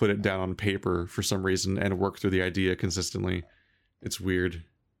like put it down on paper for some reason and work through the idea consistently. It's weird.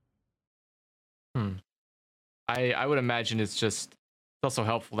 I would imagine it's also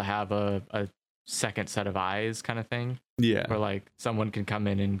helpful to have a second set of eyes kind of thing, Yeah. where like someone can come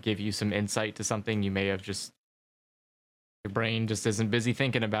in and give you some insight to something you may have just, your brain just isn't busy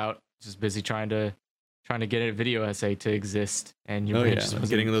thinking about, just busy trying to get a video essay to exist, and your Oh brain yeah, just like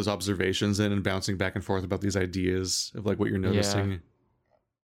wasn't- getting those observations in and bouncing back and forth about these ideas of like what you're noticing.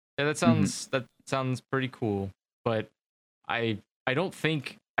 Yeah, that sounds pretty cool, but I don't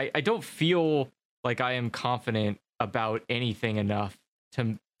think I don't feel like I am confident about anything enough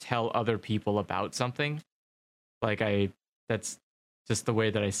to tell other people about something. Like that's just the way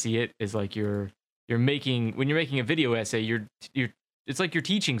that I see it, is like when you're making a video essay, you're it's like you're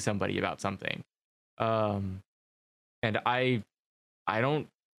teaching somebody about something. And I don't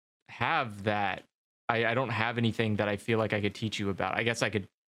have that. I don't have anything that I feel like I could teach you about. I guess I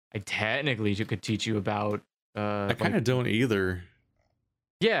technically could teach you about I kind of don't either.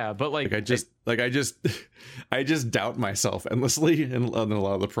 yeah, but I just doubt myself endlessly in a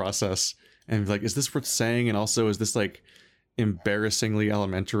lot of the process, and like, is this worth saying? And also, is this like embarrassingly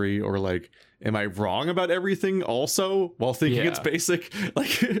elementary, or like, am I wrong about everything also while thinking it's Yeah. basic?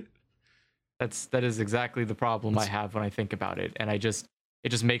 Like, that is exactly the problem I have when I think about it, and it just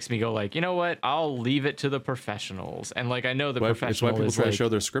makes me go like, you know what? I'll leave it to the professionals. And like, I know the it's why professional people is try like, to show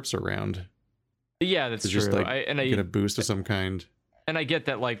their scripts around. yeah, that's to true. just like get a I boost of some kind. and I get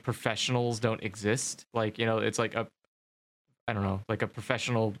that like professionals don't exist. Like, you know, it's like I don't know, like a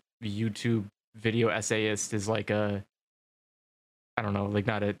professional YouTube video essayist is like I don't know, like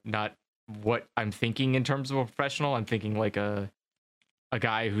not what I'm thinking in terms of a professional. I'm thinking like a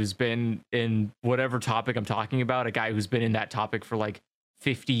guy who's been in whatever topic I'm talking about, a guy who's been in that topic for like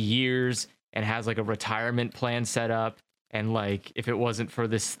 50 years and has like a retirement plan set up. And like, if it wasn't for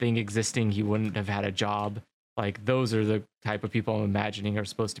this thing existing, he wouldn't have had a job. Like, those are the type of people I'm imagining are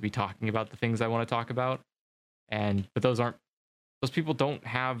supposed to be talking about the things I want to talk about. But those people don't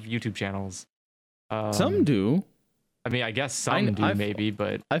have YouTube channels. Some do. I mean, I guess some do maybe,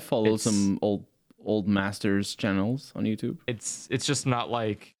 but I follow it's- some old masters channels on YouTube. it's just not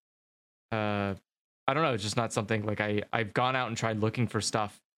like I don't know, it's just not something like I've gone out and tried looking for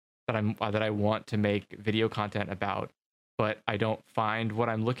stuff that I want to make video content about, but I don't find what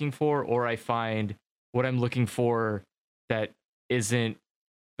I'm looking for, or I find what I'm looking for that isn't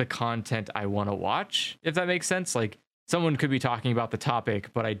the content I want to watch, if that makes sense. Like, someone could be talking about the topic,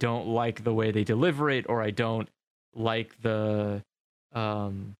 but I don't like the way they deliver it, or I don't like the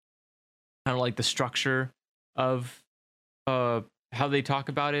structure of how they talk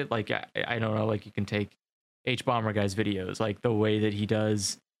about it. Like, I don't know, like, you can take H-Bomber Guy's videos, like the way that he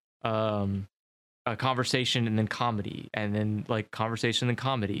does a conversation and then comedy, and then like conversation and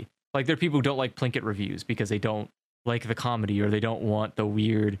comedy. Like, there are people who don't like Plinkett reviews because they don't like the comedy, or they don't want the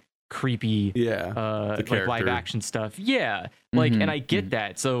weird, creepy Yeah. like character. live action stuff. Yeah. Like, Mhm, and I get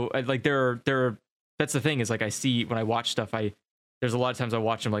that. So like there are, that's the thing, is like, I see when I watch stuff, there's a lot of times I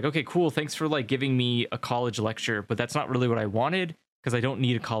watch them like, okay, cool, thanks for like giving me a college lecture, but that's not really what I wanted, because I don't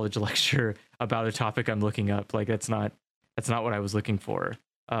need a college lecture about a topic I'm looking up. Like, that's not what I was looking for.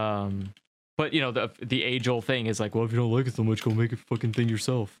 But you know, the age old thing is like, well, if you don't like it so much, go make a fucking thing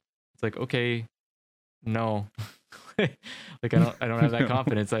yourself. It's like, okay, no. Like, I don't have that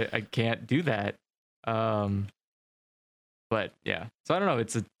confidence. I can't do that. But yeah. So I don't know.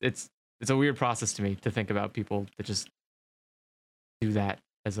 It's a weird process to me to think about people that just do that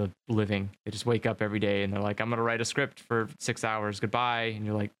as a living. They just wake up every day and they're like, I'm gonna write a script for 6 hours. Goodbye. And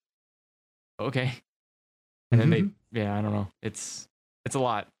you're like, okay. And then I don't know. It's a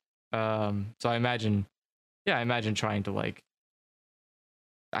lot. So I imagine trying to like,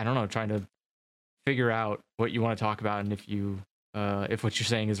 I don't know, trying to figure out what you want to talk about, and if you if what you're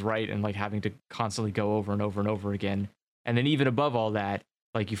saying is right, and like having to constantly go over and over and over again. And then even above all that,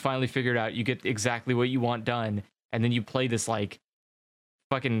 like you finally figured out, you get exactly what you want done, and then you play this like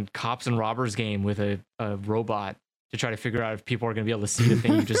fucking cops and robbers game with a robot to try to figure out if people are going to be able to see the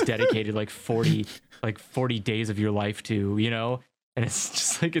thing you just dedicated like 40 days of your life to, you know? And it's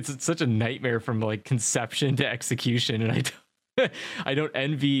just like it's such a nightmare from like conception to execution. And I don't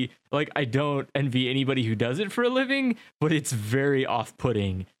envy anybody who does it for a living, but it's very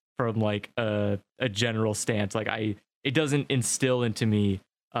off-putting from like a general stance. Like it doesn't instill into me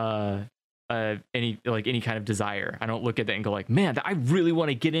any kind of desire. I don't look at that and go like, man, I really want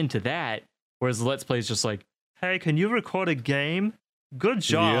to get into that. Whereas Let's Play is just like, hey, can you record a game? Good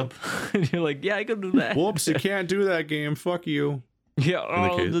job. Yep. And you're like, yeah, I can do that. Whoops, you can't do that game. Fuck you. Yeah,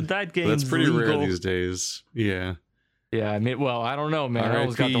 that game. That's pretty legal. rare these days. Yeah. Yeah, I mean, well, I don't know, man. I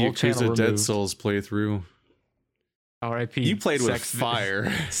always got R.I.P. the whole channel removed. Dead Souls playthrough. R.I.P. You played with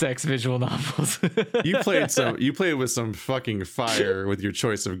fire. Sex visual novels. You played with some fucking fire with your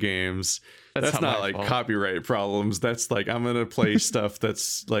choice of games. That's not like fault. Copyright problems. That's like, I'm gonna play stuff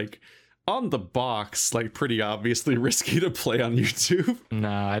that's like on the box, like pretty obviously risky to play on YouTube.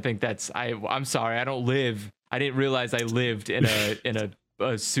 No, I think that's I'm sorry. I didn't realize I lived in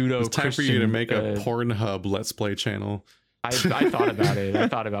a pseudo. It's time for you to make a Pornhub Let's Play channel. I thought about it. I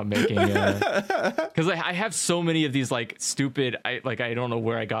thought about making because I have so many of these like stupid. I don't know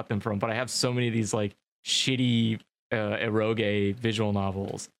where I got them from, but I have so many of these like shitty eroge visual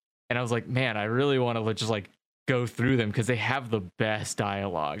novels, and I was like, man, I really want to just like go through them because they have the best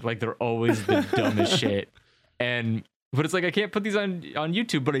dialogue. Like they're always the dumbest shit, but it's like I can't put these on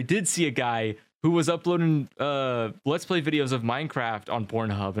YouTube. But I did see a guy who was uploading Let's Play videos of Minecraft on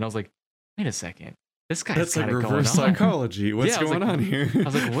Pornhub, and I was like, wait a second. This guy's That's like reverse psychology. What's going on here? I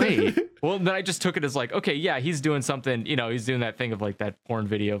was like, wait. Well, then I just took it as like, okay, yeah, he's doing something. You know, he's doing that thing of like that porn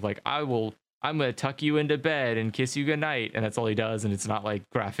video of like, I'm gonna tuck you into bed and kiss you goodnight, and that's all he does, and it's not like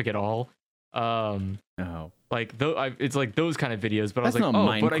graphic at all. No, like it's like those kind of videos. But that's I was like,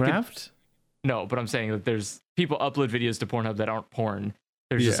 not Minecraft. No, but I'm saying that there's people upload videos to Pornhub that aren't porn.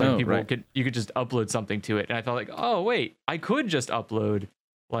 There's just like people you could just upload something to it, and I thought like, oh wait, I could just upload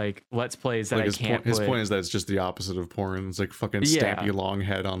like Let's Plays that like I can't. His point is that it's just the opposite of porn. It's like fucking Stampy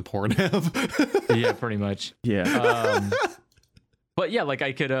Longhead on Pornhub. Yeah, pretty much. Yeah. But yeah, like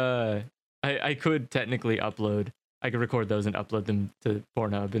I could technically upload. I could record those and upload them to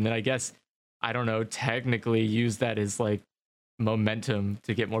Pornhub, and then I guess I don't know. Technically, use that as like momentum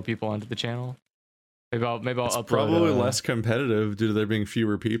to get more people onto the channel. Maybe I'll upload. Probably less competitive due to there being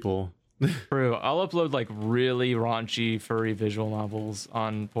fewer people. True. I'll upload like really raunchy furry visual novels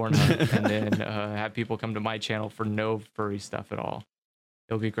on Pornhub, and then have people come to my channel for no furry stuff at all.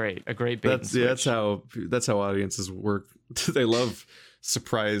 It'll be great. A great bait. That's how audiences work. They love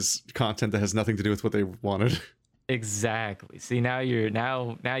surprise content that has nothing to do with what they wanted. Exactly. See, now you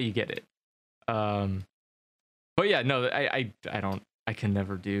get it. But yeah, no, I can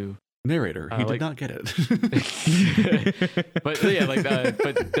never do. Narrator, he did not get it. But yeah, like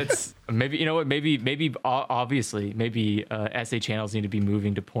but that's maybe, you know what, maybe obviously SA channels need to be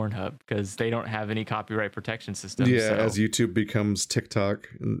moving to Pornhub because they don't have any copyright protection system. Yeah, so. As YouTube becomes TikTok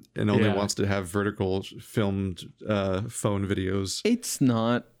and only wants to have vertical filmed phone videos. It's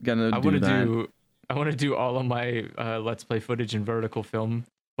not gonna do that. I want to do all of my Let's Play footage in vertical film,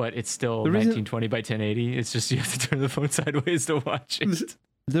 but it's still 1920 by 1080. It's just you have to turn the phone sideways to watch it.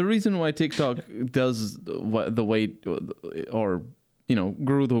 The reason why TikTok does the way, or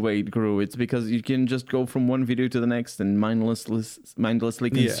grew the way it grew, it's because you can just go from one video to the next and mindlessly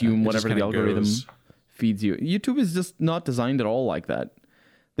consume whatever the algorithm feeds you. YouTube is just not designed at all like that.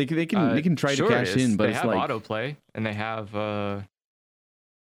 They can try to cash in, but they it's have like autoplay and they have but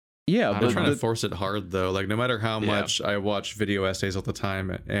they're trying to force it hard though. Like no matter how much I watch video essays all the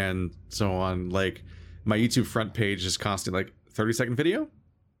time and so on, like my YouTube front page is constantly like 30-second video.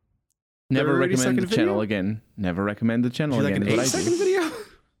 Never recommend the channel again. Never recommend the channel again. Like an 8-second video?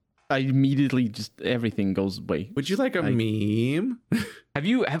 I immediately just everything goes away. Would you like a meme?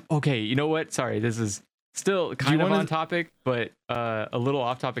 Okay, you know what? Sorry, this is still kind of on topic, but a little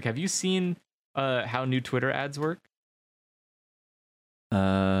off topic. Have you seen how new Twitter ads work?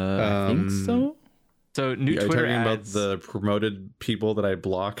 I think so. So new Twitter ads. About the promoted people that I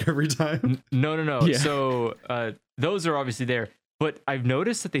block every time? No. Yeah. So those are obviously there. But I've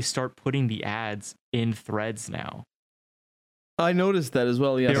noticed that they start putting the ads in threads now. I noticed that as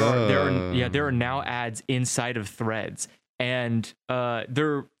well. Yes. There are now ads inside of threads, and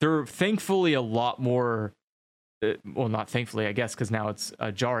they're thankfully a lot more well, not thankfully, I guess, because now it's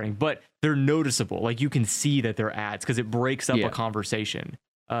jarring, but they're noticeable. Like you can see that they're ads because it breaks up a conversation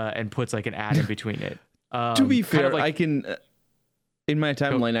and puts like an ad in between it. To be fair, like, I can in my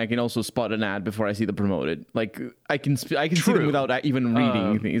timeline I can also spot an ad before I see the promoted. Like I can see them without even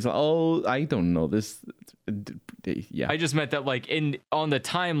reading things. Oh, I don't know this. Yeah, I just meant that like on the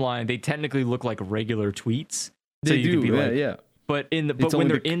timeline they technically look like regular tweets. They you do. could be like, Yeah. But when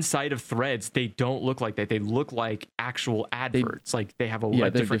they're inside of threads, they don't look like that. They look like actual adverts. Like they have a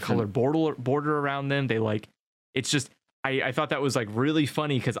different color border around them. They like, it's just I thought that was like really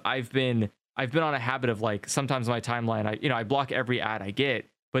funny because I've been on a habit of like sometimes my timeline I block every ad I get,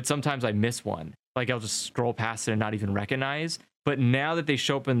 but sometimes I miss one. Like I'll just scroll past it and not even recognize. But now that they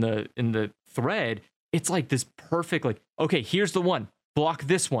show up in the thread, it's like this perfect like, okay, here's the one. Block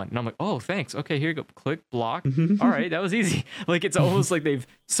this one. And I'm like, oh, thanks. Okay, here you go. Click, block. All right, that was easy. Like, it's almost like they've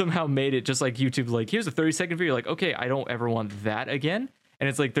somehow made it just like YouTube, like, here's a 30-second video. Like, okay, I don't ever want that again. And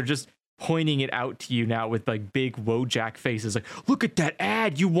it's like they're just pointing it out to you now with like big Wojak faces. Like, look at that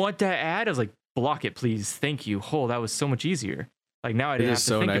ad. You want that ad? I was like, block it, please. Thank you. Oh, that was so much easier. Like, now I didn't have to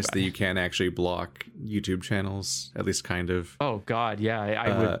think about it. It is so nice that you can actually block YouTube channels, at least kind of. Oh, God, yeah.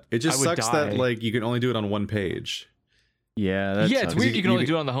 I would. It just sucks that, like, you can only do it on one page. Yeah, it's weird. You can only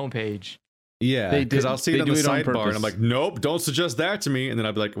do it on the homepage. Yeah, because I'll see it on the sidebar, and I'm like, nope, don't suggest that to me. And then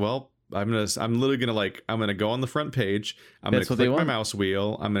I'd be like, well, I'm literally gonna go on the front page. I'm gonna click my mouse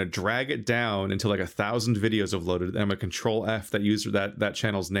wheel. I'm gonna drag it down until like 1,000 videos have loaded. And I'm gonna Control F that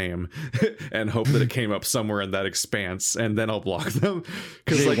channel's name, and hope that it came up somewhere in that expanse, and then I'll block them.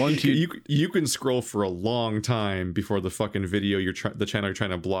 Because like you can scroll for a long time before the fucking video the channel you're trying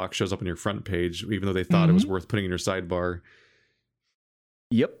to block shows up on your front page, even though they thought it was worth putting in your sidebar.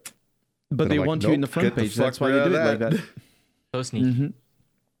 Yep, but they want you in the front page. That's why they do it like that. So sneaky.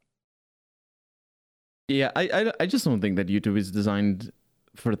 Yeah, I just don't think that YouTube is designed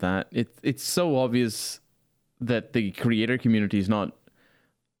for that. It's so obvious that the creator community is not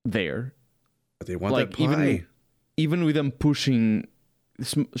there. But they want that pie. Even with them pushing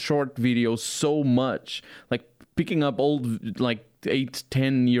short videos so much, like picking up old like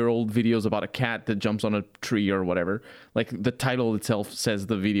 8-10-year-old videos about a cat that jumps on a tree or whatever. Like the title itself says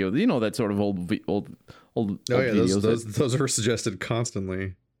the video. You know, that sort of old videos. Those are suggested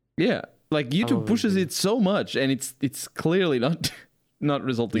constantly. Yeah. Like YouTube pushes it so much, and it's clearly not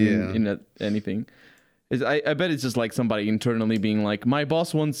resulting in anything. I bet it's just like somebody internally being like, my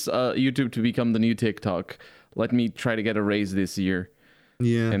boss wants YouTube to become the new TikTok. Let me try to get a raise this year.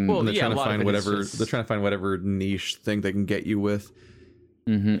 Yeah, and they're trying to find whatever they're trying to find whatever niche thing they can get you with.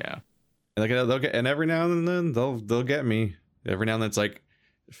 Yeah, like they'll get, and every now and then they'll get me. Every now and then it's like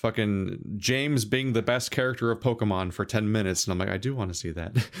fucking James being the best character of Pokemon for 10 minutes, and I'm like, I do want to see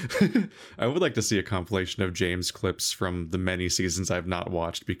that. I would like to see a compilation of James clips from the many seasons I've not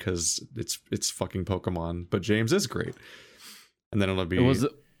watched, because it's fucking Pokemon, but James is great. And then it'll be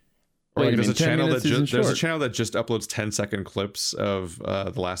there's a channel that just uploads 10-second clips of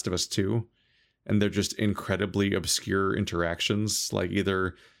The Last of Us 2, and they're just incredibly obscure interactions, like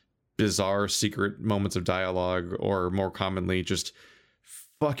either bizarre secret moments of dialogue, or more commonly just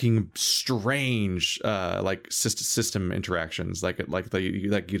fucking strange like system interactions, like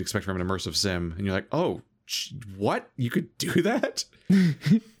you'd expect from an immersive sim, and you're like, oh, what, you could do that?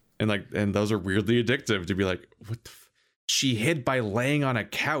 and those are weirdly addictive, to be like, what the she hid by laying on a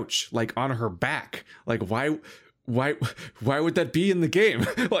couch, like on her back. Like why would that be in the game?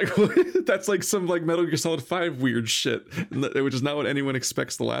 Like that's like some like Metal Gear Solid 5 weird shit, which is not what anyone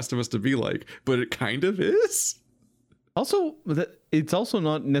expects The Last of Us to be like, but it kind of is. Also, it's also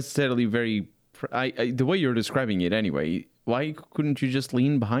not necessarily very. The way you're describing it, anyway. Why couldn't you just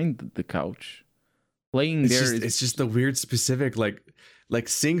lean behind the couch? Laying there, it's just the weird specific, like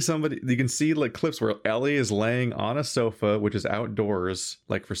seeing somebody. You can see like clips where Ellie is laying on a sofa, which is outdoors,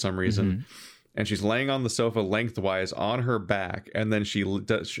 like for some reason, and she's laying on the sofa lengthwise on her back, and then she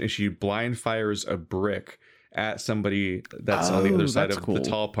blind fires a brick at somebody that's on the other side of the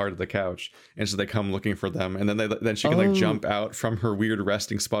tall part of the couch, and so they come looking for them, and then she can like jump out from her weird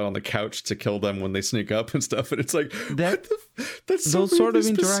resting spot on the couch to kill them when they sneak up and stuff, and it's like that's so those sort of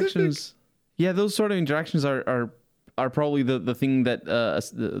specific. Interactions. Yeah, those sort of interactions are probably the thing that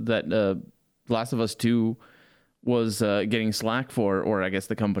Last of Us 2 was getting slack for, or I guess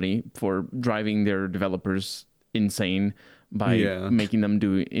the company for driving their developers insane by making them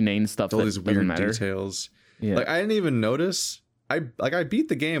do inane stuff. All that these weird details. Yeah. Like I didn't even notice. I beat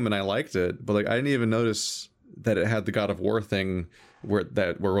the game and I liked it, but like I didn't even notice that it had the God of War thing where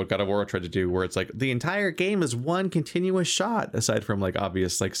God of War tried to do, where it's like the entire game is one continuous shot, aside from like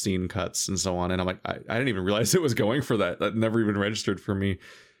obvious like scene cuts and so on. And I'm like, I didn't even realize it was going for that. That never even registered for me.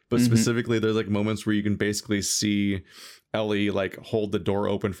 But specifically, there's like moments where you can basically see Ellie like hold the door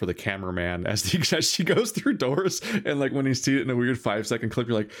open for the cameraman as she goes through doors, and like when you see it in a weird 5-second clip,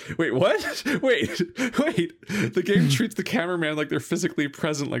 you're like, wait, what? wait. The game treats the cameraman like they're physically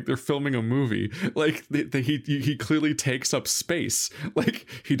present, like they're filming a movie. Like he clearly takes up space. Like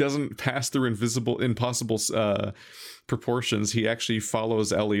he doesn't pass through impossible proportions. He actually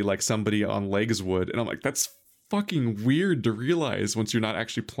follows Ellie like somebody on legs would, and I'm like, that's fucking weird to realize once you're not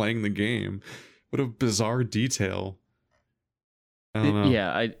actually playing the game. What a bizarre detail. I don't know.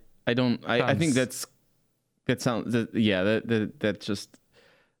 Yeah, I think that's just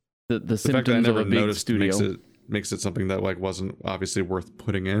the symptoms of a big studio. Makes it something that like wasn't obviously worth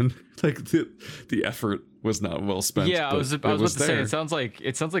putting in. Like the effort was not well spent. Yeah, I was about to say, it sounds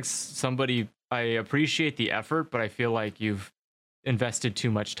like somebody, I appreciate the effort, but I feel like you've invested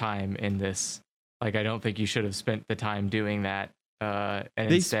too much time in this. Like, I don't think you should have spent the time doing that, and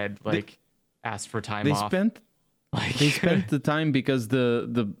instead asked for time off. They spent the time because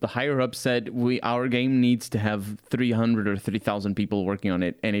the higher up said our game needs to have 300 or 3,000 people working on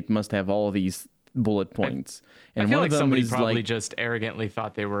it, and it must have all these bullet points. And I feel one like of them somebody is probably just arrogantly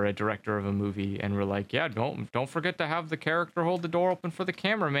thought they were a director of a movie and were like, yeah, don't forget to have the character hold the door open for the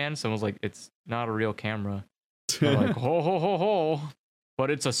cameraman. Someone's like, it's not a real camera. They're like, ho ho ho ho,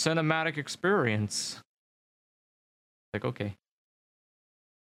 but it's a cinematic experience. Like, okay.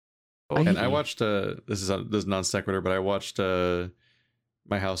 And I watched this is non sequitur, but I watched my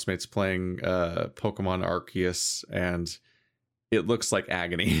housemates playing Pokemon Arceus, and it looks like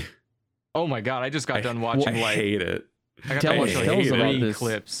agony. Oh my god! I just got done watching. I hate it. I got to watch like tell us about 3 this.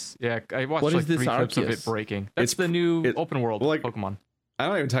 clips. Yeah, I watched What like is this 3 clips of Arceus? it breaking. That's the new open world like, Pokemon. I'm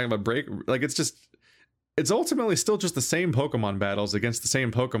not even talking about break. Like it's ultimately still just the same Pokemon battles against the same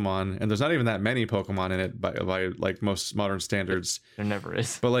Pokemon, and there's not even that many Pokemon in it by like most modern standards. There never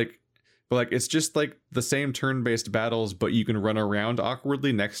is. But it's just like the same turn-based battles, but you can run around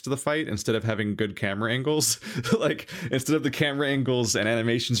awkwardly next to the fight instead of having good camera angles. Like, instead of the camera angles and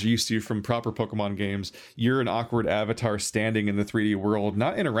animations you're used to from proper Pokemon games, you're an awkward avatar standing in the 3D world,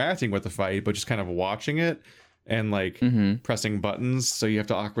 not interacting with the fight, but just kind of watching it and like pressing buttons. So you have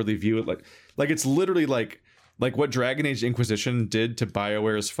to awkwardly view it. Like it's literally like what Dragon Age Inquisition did to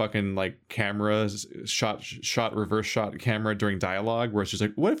BioWare's fucking like cameras shot reverse shot camera during dialogue, where it's just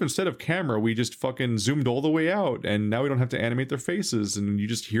like, what if instead of camera we just fucking zoomed all the way out and now we don't have to animate their faces and you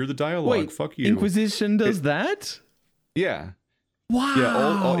just hear the dialogue? Wait, fuck you. Inquisition does that? Yeah.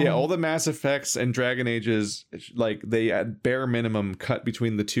 Wow. All the Mass Effects and Dragon Ages, like they at bare minimum cut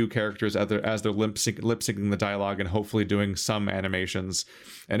between the two characters as they're lip syncing the dialogue and hopefully doing some animations.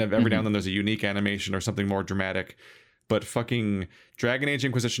 And every now and then there's a unique animation or something more dramatic. But fucking Dragon Age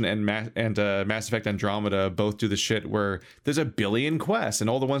Inquisition and Mass Effect Andromeda both do the shit where there's a billion quests, and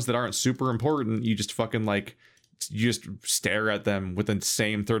all the ones that aren't super important, you just fucking like, you just stare at them with the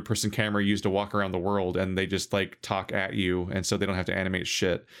same third-person camera used to walk around the world, and they just like talk at you, and so they don't have to animate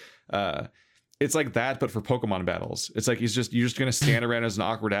shit. It's like that, but for Pokemon battles. It's like you're just gonna stand around as an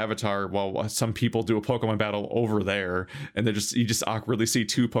awkward avatar while some people do a Pokemon battle over there, and you just awkwardly see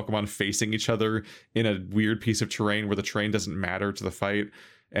 2 Pokemon facing each other in a weird piece of terrain where the terrain doesn't matter to the fight,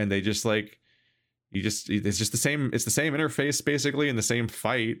 and they just like. It's just the same interface basically in the same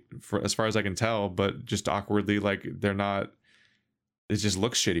fight for as far as I can tell, but just awkwardly like they're not. It just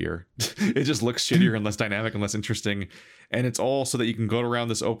looks shittier. It just looks shittier and less dynamic and less interesting. And it's all so that you can go around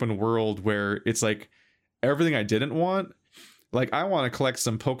this open world where it's like everything I didn't want. Like, I want to collect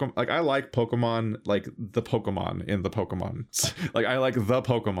some Pokemon. Like, I like Pokemon, like the Pokemon in the Pokemon. Like, I like the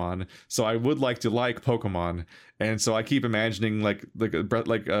Pokemon. So I would like to like Pokemon. And so I keep imagining like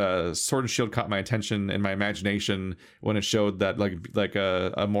Sword and Shield caught my attention in my imagination when it showed that like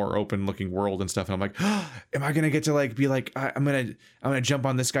a more open looking world and stuff. And I'm like, oh, am I gonna get to like be like I'm gonna jump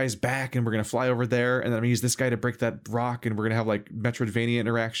on this guy's back and we're gonna fly over there and then I'm gonna use this guy to break that rock and we're gonna have like Metroidvania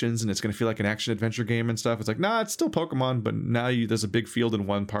interactions and it's gonna feel like an action adventure game and stuff. It's like, nah, it's still Pokemon, but now there's a big field in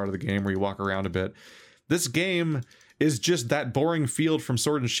one part of the game where you walk around a bit. This game is just that boring field from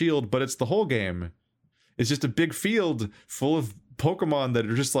Sword and Shield, but it's the whole game. It's just a big field full of Pokemon that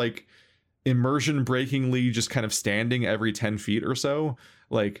are just like immersion breakingly just kind of standing every 10 feet or so.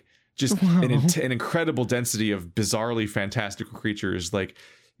 Like just an incredible density of bizarrely fantastical creatures. Like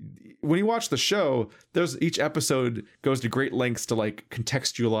when you watch the show, there's each episode goes to great lengths to like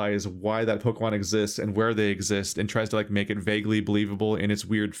contextualize why that Pokemon exists and where they exist, and tries to like make it vaguely believable in its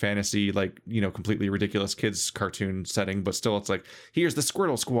weird fantasy, like, you know, completely ridiculous kids cartoon setting, but still it's like, here's the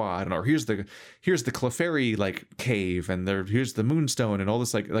Squirtle Squad, or here's the Clefairy like cave, and here's the Moonstone, and all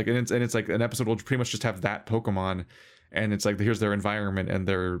this like and it's like an episode will pretty much just have that Pokemon, and it's like here's their environment and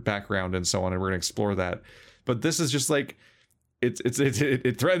their background and so on, and we're gonna explore that. But this is just like,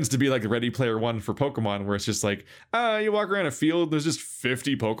 it threatens to be like Ready Player One for Pokemon, where it's just like, you walk around a field, there's just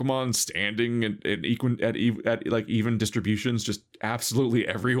 50 Pokemon standing at like even distributions, just absolutely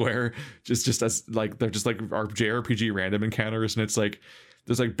everywhere, just as like they're just like our JRPG random encounters, and it's like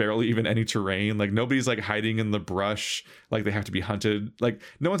there's like barely even any terrain, like nobody's like hiding in the brush, like they have to be hunted, like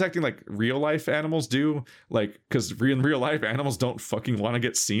no one's acting like real life animals do, like because in real life animals don't fucking want to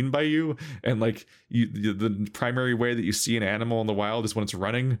get seen by you, and like the primary way that you see an animal in the wild is when it's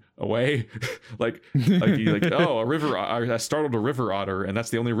running away. like oh, I startled a river otter, and that's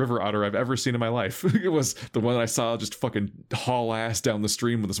the only river otter I've ever seen in my life. It was the one I saw just fucking haul ass down the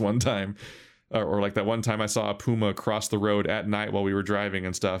stream this one time. Or like that one time I saw a puma cross the road at night while we were driving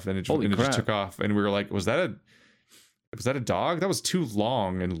and stuff, and it just took off, and we were like, was that a dog? That was too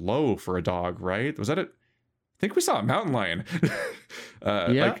long and low for a dog, right? Was that I think we saw a mountain lion.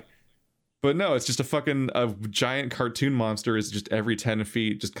 Yeah. But no, it's just a giant cartoon monster is just every 10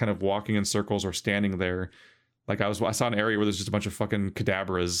 feet, just kind of walking in circles or standing there. Like I saw an area where there's just a bunch of fucking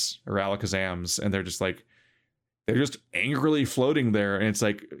Kadabras or Alakazams, and they're just angrily floating there. And it's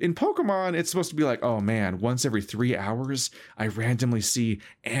like, in Pokemon, it's supposed to be like, oh man, once every 3 hours, I randomly see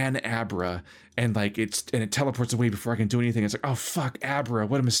an Abra, and like it teleports away before I can do anything. It's like, oh fuck, Abra,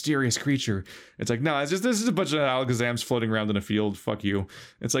 what a mysterious creature. It's like, no, this is a bunch of Alakazams floating around in a field. Fuck you.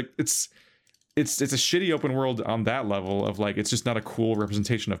 It's like, it's a shitty open world on that level of like, it's just not a cool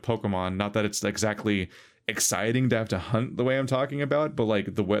representation of Pokemon. Not that it's exactly exciting to have to hunt the way I'm talking about, but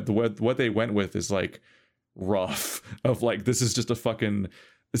like what they went with is like rough, of like, this is just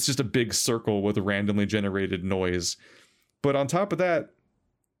it's just a big circle with a randomly generated noise. But on top of that,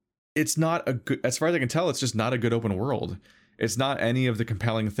 it's not a good, as far as I can tell, it's just not a good open world. It's not any of the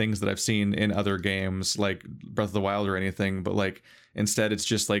compelling things that I've seen in other games like Breath of the Wild or anything, but like instead it's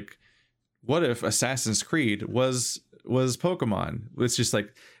just like, what if Assassin's Creed was Pokemon? It's just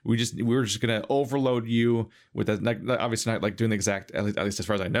like we were just gonna overload you with that, like, obviously not like doing the exact, at least as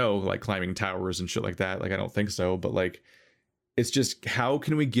far as I know, like climbing towers and shit like that. Like I don't think so, but like it's just, how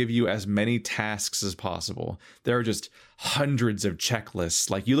can we give you as many tasks as possible? There are just hundreds of checklists.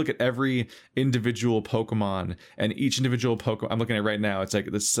 Like you look at every individual Pokemon, and each individual Pokemon I'm looking at right now, it's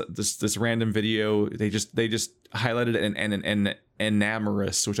like this random video. They just highlighted an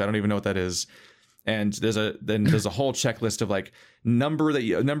Enamorous, which I don't even know what that is. And there's a whole checklist of like number of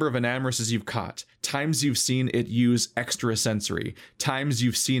Enamorouses you've caught, times you've seen it use extrasensory, times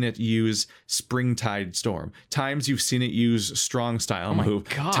you've seen it use Springtide Storm, times you've seen it use Strong Style move,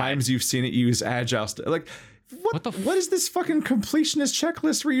 times you've seen it use Agile like what is this fucking completionist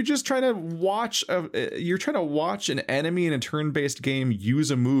checklist where you're just trying to watch an enemy in a turn-based game use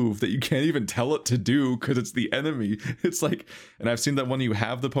a move that you can't even tell it to do because it's the enemy. It's like, and I've seen that when you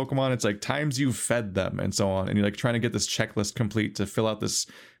have the Pokemon, it's like times you've fed them and so on, and you're like trying to get this checklist complete to fill out this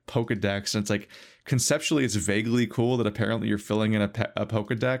Pokedex, and it's like conceptually it's vaguely cool that apparently you're filling in a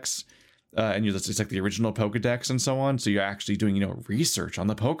Pokedex. And it's like the original Pokedex and so on. So you're actually doing, research on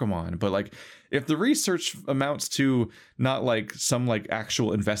the Pokemon. But like, if the research amounts to not like some like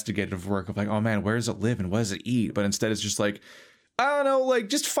actual investigative work of like, oh man, where does it live and what does it eat? But instead it's just like, I don't know, like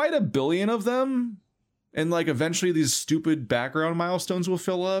just fight 1 billion of them. And like eventually these stupid background milestones will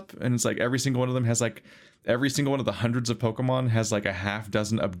fill up. And it's like every single one of them has like, every single one of the hundreds of Pokemon has like a half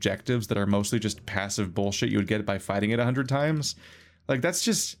dozen objectives that are mostly just passive bullshit you would get by fighting it 100 times. Like that's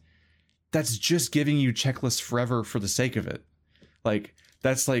just giving you checklists forever for the sake of it. Like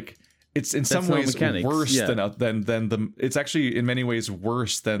that's like, it's in some ways worse than the, it's actually in many ways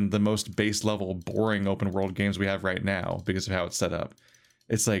worse than the most base level boring open world games we have right now because of how it's set up.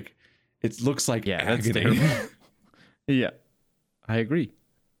 It's like, it looks like agony. Yeah, I agree.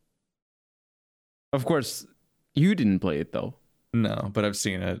 Of course, you didn't play it though. No, but I've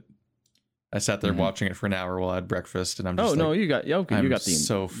seen it. I sat there watching it for an hour while I had breakfast, and I'm just you got the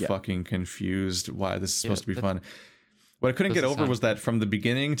so fucking confused why this is supposed to be fun. What I couldn't get over was that from the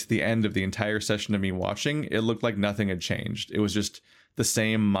beginning to the end of the entire session of me watching, it looked like nothing had changed. It was just the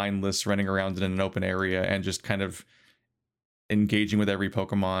same mindless running around in an open area and just kind of engaging with every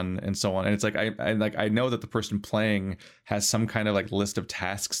Pokemon and so on. And it's like I know that the person playing has some kind of like list of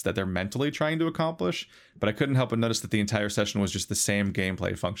tasks that they're mentally trying to accomplish, but I couldn't help but notice that the entire session was just the same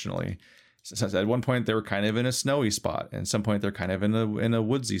gameplay functionally. So at one point they were kind of in a snowy spot, and at some point they're kind of in a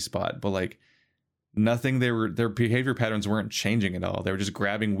woodsy spot, but like nothing, their behavior patterns weren't changing at all. They were just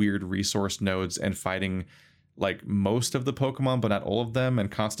grabbing weird resource nodes and fighting like most of the Pokemon, but not all of them,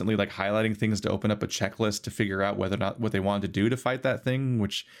 and constantly like highlighting things to open up a checklist to figure out whether or not what they wanted to do to fight that thing,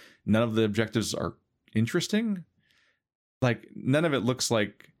 which none of the objectives are interesting. Like none of it looks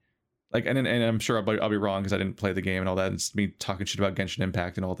like and I'm sure I'll be wrong because I didn't play the game and all that. It's me talking shit about Genshin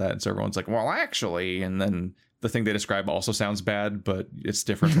Impact and all that, and so everyone's like, well, actually, and then the thing they describe also sounds bad, but it's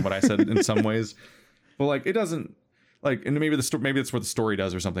different from what I said in some ways. But like it doesn't. Like, and maybe that's what the story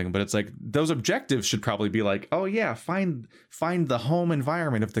does or something, but it's like those objectives should probably be like, oh yeah, find the home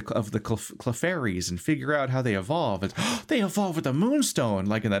environment of the Clefairies and figure out how they evolve. It's, they evolve with the Moonstone,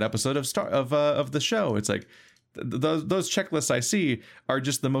 like in that episode of the show. It's like those checklists I see are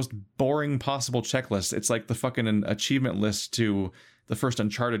just the most boring possible checklists. It's like the fucking achievement list to the first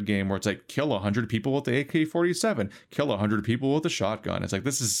Uncharted game where it's like kill 100 people with the AK-47, kill 100 people with a shotgun. It's like,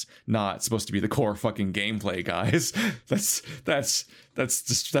 this is not supposed to be the core fucking gameplay, guys. That's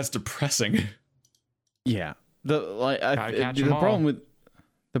depressing. Yeah. The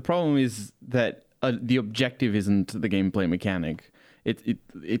problem is that the objective isn't the gameplay mechanic.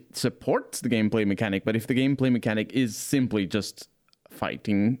 It supports the gameplay mechanic, but if the gameplay mechanic is simply just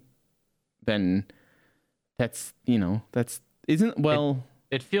fighting, then it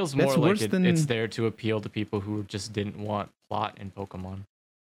feels more like it's there to appeal to people who just didn't want plot in Pokemon.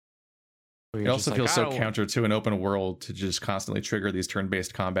 It also feels so counter to an open world to just constantly trigger these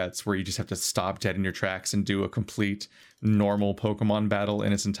turn-based combats where you just have to stop dead in your tracks and do a complete normal Pokemon battle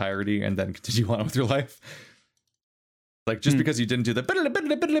in its entirety and then continue on with your life. Like, just because you didn't do the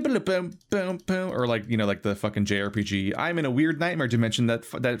or like, like the fucking JRPG, I'm in a weird nightmare dimension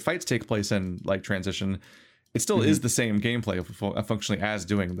that fights take place in, like, transition. It still is the same gameplay functionally as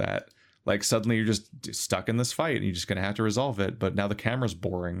doing that. Like, suddenly you're just stuck in this fight and you're just going to have to resolve it. But now the camera's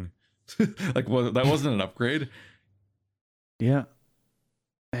boring. Like, well, that wasn't an upgrade. Yeah.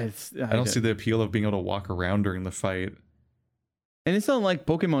 I don't see the appeal of being able to walk around during the fight. And it's not like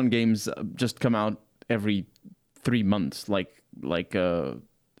Pokemon games just come out every 3 months. Like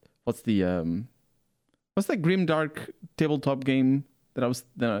what's that grimdark tabletop game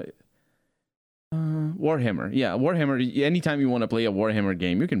Warhammer. Yeah, Warhammer. Anytime you want to play a Warhammer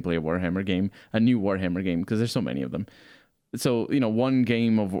game, you can play a Warhammer game, a new Warhammer game, because there's so many of them. So, one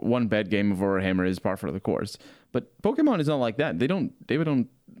bad game of Warhammer is par for the course. But Pokemon is not like that. They don't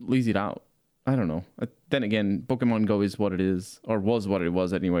lease it out. I don't know. Then again, Pokemon Go is what it is, or was what it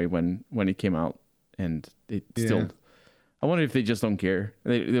was anyway when it came out, and it still. I wonder if they just don't care.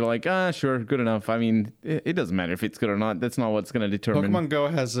 They're like, sure, good enough. I mean, it doesn't matter if it's good or not. That's not what's going to determine. Pokemon Go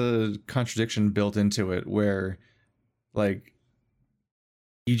has a contradiction built into it where, like,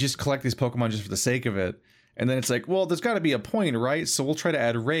 you just collect these Pokemon just for the sake of it. And then it's like, well, there's got to be a point, right? So we'll try to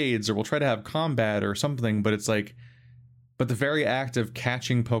add raids or we'll try to have combat or something. But it's like, but the very act of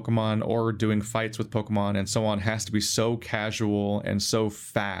catching Pokemon or doing fights with Pokemon and so on has to be so casual and so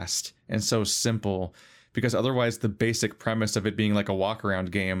fast and so simple, because otherwise the basic premise of it being like a walk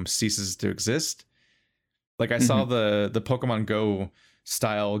around game ceases to exist. Like I saw the Pokemon Go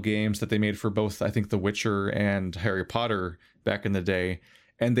style games that they made for both, I think, The Witcher and Harry Potter back in the day,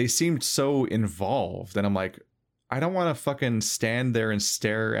 and they seemed so involved. And I'm like, I don't want to fucking stand there and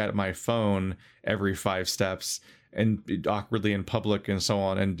stare at my phone every 5 steps and awkwardly in public and so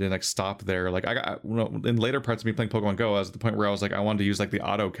on, and like stop there. Like I got in later parts of me playing Pokemon Go, I was at the point where I was like, I wanted to use like the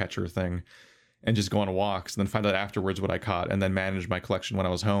auto catcher thing and just go on walks and then find out afterwards what I caught and then manage my collection when I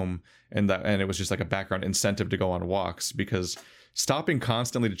was home. And it was just like a background incentive to go on walks, because stopping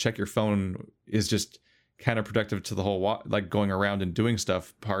constantly to check your phone is just counterproductive to the whole like going around and doing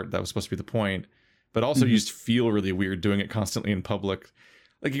stuff part that was supposed to be the point. But also you just feel really weird doing it constantly in public.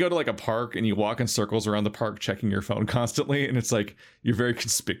 Like you go to like a park and you walk in circles around the park checking your phone constantly, and it's like you're very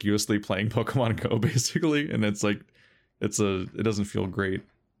conspicuously playing Pokemon Go basically, and it's like it doesn't feel great.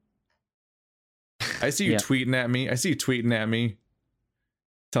 I see you tweeting at me.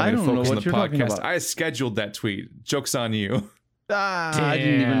 Telling me to focus on the podcast. I scheduled that tweet. Joke's on you. I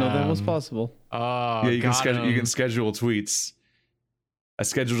didn't even know that was possible. Oh, yeah, you can schedule tweets. I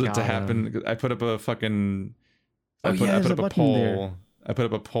scheduled it to happen. I put up a fucking. I put up a poll. There. I put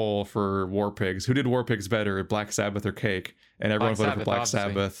up a poll for War Pigs. Who did War Pigs better, Black Sabbath or Cake? And everyone voted for Black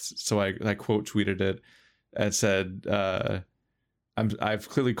Sabbath. So I quote tweeted it and said, I've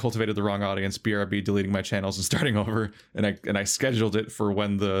clearly cultivated the wrong audience. BRB deleting my channels and starting over, and I scheduled it for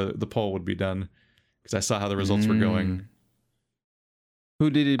when the poll would be done because I saw how the results were going. Who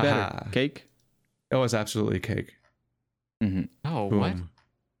did it better? Aha. Cake? It was absolutely Cake. Mm-hmm. Oh, Boom. what?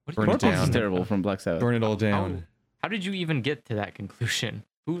 Burn it Corpse is down. terrible from Black Sabbath. Burn it all down. How did you even get to that conclusion?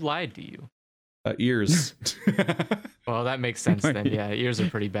 Who lied to you? Ears. Well, that makes sense then. Yeah, ears are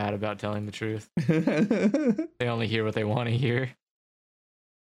pretty bad about telling the truth. They only hear what they want to hear.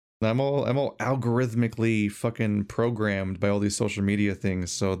 I'm all algorithmically fucking programmed by all these social media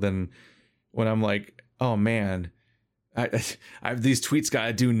things. So then when I'm like, oh man, I have these tweets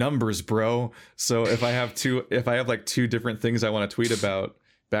gotta do numbers, bro. So if I have like two different things I want to tweet about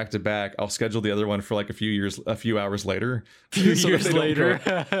back to back, I'll schedule the other one for like a few hours later. Years that they don't later.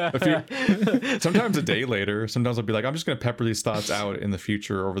 go- sometimes a day later. Sometimes I'll be like, I'm just gonna pepper these thoughts out in the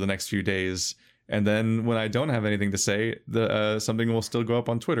future over the next few days. And then when I don't have anything to say, something will still go up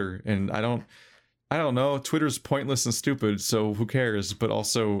on Twitter. And I don't know. Twitter's pointless and stupid, so who cares? But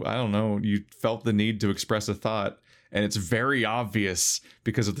also, I don't know. You felt the need to express a thought, and it's very obvious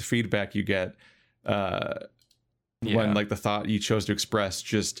because of the feedback you get when like the thought you chose to express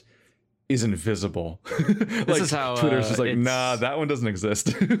just isn't visible. Like, is how, Twitter's just like, it's- nah, that one doesn't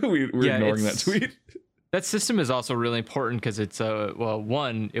exist. We're ignoring that tweet. That system is also really important because it's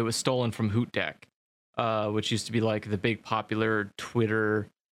one, it was stolen from HootDeck, which used to be like the big popular Twitter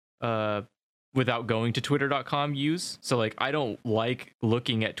without going to twitter.com use. So like I don't like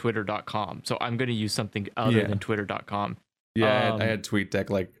looking at twitter.com. So I'm going to use something other than twitter.com. Yeah, I had TweetDeck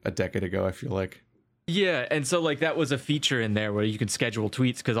like a decade ago, I feel like. Yeah, and so like that was a feature in there where you can schedule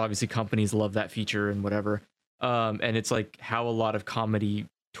tweets because obviously companies love that feature and whatever. And it's like how a lot of comedy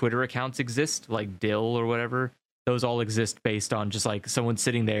Twitter accounts exist, like Dill or whatever. Those all exist based on just like someone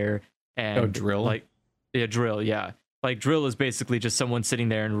sitting there and Drill? like Drill, yeah. Like Drill is basically just someone sitting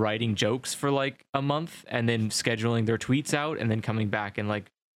there and writing jokes for like a month and then scheduling their tweets out and then coming back and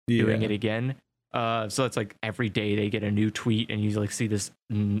like doing it again. So it's like every day they get a new tweet and you like see this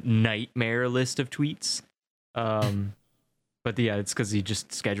nightmare list of tweets. But yeah, it's because you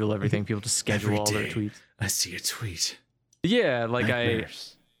just schedule everything. People just schedule all their tweets. I see a tweet. Yeah, like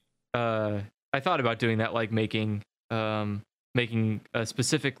Nightmares. I thought about doing that, like making a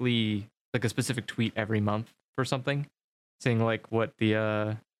specific tweet every month for something, saying like what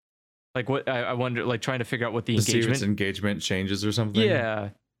the like what I wonder, like trying to figure out what the See if its engagement. engagement changes or something. Yeah,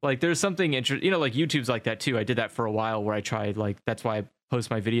 like there's something interesting, like YouTube's like that too. I did that for a while where I tried, like that's why I post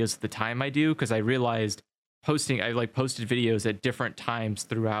my videos at the time I do, because I realized I like posted videos at different times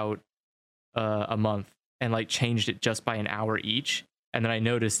throughout a month and like changed it just by an hour each. And then I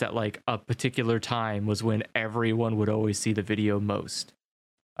noticed that like a particular time was when everyone would always see the video most.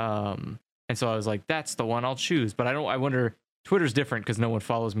 And so I was like, that's the one I'll choose. But I wonder, Twitter's different because no one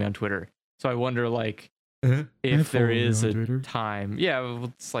follows me on Twitter. So I wonder like if there is a time. Yeah, well,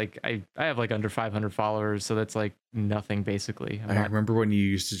 it's like I have like under 500 followers, so that's like nothing basically. I remember when you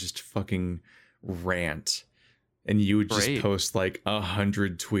used to just fucking rant and you would just Great. post like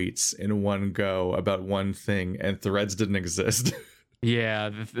 100 tweets in one go about one thing, and Threads didn't exist. Yeah,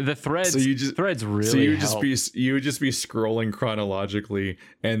 the threads. So you just- threads really. So you would help. just be scrolling chronologically,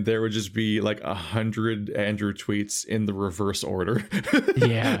 and there would just be like 100 Andrew tweets in the reverse order.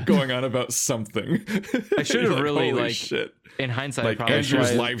 Yeah. Going on about something. I should You're have really holy like shit. in hindsight. I Like probably Andrew's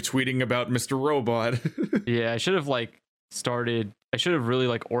tried- live tweeting about Mr. Robot. Yeah, I should have like started. I should have really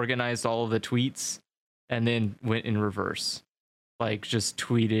like organized all of the tweets, and then went in reverse. Like just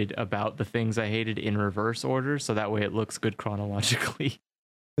tweeted about the things I hated in reverse order, so that way it looks good chronologically.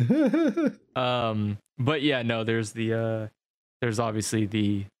 But yeah, no, there's obviously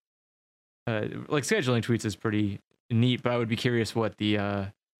the like scheduling tweets is pretty neat, but I would be curious what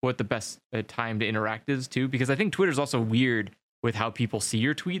the best time to interact is too, because I think Twitter's also weird with how people see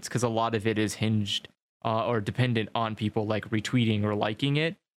your tweets, because a lot of it is hinged or dependent on people like retweeting or liking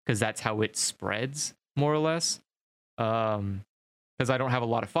it, because that's how it spreads more or less. Because I don't have a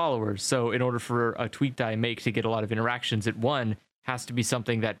lot of followers, so in order for a tweet that I make to get a lot of interactions, it has to be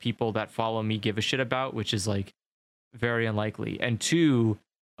something that people that follow me give a shit about, which is like very unlikely. And two,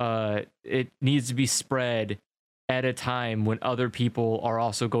 it needs to be spread at a time when other people are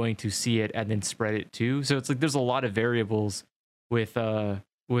also going to see it and then spread it too. So it's like there's a lot of variables with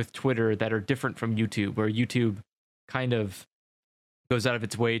Twitter that are different from YouTube, where YouTube kind of goes out of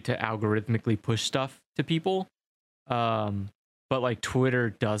its way to algorithmically push stuff to people. But like Twitter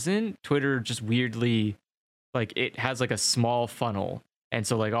doesn't. Twitter just weirdly, like it has like a small funnel. And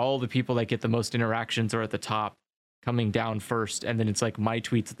so like all the people that get the most interactions are at the top, coming down first. And then it's like my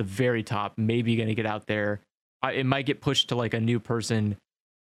tweets at the very top, maybe going to get out there. it might get pushed to like a new person.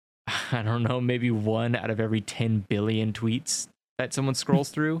 I don't know, maybe 1 out of every 10 billion tweets that someone scrolls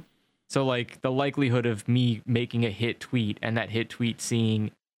through. So like the likelihood of me making a hit tweet and that hit tweet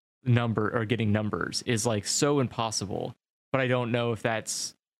seeing number or getting numbers is like so impossible. But I don't know if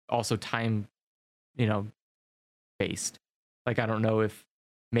that's also time, based. Like I don't know if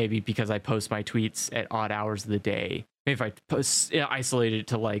maybe because I post my tweets at odd hours of the day, maybe if I isolate it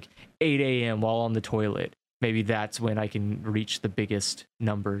to like 8 a.m. while on the toilet, maybe that's when I can reach the biggest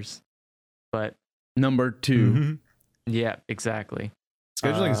numbers. But Number 2. Mm-hmm. yeah, exactly.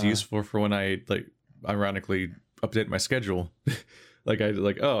 Scheduling is useful for when I like ironically update my schedule.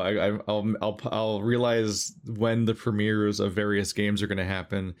 I'll realize when the premieres of various games are going to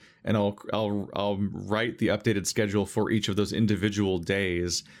happen, and I'll write the updated schedule for each of those individual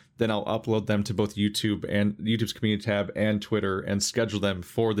days. Then I'll upload them to both YouTube and YouTube's community tab and Twitter, and schedule them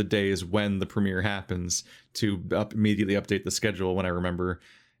for the days when the premiere happens to immediately update the schedule when I remember.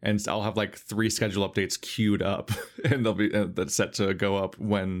 And I'll have like 3 schedule updates queued up, and they'll be that's set to go up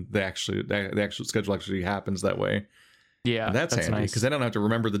when the actual schedule actually happens that way. Yeah, And that's handy because nice. I don't have to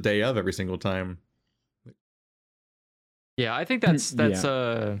remember the day of every single time. Yeah, I think those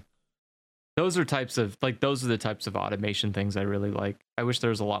are the types of automation things I really like. I wish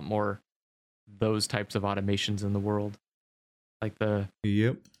there was a lot more those types of automations in the world. Like the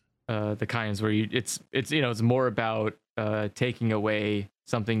kinds where it's more about taking away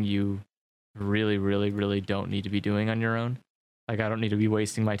something you really, really, really don't need to be doing on your own. Like I don't need to be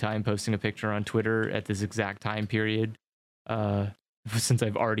wasting my time posting a picture on Twitter at this exact time period since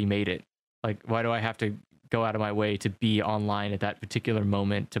I've already made it. Like why do I have to go out of my way to be online at that particular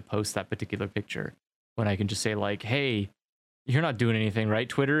moment to post that particular picture when I can just say like, hey, you're not doing anything, right,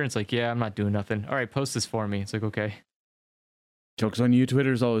 Twitter? And it's like, yeah, I'm not doing nothing. All right, post this for me. It's like, okay. Joke's on you.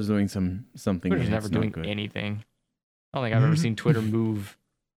 Twitter's always doing something. Twitter's never doing anything. I don't think I've ever seen Twitter move.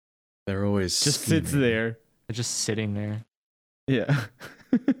 They're always just sits there. They're just sitting there. Yeah.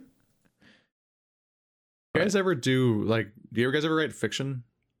 You guys ever do you guys ever write fiction?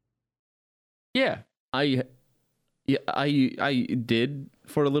 Yeah. I did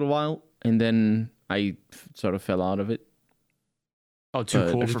for a little while, and then I sort of fell out of it. Oh, too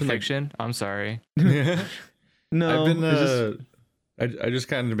cool I've just for been, fiction? I'm sorry. No, No, I've been I just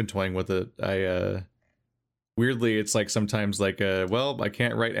kind of been toying with it. I weirdly it's like sometimes like well, I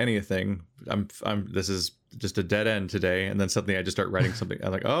can't write anything. This is just a dead end today, and then suddenly I just start writing something.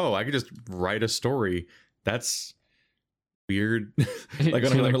 I'm like, oh, I could just write a story. That's weird. Like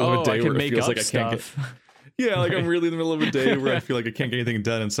I'm in the middle of a day where it feels like I can't get. Yeah, like I'm really in the middle of a day where I feel like I can't get anything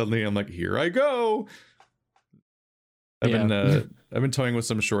done, and suddenly I'm like, here I go. I've been toying with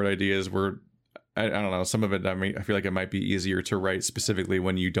some short ideas where I don't know, some of it I feel like it might be easier to write specifically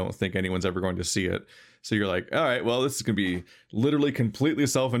when you don't think anyone's ever going to see it. So you're like, all right, well, this is gonna be literally completely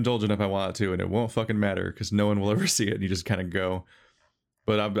self-indulgent if I want to, and it won't fucking matter because no one will ever see it, and you just kind of go.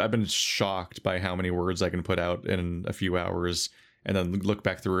 But I've been shocked by how many words I can put out in a few hours, and then look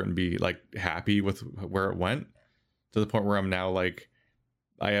back through it and be like happy with where it went, to the point where I'm now like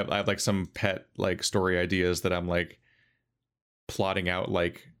I have like some pet like story ideas that I'm like plotting out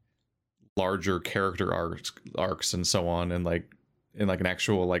like larger character arcs and so on, and like in like an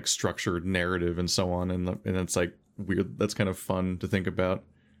actual like structured narrative and so on, and it's like weird. That's kind of fun to think about.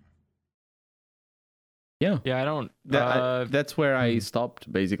 Yeah, I don't. That's where I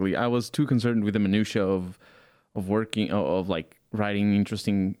stopped. Basically, I was too concerned with the minutia of working of like writing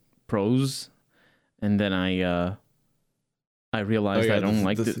interesting prose, and then I realized I don't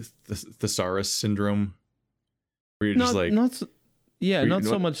like the thesaurus syndrome, where you're just like not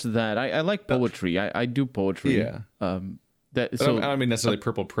so much that I like poetry. I do poetry. Yeah. I don't mean necessarily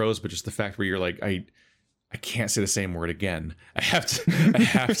purple prose, but just the fact where you're like I can't say the same word again. I have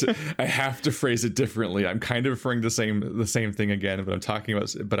to phrase it differently. I'm kind of referring to the same thing again, but I'm talking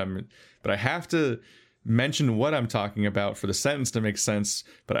about, but I have to mention what I'm talking about for the sentence to make sense.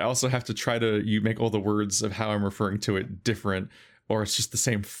 But I also have to try to make all the words of how I'm referring to it different, or it's just the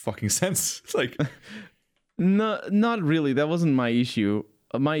same fucking sense. Like, no, not really. That wasn't my issue.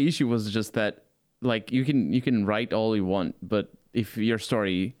 My issue was just that, like, you can write all you want, but if your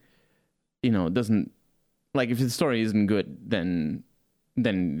story, doesn't. Like, if the story isn't good, then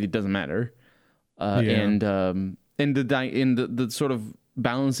it doesn't matter. And the sort of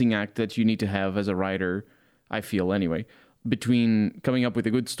balancing act that you need to have as a writer, I feel anyway, between coming up with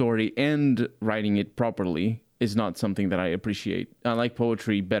a good story and writing it properly is not something that I appreciate. I like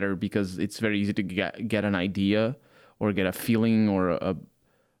poetry better because it's very easy to get an idea or get a feeling or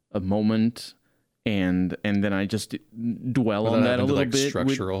a moment, and then I just dwell on that a little bit.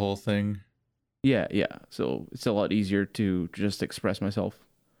 Structure a whole thing. Yeah. So it's a lot easier to just express myself,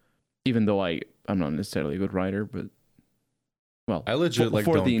 even though I'm not necessarily a good writer, but well, I legit like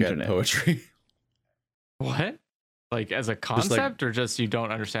for don't the get internet. poetry. What? Like as a concept, or just you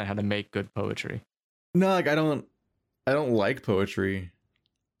don't understand how to make good poetry? No, like I don't like poetry.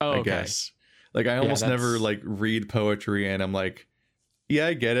 Oh, I okay. guess. Like I almost never that's- like read poetry and I'm like, yeah,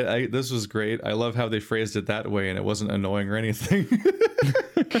 I get it. This was great. I love how they phrased it that way and it wasn't annoying or anything.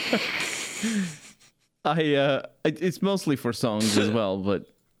 It's mostly for songs as well, but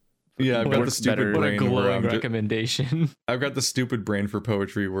Yeah, I've got the works stupid better. What a brain where glowing recommendation. I've got the stupid brain for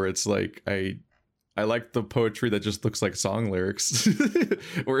poetry where it's like I like the poetry that just looks like song lyrics,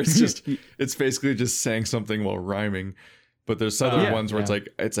 where it's basically just saying something while rhyming. But there's other Yeah, ones where it's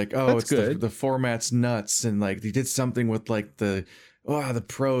like oh, That's it's good. the format's nuts and like they did something with like the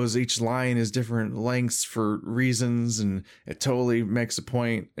prose. Each line is different lengths for reasons, and it totally makes a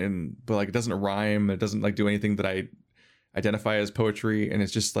point. But like it doesn't rhyme. It doesn't like do anything that I identify as poetry, and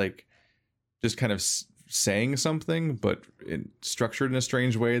it's just like just kind of saying something, but structured in a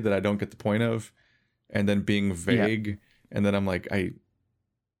strange way that I don't get the point of, and then being vague. And then I'm like, I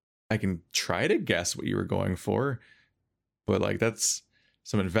can try to guess what you were going for, but like that's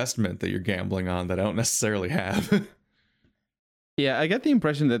some investment that you're gambling on that I don't necessarily have. yeah, I get the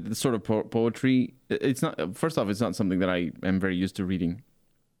impression that the sort of poetry, it's not, first off, it's not something that I am very used to reading,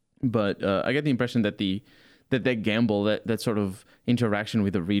 but I get the impression that that gamble, that sort of interaction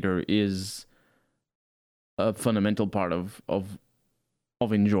with the reader is a fundamental part of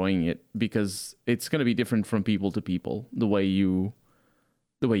enjoying it, because it's going to be different from people to people, the way you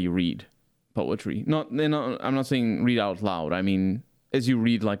read poetry. I'm not saying read out loud. I mean, as you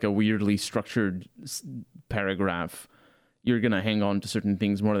read like a weirdly structured paragraph, you're going to hang on to certain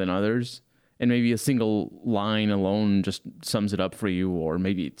things more than others, and maybe a single line alone just sums it up for you, or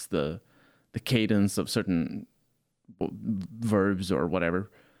maybe it's the cadence of certain verbs or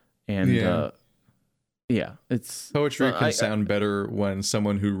whatever. And it's Poetry can sound better when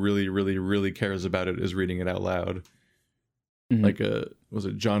someone who really, really, really cares about it is reading it out loud. Mhm. Like was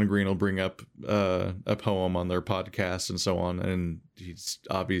it John Green will bring up a poem on their podcast and so on, and he's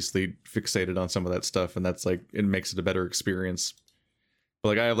obviously fixated on some of that stuff, and that's like it makes it a better experience.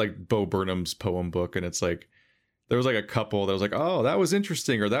 But like I have like Bo Burnham's poem book, and it's like there was like a couple that was like, oh, that was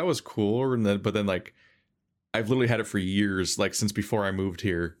interesting or that was cool, and then like I've literally had it for years, like since before I moved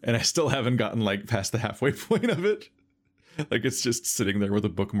here, and I still haven't gotten like past the halfway point of it. Like it's just sitting there with a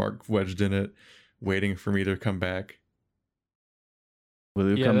bookmark wedged in it, waiting for me to come back.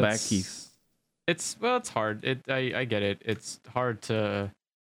 Will you come back, Keith? It's hard. I get it. It's hard to.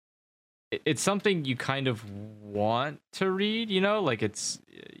 It's something you kind of want to read, you know, like it's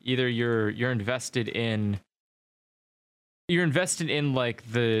either you're invested in like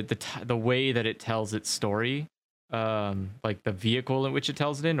the way that it tells its story, like the vehicle in which it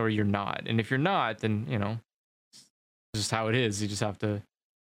tells it in, or you're not. And if you're not, then you know, it's just how it is. You just have to.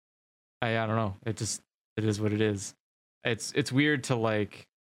 I don't know. It is what it is. It's weird to like.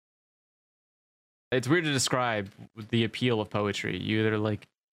 It's weird to describe the appeal of poetry. You either like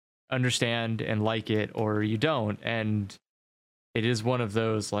understand and like it, or you don't. And it is one of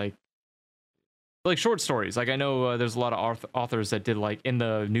those like short stories. Like I know there's a lot of authors that did like in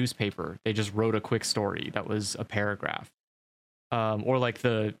the newspaper, they just wrote a quick story that was a paragraph, or like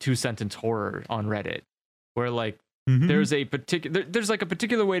the 2-sentence horror on Reddit, where like there's a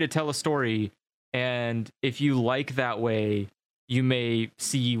particular way to tell a story, and if you like that way, you may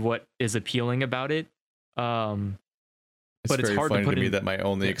see what is appealing about it. But it's very hard funny to put me in... that my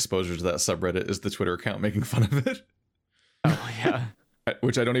only exposure to that subreddit is the Twitter account making fun of it. Oh yeah.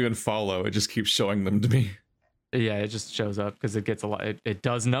 Which I don't even follow. It just keeps showing them to me. Yeah, it just shows up because it gets a lot. It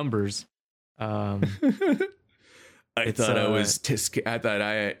does numbers. I thought I was I thought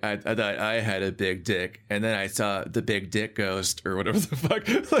I had a big dick, and then I saw the big dick ghost or whatever the fuck.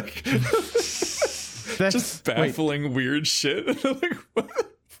 Like That's just baffling weird shit. And I'm like, what?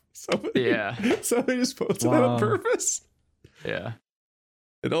 Somebody just posted that on purpose. Yeah.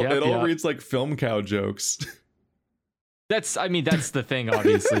 It all reads like film cow jokes. That's the thing,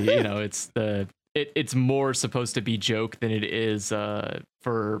 obviously. You know, it's more supposed to be joke than it is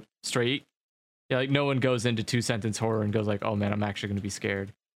for straight. Yeah, like no one goes into 2-sentence horror and goes like, oh man, I'm actually gonna be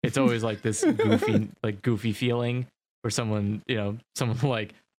scared. It's always like this goofy feeling where someone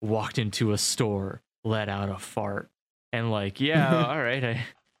like walked into a store, let out a fart, and like, yeah, all right,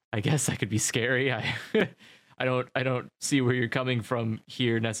 I guess that could be scary. I don't see where you're coming from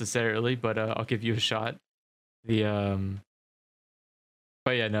here necessarily, but I'll give you a shot. But yeah,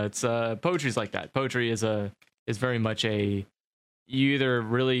 no, it's poetry's like that. Poetry is very much a you either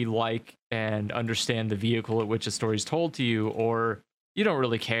really like and understand the vehicle at which a story is told to you, or you don't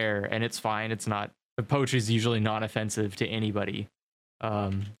really care, and it's fine. It's not. The poetry is usually non-offensive to anybody,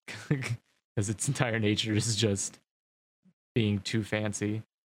 because its entire nature is just being too fancy.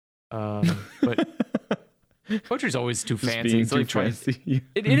 But poetry's always too Just fancy. being It's too like trying. fancy.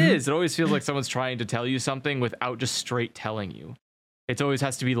 It is. It always feels like someone's trying to tell you something without just straight telling you. It always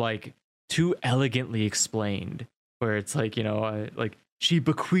has to be like too elegantly explained, where it's like, like she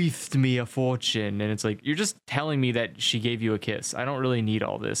bequeathed me a fortune, and it's like, you're just telling me that she gave you a kiss. I don't really need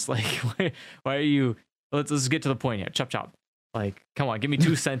all this. Like, why are you? Let's get to the point here. Chop chop. Like, come on, give me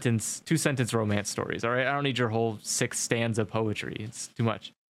two sentence romance stories. All right, I don't need your whole 6 stanza poetry. It's too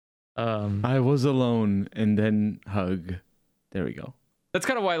much. I was alone and then hug. There we go. That's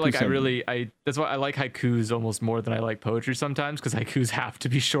kind of why, like, Two that's why I like haikus almost more than I like poetry sometimes, because haikus have to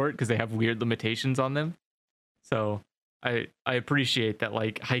be short because they have weird limitations on them. So I appreciate that,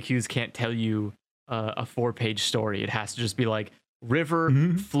 like, haikus can't tell you a 4-page story. It has to just be like, river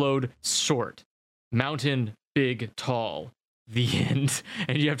flowed short, mountain big tall, the end.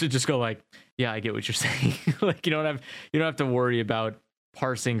 And you have to just go like, yeah, I get what you're saying. Like, you don't have to worry about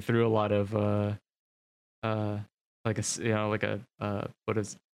parsing through a lot of what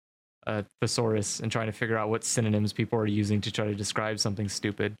is a thesaurus and trying to figure out what synonyms people are using to try to describe something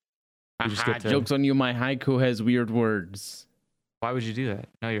stupid. You just Aha, get to, jokes on you, my haiku has weird words. why would you do that?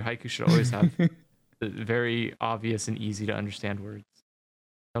 No, your haiku should always have very obvious and easy to understand words.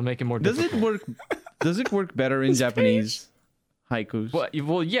 Don't make it more Does difficult. it work? Does it work better in Japanese haikus?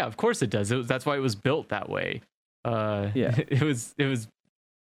 Well, yeah, of course it does. That's why it was built that way. Yeah. It was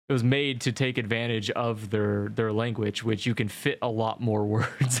made to take advantage of their language, which you can fit a lot more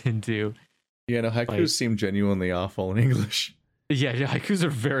words into. Yeah, no, haikus Like- seem genuinely awful in English. Yeah, haikus are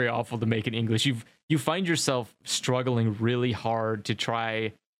very awful to make in English. You find yourself struggling really hard to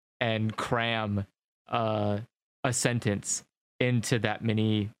try and cram a sentence into that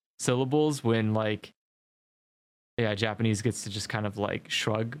many syllables when, like, Japanese gets to just kind of like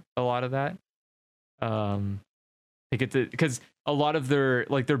shrug a lot of that. They get to, because a lot of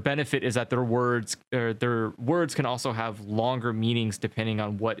their benefit is that their words can also have longer meanings depending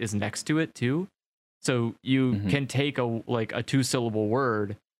on what is next to it too. So you can take a 2-syllable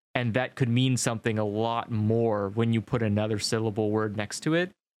word, and that could mean something a lot more when you put another syllable word next to it.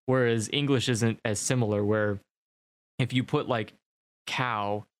 Whereas English isn't as similar, where if you put like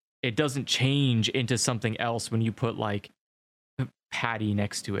cow, it doesn't change into something else when you put like patty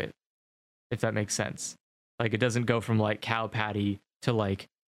next to it, if that makes sense. Like, it doesn't go from like cow patty to like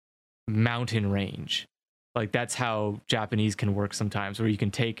mountain range. Like, that's how Japanese can work sometimes, where you can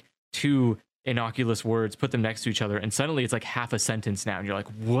take 2 innocuous words, put them next to each other, and suddenly it's like half a sentence now, and you're like,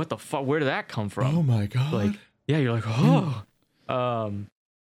 what the fuck? Where did that come from? Oh my god! Like, yeah, you're like, oh.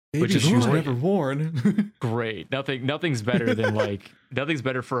 Which is shoes great. never worn. Great. Nothing's better than nothing's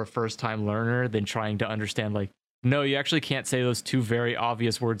better for a first-time learner than trying to understand, like, no, you actually can't say those 2 very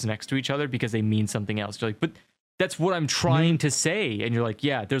obvious words next to each other because they mean something else. You're like, but that's what I'm trying to say. And you're like,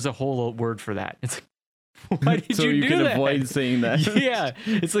 yeah, there's a whole word for that. It's like, why did so you do can that? avoid saying that. Yeah.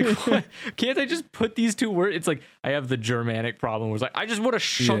 It's like, what? Can't I just put these 2 words? It's like, I have the Germanic problem where it's like, I just want to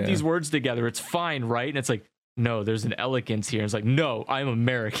shove these words together. It's fine, right? And it's like, no, there's an elegance here. It's like, no, I'm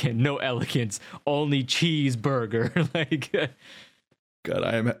American. No elegance. Only cheeseburger. Like,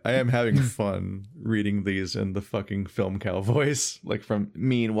 God, I am having fun reading these in the fucking film cow voice, like from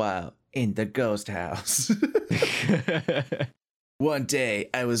Meanwhile in the Ghost House. One day,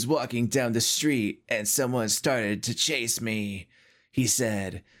 I was walking down the street and someone started to chase me. He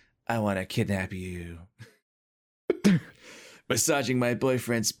said, I want to kidnap you. Massaging my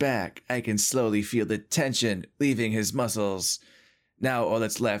boyfriend's back, I can slowly feel the tension leaving his muscles. Now all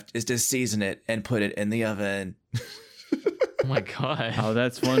that's left is to season it and put it in the oven. oh my God. Oh,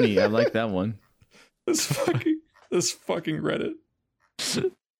 that's funny. I like that one. This fucking Reddit.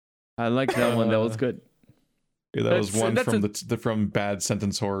 I like that one. That was good. Yeah, that was one that's from the from Bad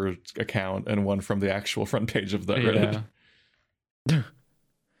Sentence Horror account and one from the actual front page of the Reddit. Yeah.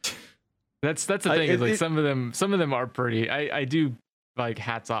 That's the thing. Is like some of them are pretty. I do like,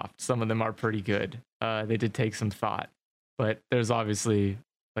 hats off. Some of them are pretty good. They did take some thought, but there's obviously,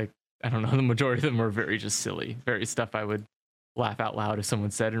 like, I don't know, the majority of them are very just silly, very stuff I would laugh out loud if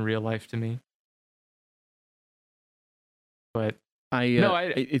someone said in real life to me. But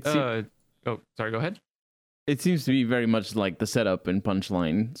oh, sorry, go ahead. It seems to be very much like the setup and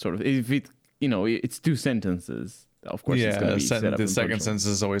punchline sort of. If it, it's 2 sentences, of course, it's going to be setup the and second punchline. sentence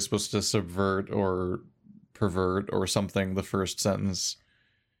is always supposed to subvert or pervert or something the first sentence.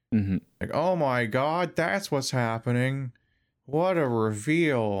 Mm-hmm. Like, oh my god, that's what's happening. What a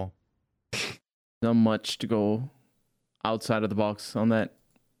reveal. Not much to go outside of the box on that.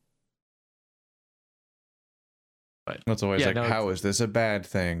 But That's always yeah, like, no, how is this a bad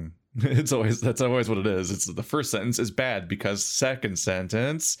thing? That's always what it is. It's the first sentence is bad because second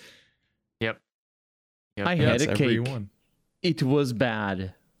sentence. Yep. I Yep. had That's a cake. everyone. It was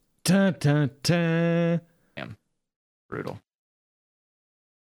bad. Dun, dun, dun. Brutal.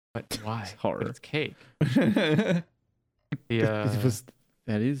 But why? It's horror. But it's cake. It The was.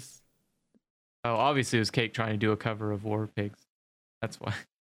 That is. oh, obviously it was Cake trying to do a cover of War Pigs. That's why.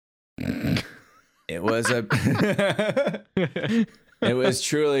 It was it was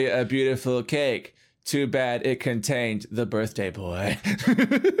truly a beautiful cake. Too bad it contained the birthday boy.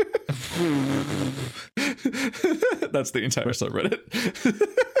 That's the entire subreddit.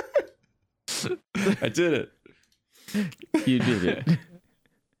 I did it. You did it.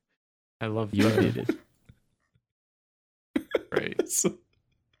 I love You the- did it. Right.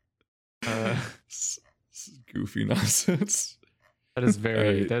 Goofy nonsense. That is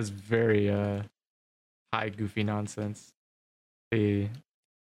very Right. that is very high goofy nonsense.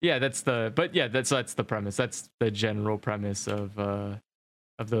 That's the premise. That's the general premise of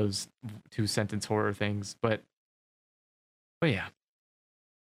those 2-sentence horror things. But yeah.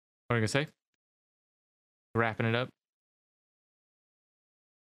 What are you gonna say? Wrapping it up?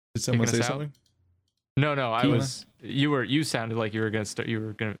 Did someone Taking say us out? something? No, I Keep- was you sounded like you were gonna start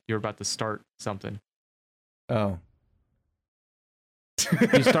you were about to start something. Oh.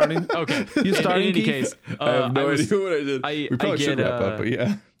 You starting? Okay. You starting? In any Keith? case, I have no idea what I did. I- We probably I should get, wrap up, but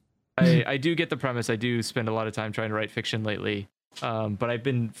yeah. I do get the premise. I do spend a lot of time trying to write fiction lately, but I've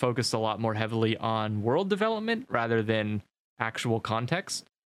been focused a lot more heavily on world development rather than actual context.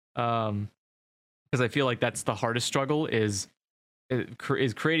 Because I feel like that's the hardest struggle is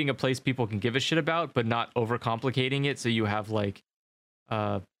creating a place people can give a shit about, but not overcomplicating it. So you have like,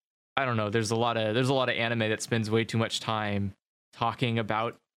 I don't know. There's a lot of anime that spends way too much time talking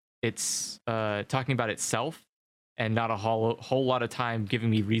about itself, and not a whole lot of time giving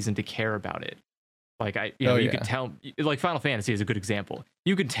me reason to care about it. Like you could tell, like Final Fantasy is a good example.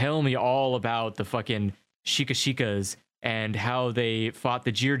 You could tell me all about the fucking Shikashikas and how they fought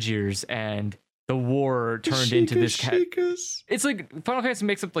the Jirjirs and the war turned into this. It's like Final Fantasy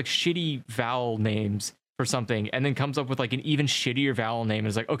makes up like shitty vowel names for something and then comes up with like an even shittier vowel name and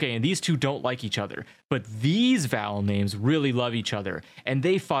is like, okay, and these two don't like each other, but these vowel names really love each other and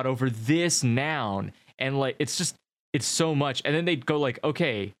they fought over this noun, and like it's so much. And then they'd go like,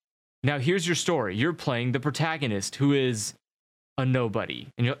 okay, now here's your story. You're playing the protagonist who is a nobody,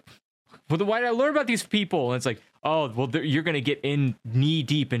 and you're like, well, then why did I learn about these people? And it's like, oh, well, you're gonna get in knee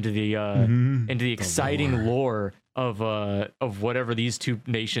deep into the exciting lore of whatever these two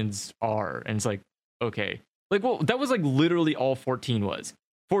nations are, and it's like, okay, like, well, that was like literally all 14 was.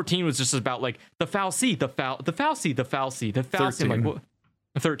 14 was just about like the fal'Cie, the fal'Cie. I'm like, what?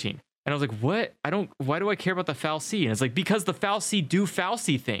 13. And I was like, what? Why do I care about the fal'Cie? And it's like, because the fal'Cie do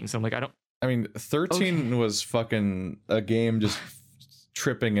fal'Cie things. I'm like, I mean, 13 was fucking a game just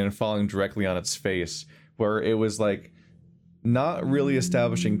tripping and falling directly on its face, where it was like not really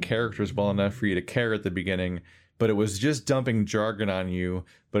establishing characters well enough for you to care at the beginning, but it was just dumping jargon on you,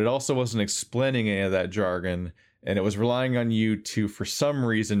 but it also wasn't explaining any of that jargon, and it was relying on you to, for some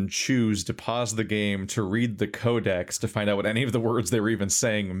reason, choose to pause the game to read the codex to find out what any of the words they were even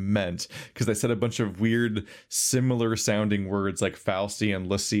saying meant, because they said a bunch of weird, similar sounding words like fal'Cie and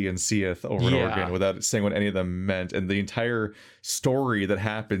l'Cie and Seath over and over again without saying what any of them meant, and the entire story that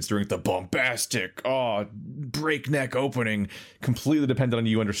happens during the bombastic, breakneck opening completely depended on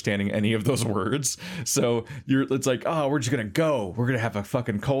you understanding any of those words. So it's like, oh, we're just gonna go. We're gonna have a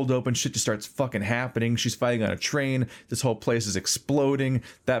fucking cold open. Shit just starts fucking happening. She's fighting on a train. This whole place is exploding.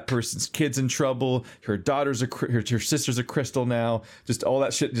 That person's kid's in trouble. Her daughter's her sister's a crystal now. Just all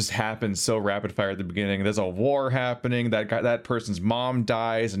that shit just happens so rapid fire at the beginning. There's a war happening. That person's mom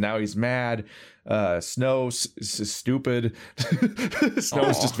dies, and now he's mad. Snow is stupid. Snow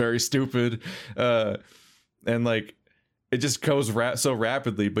is just very stupid. And like, it just goes so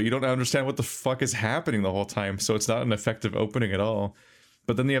rapidly, but you don't understand what the fuck is happening the whole time. So it's not an effective opening at all.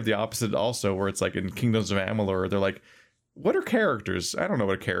 But then you have the opposite also, where it's like in Kingdoms of Amalur, they're like, what are characters? I don't know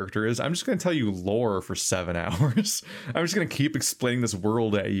what a character is. I'm just going to tell you lore for 7 hours. I'm just going to keep explaining this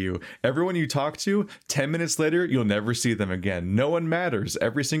world at you. Everyone you talk to, 10 minutes later, you'll never see them again. No one matters.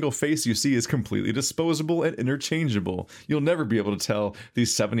 Every single face you see is completely disposable and interchangeable. You'll never be able to tell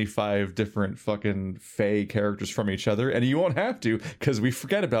these 75 different fucking Fae characters from each other, and you won't have to, because we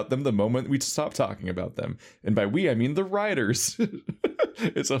forget about them the moment we stop talking about them. And by we, I mean the writers.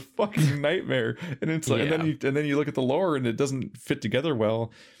 It's a fucking nightmare, and it's like, and then you look at the lore, and it doesn't fit together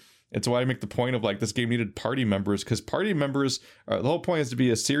well. It's why I make the point of like this game needed party members, because party members the whole point is to be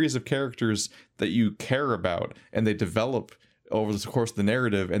a series of characters that you care about, and they develop over the course of the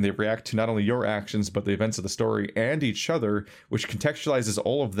narrative, and they react to not only your actions but the events of the story and each other, which contextualizes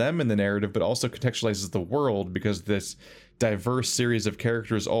all of them in the narrative, but also contextualizes the world, because this diverse series of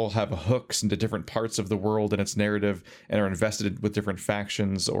characters all have hooks into different parts of the world and its narrative, and are invested with different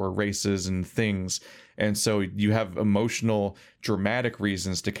factions or races and things. And so you have emotional, dramatic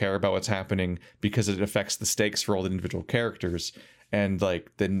reasons to care about what's happening because it affects the stakes for all the individual characters. And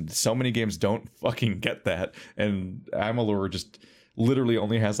like, then so many games don't fucking get that. And Amalur just literally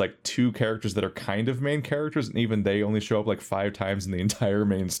only has like 2 characters that are kind of main characters, and even they only show up like 5 times in the entire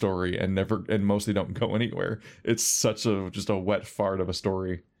main story and mostly don't go anywhere. It's such just a wet fart of a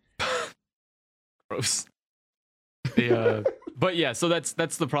story. Gross. But yeah, so that's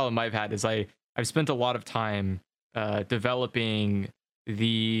the problem I've had, is I've spent a lot of time developing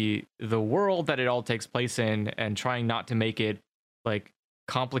the world that it all takes place in, and trying not to make it like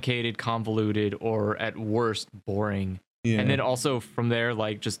complicated, convoluted, or at worst boring. Yeah. And then also from there,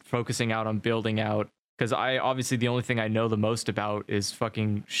 like just focusing out on building out, because I obviously the only thing I know the most about is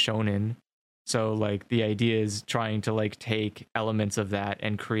fucking shonen. So like the idea is trying to like take elements of that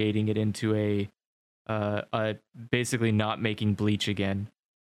and creating it into a basically not making Bleach again,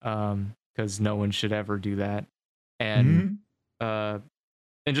 because no one should ever do that. And and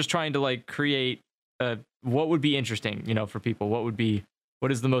just trying to like create what would be interesting, you know, for people.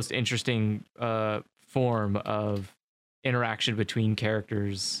 What is the most interesting form of interaction between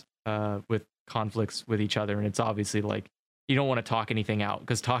characters with conflicts with each other? And it's obviously like you don't want to talk anything out,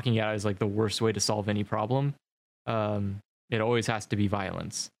 because talking out is like the worst way to solve any problem. It always has to be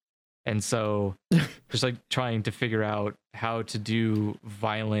violence. And so just like trying to figure out how to do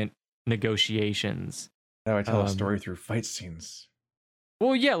violent negotiations. Now I tell a story through fight scenes.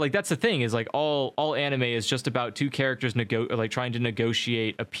 Well, yeah, like that's the thing, is like all anime is just about 2 characters trying to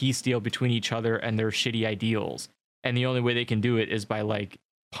negotiate a peace deal between each other and their shitty ideals. And the only way they can do it is by like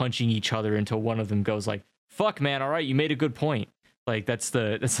punching each other until one of them goes like, "Fuck, man, all right, you made a good point." Like that's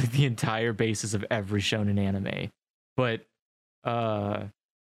like the entire basis of every shonen anime. But I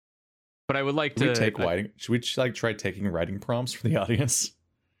would like to take writing. Should we like try taking writing prompts from the audience?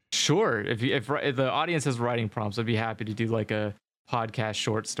 Sure. If the audience has writing prompts, I'd be happy to do like a podcast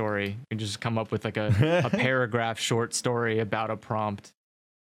short story and just come up with like a paragraph short story about a prompt.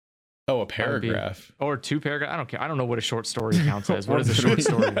 Oh, a paragraph or 2 paragraphs. I don't care. I don't know what a short story counts as. What is a short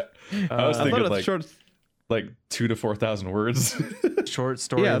story? I was thinking like 2,000 to 4,000 words. Short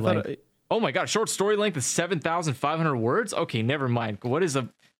story length. Oh my god, short story length is 7,500 words. Okay, never mind. What is a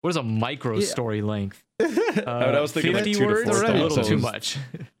micro story length? I was thinking 50 like 2 words. to 4,000. A little too much.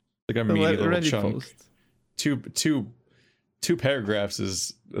 Like a meaty little chunk. Two paragraphs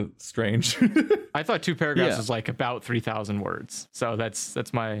is strange. I thought 2 paragraphs was like about 3,000 words. So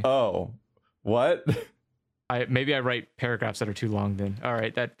that's my. Oh, what? Maybe I write paragraphs that are too long. Then all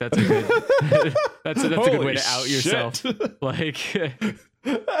right, that's a good. that's a good way to out yourself. Like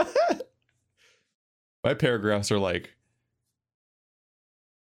my paragraphs are like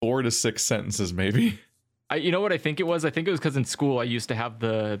 4 to 6 sentences, maybe. You know what I think it was? I think it was because in school I used to have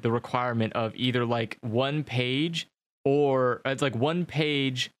the requirement of either like 1 page. Or it's like 1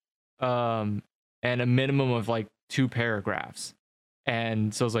 page and a minimum of like 2 paragraphs.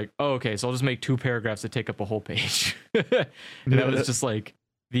 And so I was like, oh, okay, so I'll just make 2 paragraphs that take up a whole page. And that was just like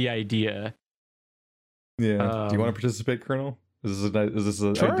the idea. Yeah. Do you want to participate, Colonel? Is this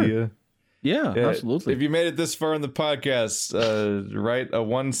an sure. idea? Yeah, absolutely. If you made it this far in the podcast, write a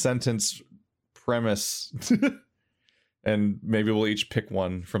 1-sentence premise. And maybe we'll each pick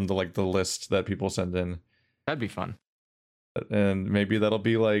one from the list that people send in. That'd be fun. And maybe that'll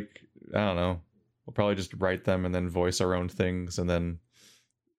be like, I don't know, we'll probably just write them and then voice our own things, and then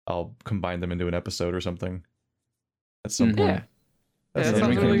I'll combine them into an episode or something at some point. Yeah, that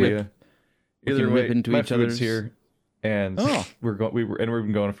sounds really good. Either way, into my each food's other's here, and we've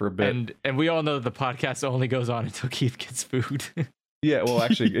been going for a bit, and we all know that the podcast only goes on until Keith gets food. Yeah, well,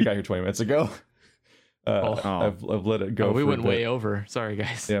 actually, it got here 20 minutes ago. I've let it go. We went way over. Sorry,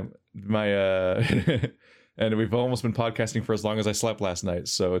 guys. Yeah, my and we've almost been podcasting for as long as I slept last night,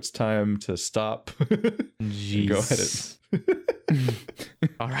 so it's time to stop. Jeez. Go ahead.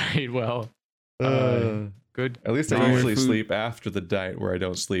 All right, well, good. At least I usually sleep after the diet where I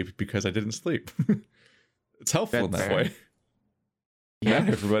don't sleep because I didn't sleep. It's helpful in that way. Yeah,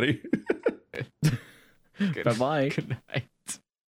 everybody. Bye-bye. Good night.